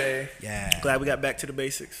Mother's Day. Yeah. Glad we got back to the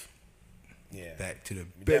basics. Yeah. Back to the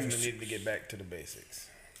We definitely needed to get back to the basics.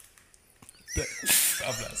 I'm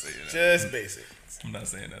not saying that. Just basic. I'm not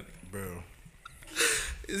saying that. bro.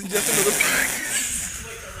 It's just another.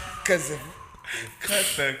 Because Cut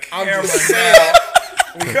the I'm camera just now. saying,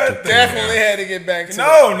 we Cut the definitely had to get back to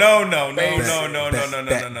No.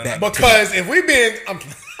 Because if we been,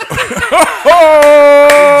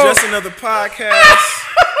 Just another podcast.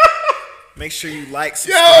 Make sure you like,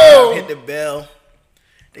 subscribe, Yo! hit the bell.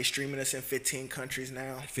 They streaming us in 15 countries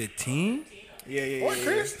now. 15? Yeah. what,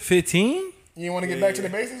 Chris? 15? You want to get back to the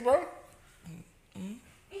basics, bro?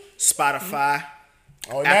 Spotify,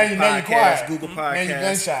 Oh, Apple now you Podcasts, quiet. Google Now you gun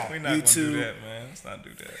Podcasts. shy. We're not gonna YouTube. do that, man. Let's not do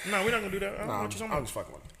that. No, we're not gonna do that. I don't know what you're talking I'm about. just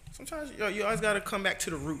fucking with him. Sometimes you always gotta come back to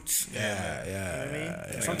the roots.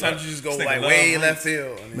 Yeah. Sometimes you just go This nigga like love way roots. left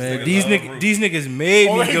field. Man, niggas these love niggas, roots. these niggas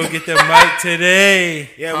made me go get the mic today.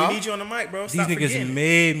 Yeah, we need you on the mic, bro. These Stop niggas forgetting.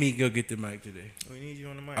 made me go get the mic today. We need you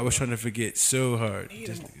on the mic. I was bro. trying to forget so hard.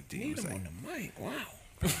 This nigga D was like, the mic. Wow.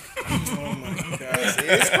 It's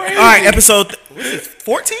crazy. All right, episode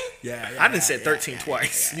 14. Yeah, I done said 13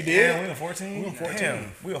 twice. You Damn, did? we were 14. We were 14.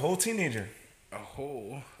 Damn, we a whole teenager. A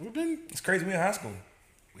whole. We've been. It's crazy. We in high school.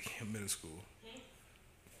 We in middle school.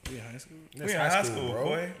 We in high school. We in high school, bro.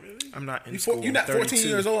 boy. I'm not in You're school. not 14 32.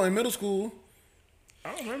 years old in middle school.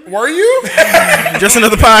 I don't remember. Were you? Just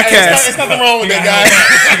another There's podcast. nothing wrong with that, guy.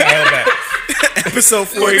 You got held back. Episode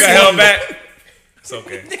Boy, 14. you got held back. It's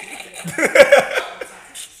okay.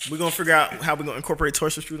 We're gonna figure out how we're gonna incorporate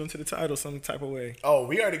Toaster Strudel into the title some type of way. Oh,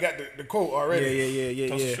 we already got the quote already. Yeah.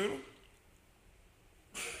 Toaster strudel?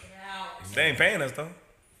 Now, They ain't paying us though.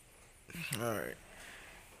 All right.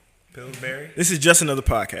 Pillsbury. This is just another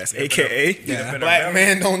podcast, aka Yeah. Black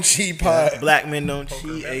Man Don't Cheat Pod. Black Men Don't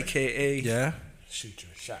Cheat, aka Yeah. Shoot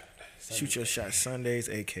your shot. Shoot Your Shot Sundays,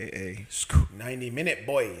 aka 90-minute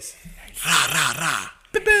boys.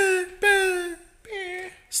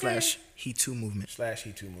 slash He Too Movement. Slash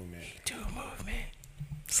He Too Movement.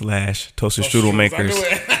 / Toaster strudel makers.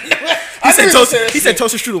 He said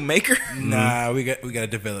Toaster Strudel Maker. Nah, we gotta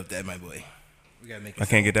develop that, my boy. We gotta make it. I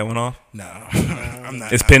can't get that one off. No, I'm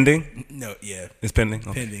not. It's pending. No, yeah, It's pending.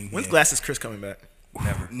 Okay. pending. When's yeah. Glasses Chris coming back?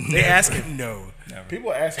 Never. They asking. No,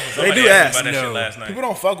 People are asking. They do Somebody ask. about that No. shit last night. People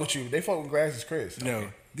don't fuck with you. They fuck with Glasses Chris. no.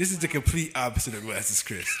 This is the complete opposite of Glasses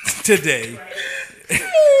Chris. Today,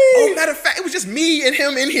 Oh, matter of fact, it was just me and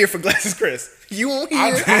him in here for Glasses Chris. You won't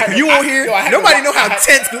hear. You won't hear. Yo, I had to Nobody watch- know how I had-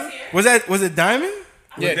 tense. was it Diamond?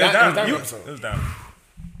 Yeah, It was that down. was You- episode. It was down.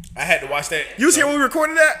 I had to watch that. You was here when we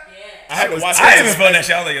recorded that? I had to watch I that. even felt that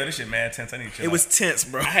shit. I was like, yo, this shit mad tense. I need to chill It was out. tense,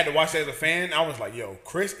 bro. I had to watch that as a fan. I was like, yo,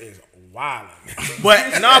 Chris is wilding.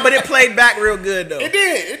 But it played back real good though. It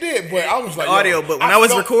did. But I was like, The audio, yo, but when I was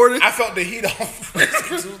felt- recording- I felt the heat off.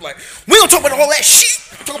 Chris was like, We gonna talk about all that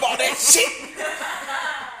shit. talk about that shit.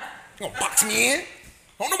 You gonna box me in?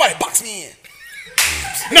 Don't nobody box me in.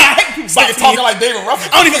 Nah, people talking like David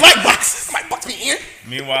Ruffin. I don't even like boxes. Somebody box me in.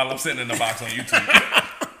 Meanwhile, I'm sitting in the box on YouTube.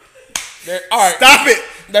 All right, Stop it.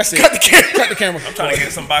 that's it. Cut the camera. Cut the camera. I'm trying to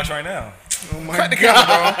get some box right now. Cut the camera,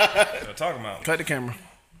 bro. What you talking about? Cut the camera.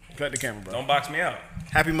 Cut the camera, bro. Don't box me out.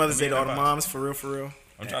 Happy Mother's Day to all the Box. moms, for real.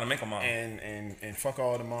 I'm trying to make a mom. And fuck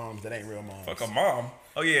all the moms that ain't real moms. Fuck a mom.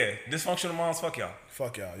 Oh yeah, dysfunctional moms. Fuck y'all.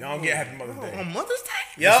 Fuck y'all. Y'all don't get Happy Mother's Day. On Mother's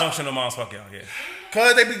Day? Yup. Dysfunctional moms. Fuck y'all. Yeah.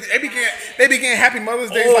 Cause they be getting Happy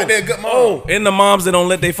Mother's Day like they're a good mom. And the moms that don't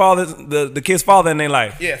let their father, the kid's father in their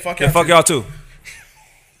life. Yeah, fuck Yeah, y'all fuck too. y'all too.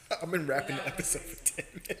 I've been rapping the episode for 10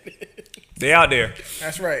 minutes. They out there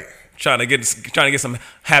That's right. trying to get some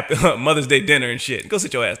happy Mother's Day dinner and shit. Go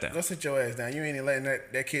sit your ass down. Go sit your ass down. You ain't even letting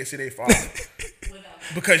that kid see their father.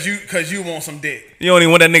 because you want some dick. You don't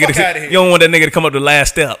even want that nigga Fuck to. outta here. You don't want that nigga to come up to the last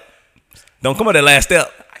step. Don't come up that last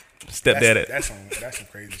step. Step that at. That's some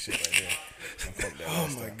crazy shit right there. Don't fuck that Oh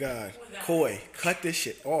last my time. God. Koi, cut this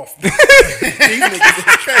shit off. These niggas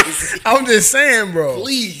is crazy. I'm just saying, bro.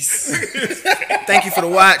 Please. Thank you for the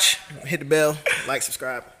watch. Hit the bell. Like,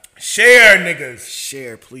 subscribe. Share, niggas.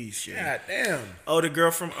 Share, please share. God damn. Oh, the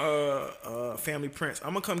girl from Family Prince. I'm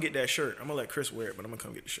gonna come get that shirt. I'm gonna let Chris wear it, but I'm gonna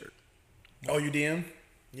come get the shirt. Oh, you DM?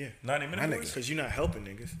 Yeah. 90 My minutes. niggas. Cause you're not helping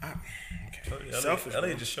niggas. Selfish. bro.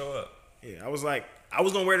 Elliot just show up. Yeah, I was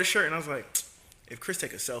gonna wear the shirt, and I was like, if Chris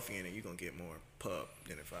take a selfie in it, you gonna get more pub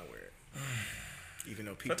than if I wear it. Even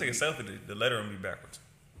though If people I take a selfie, the letter will be backwards.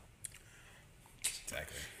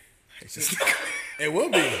 Exactly. It's just, It will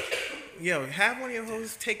be. yo, have one of your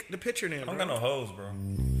hoes take the picture then, I don't bro. got no hoes, bro.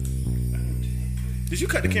 Did you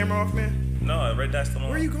cut the camera off, man? No, red dot's still on.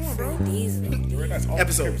 Where you going, bro? That's all.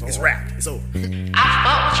 Episode. It's wrapped. It's over. I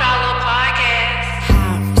fuck with y'all little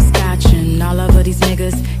podcast. Hopscotching all over these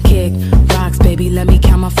niggas. Kick rocks, baby. Let me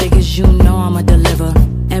count my figures. You know I'ma deliver.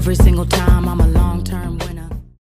 Every single time I'm a long-term winner.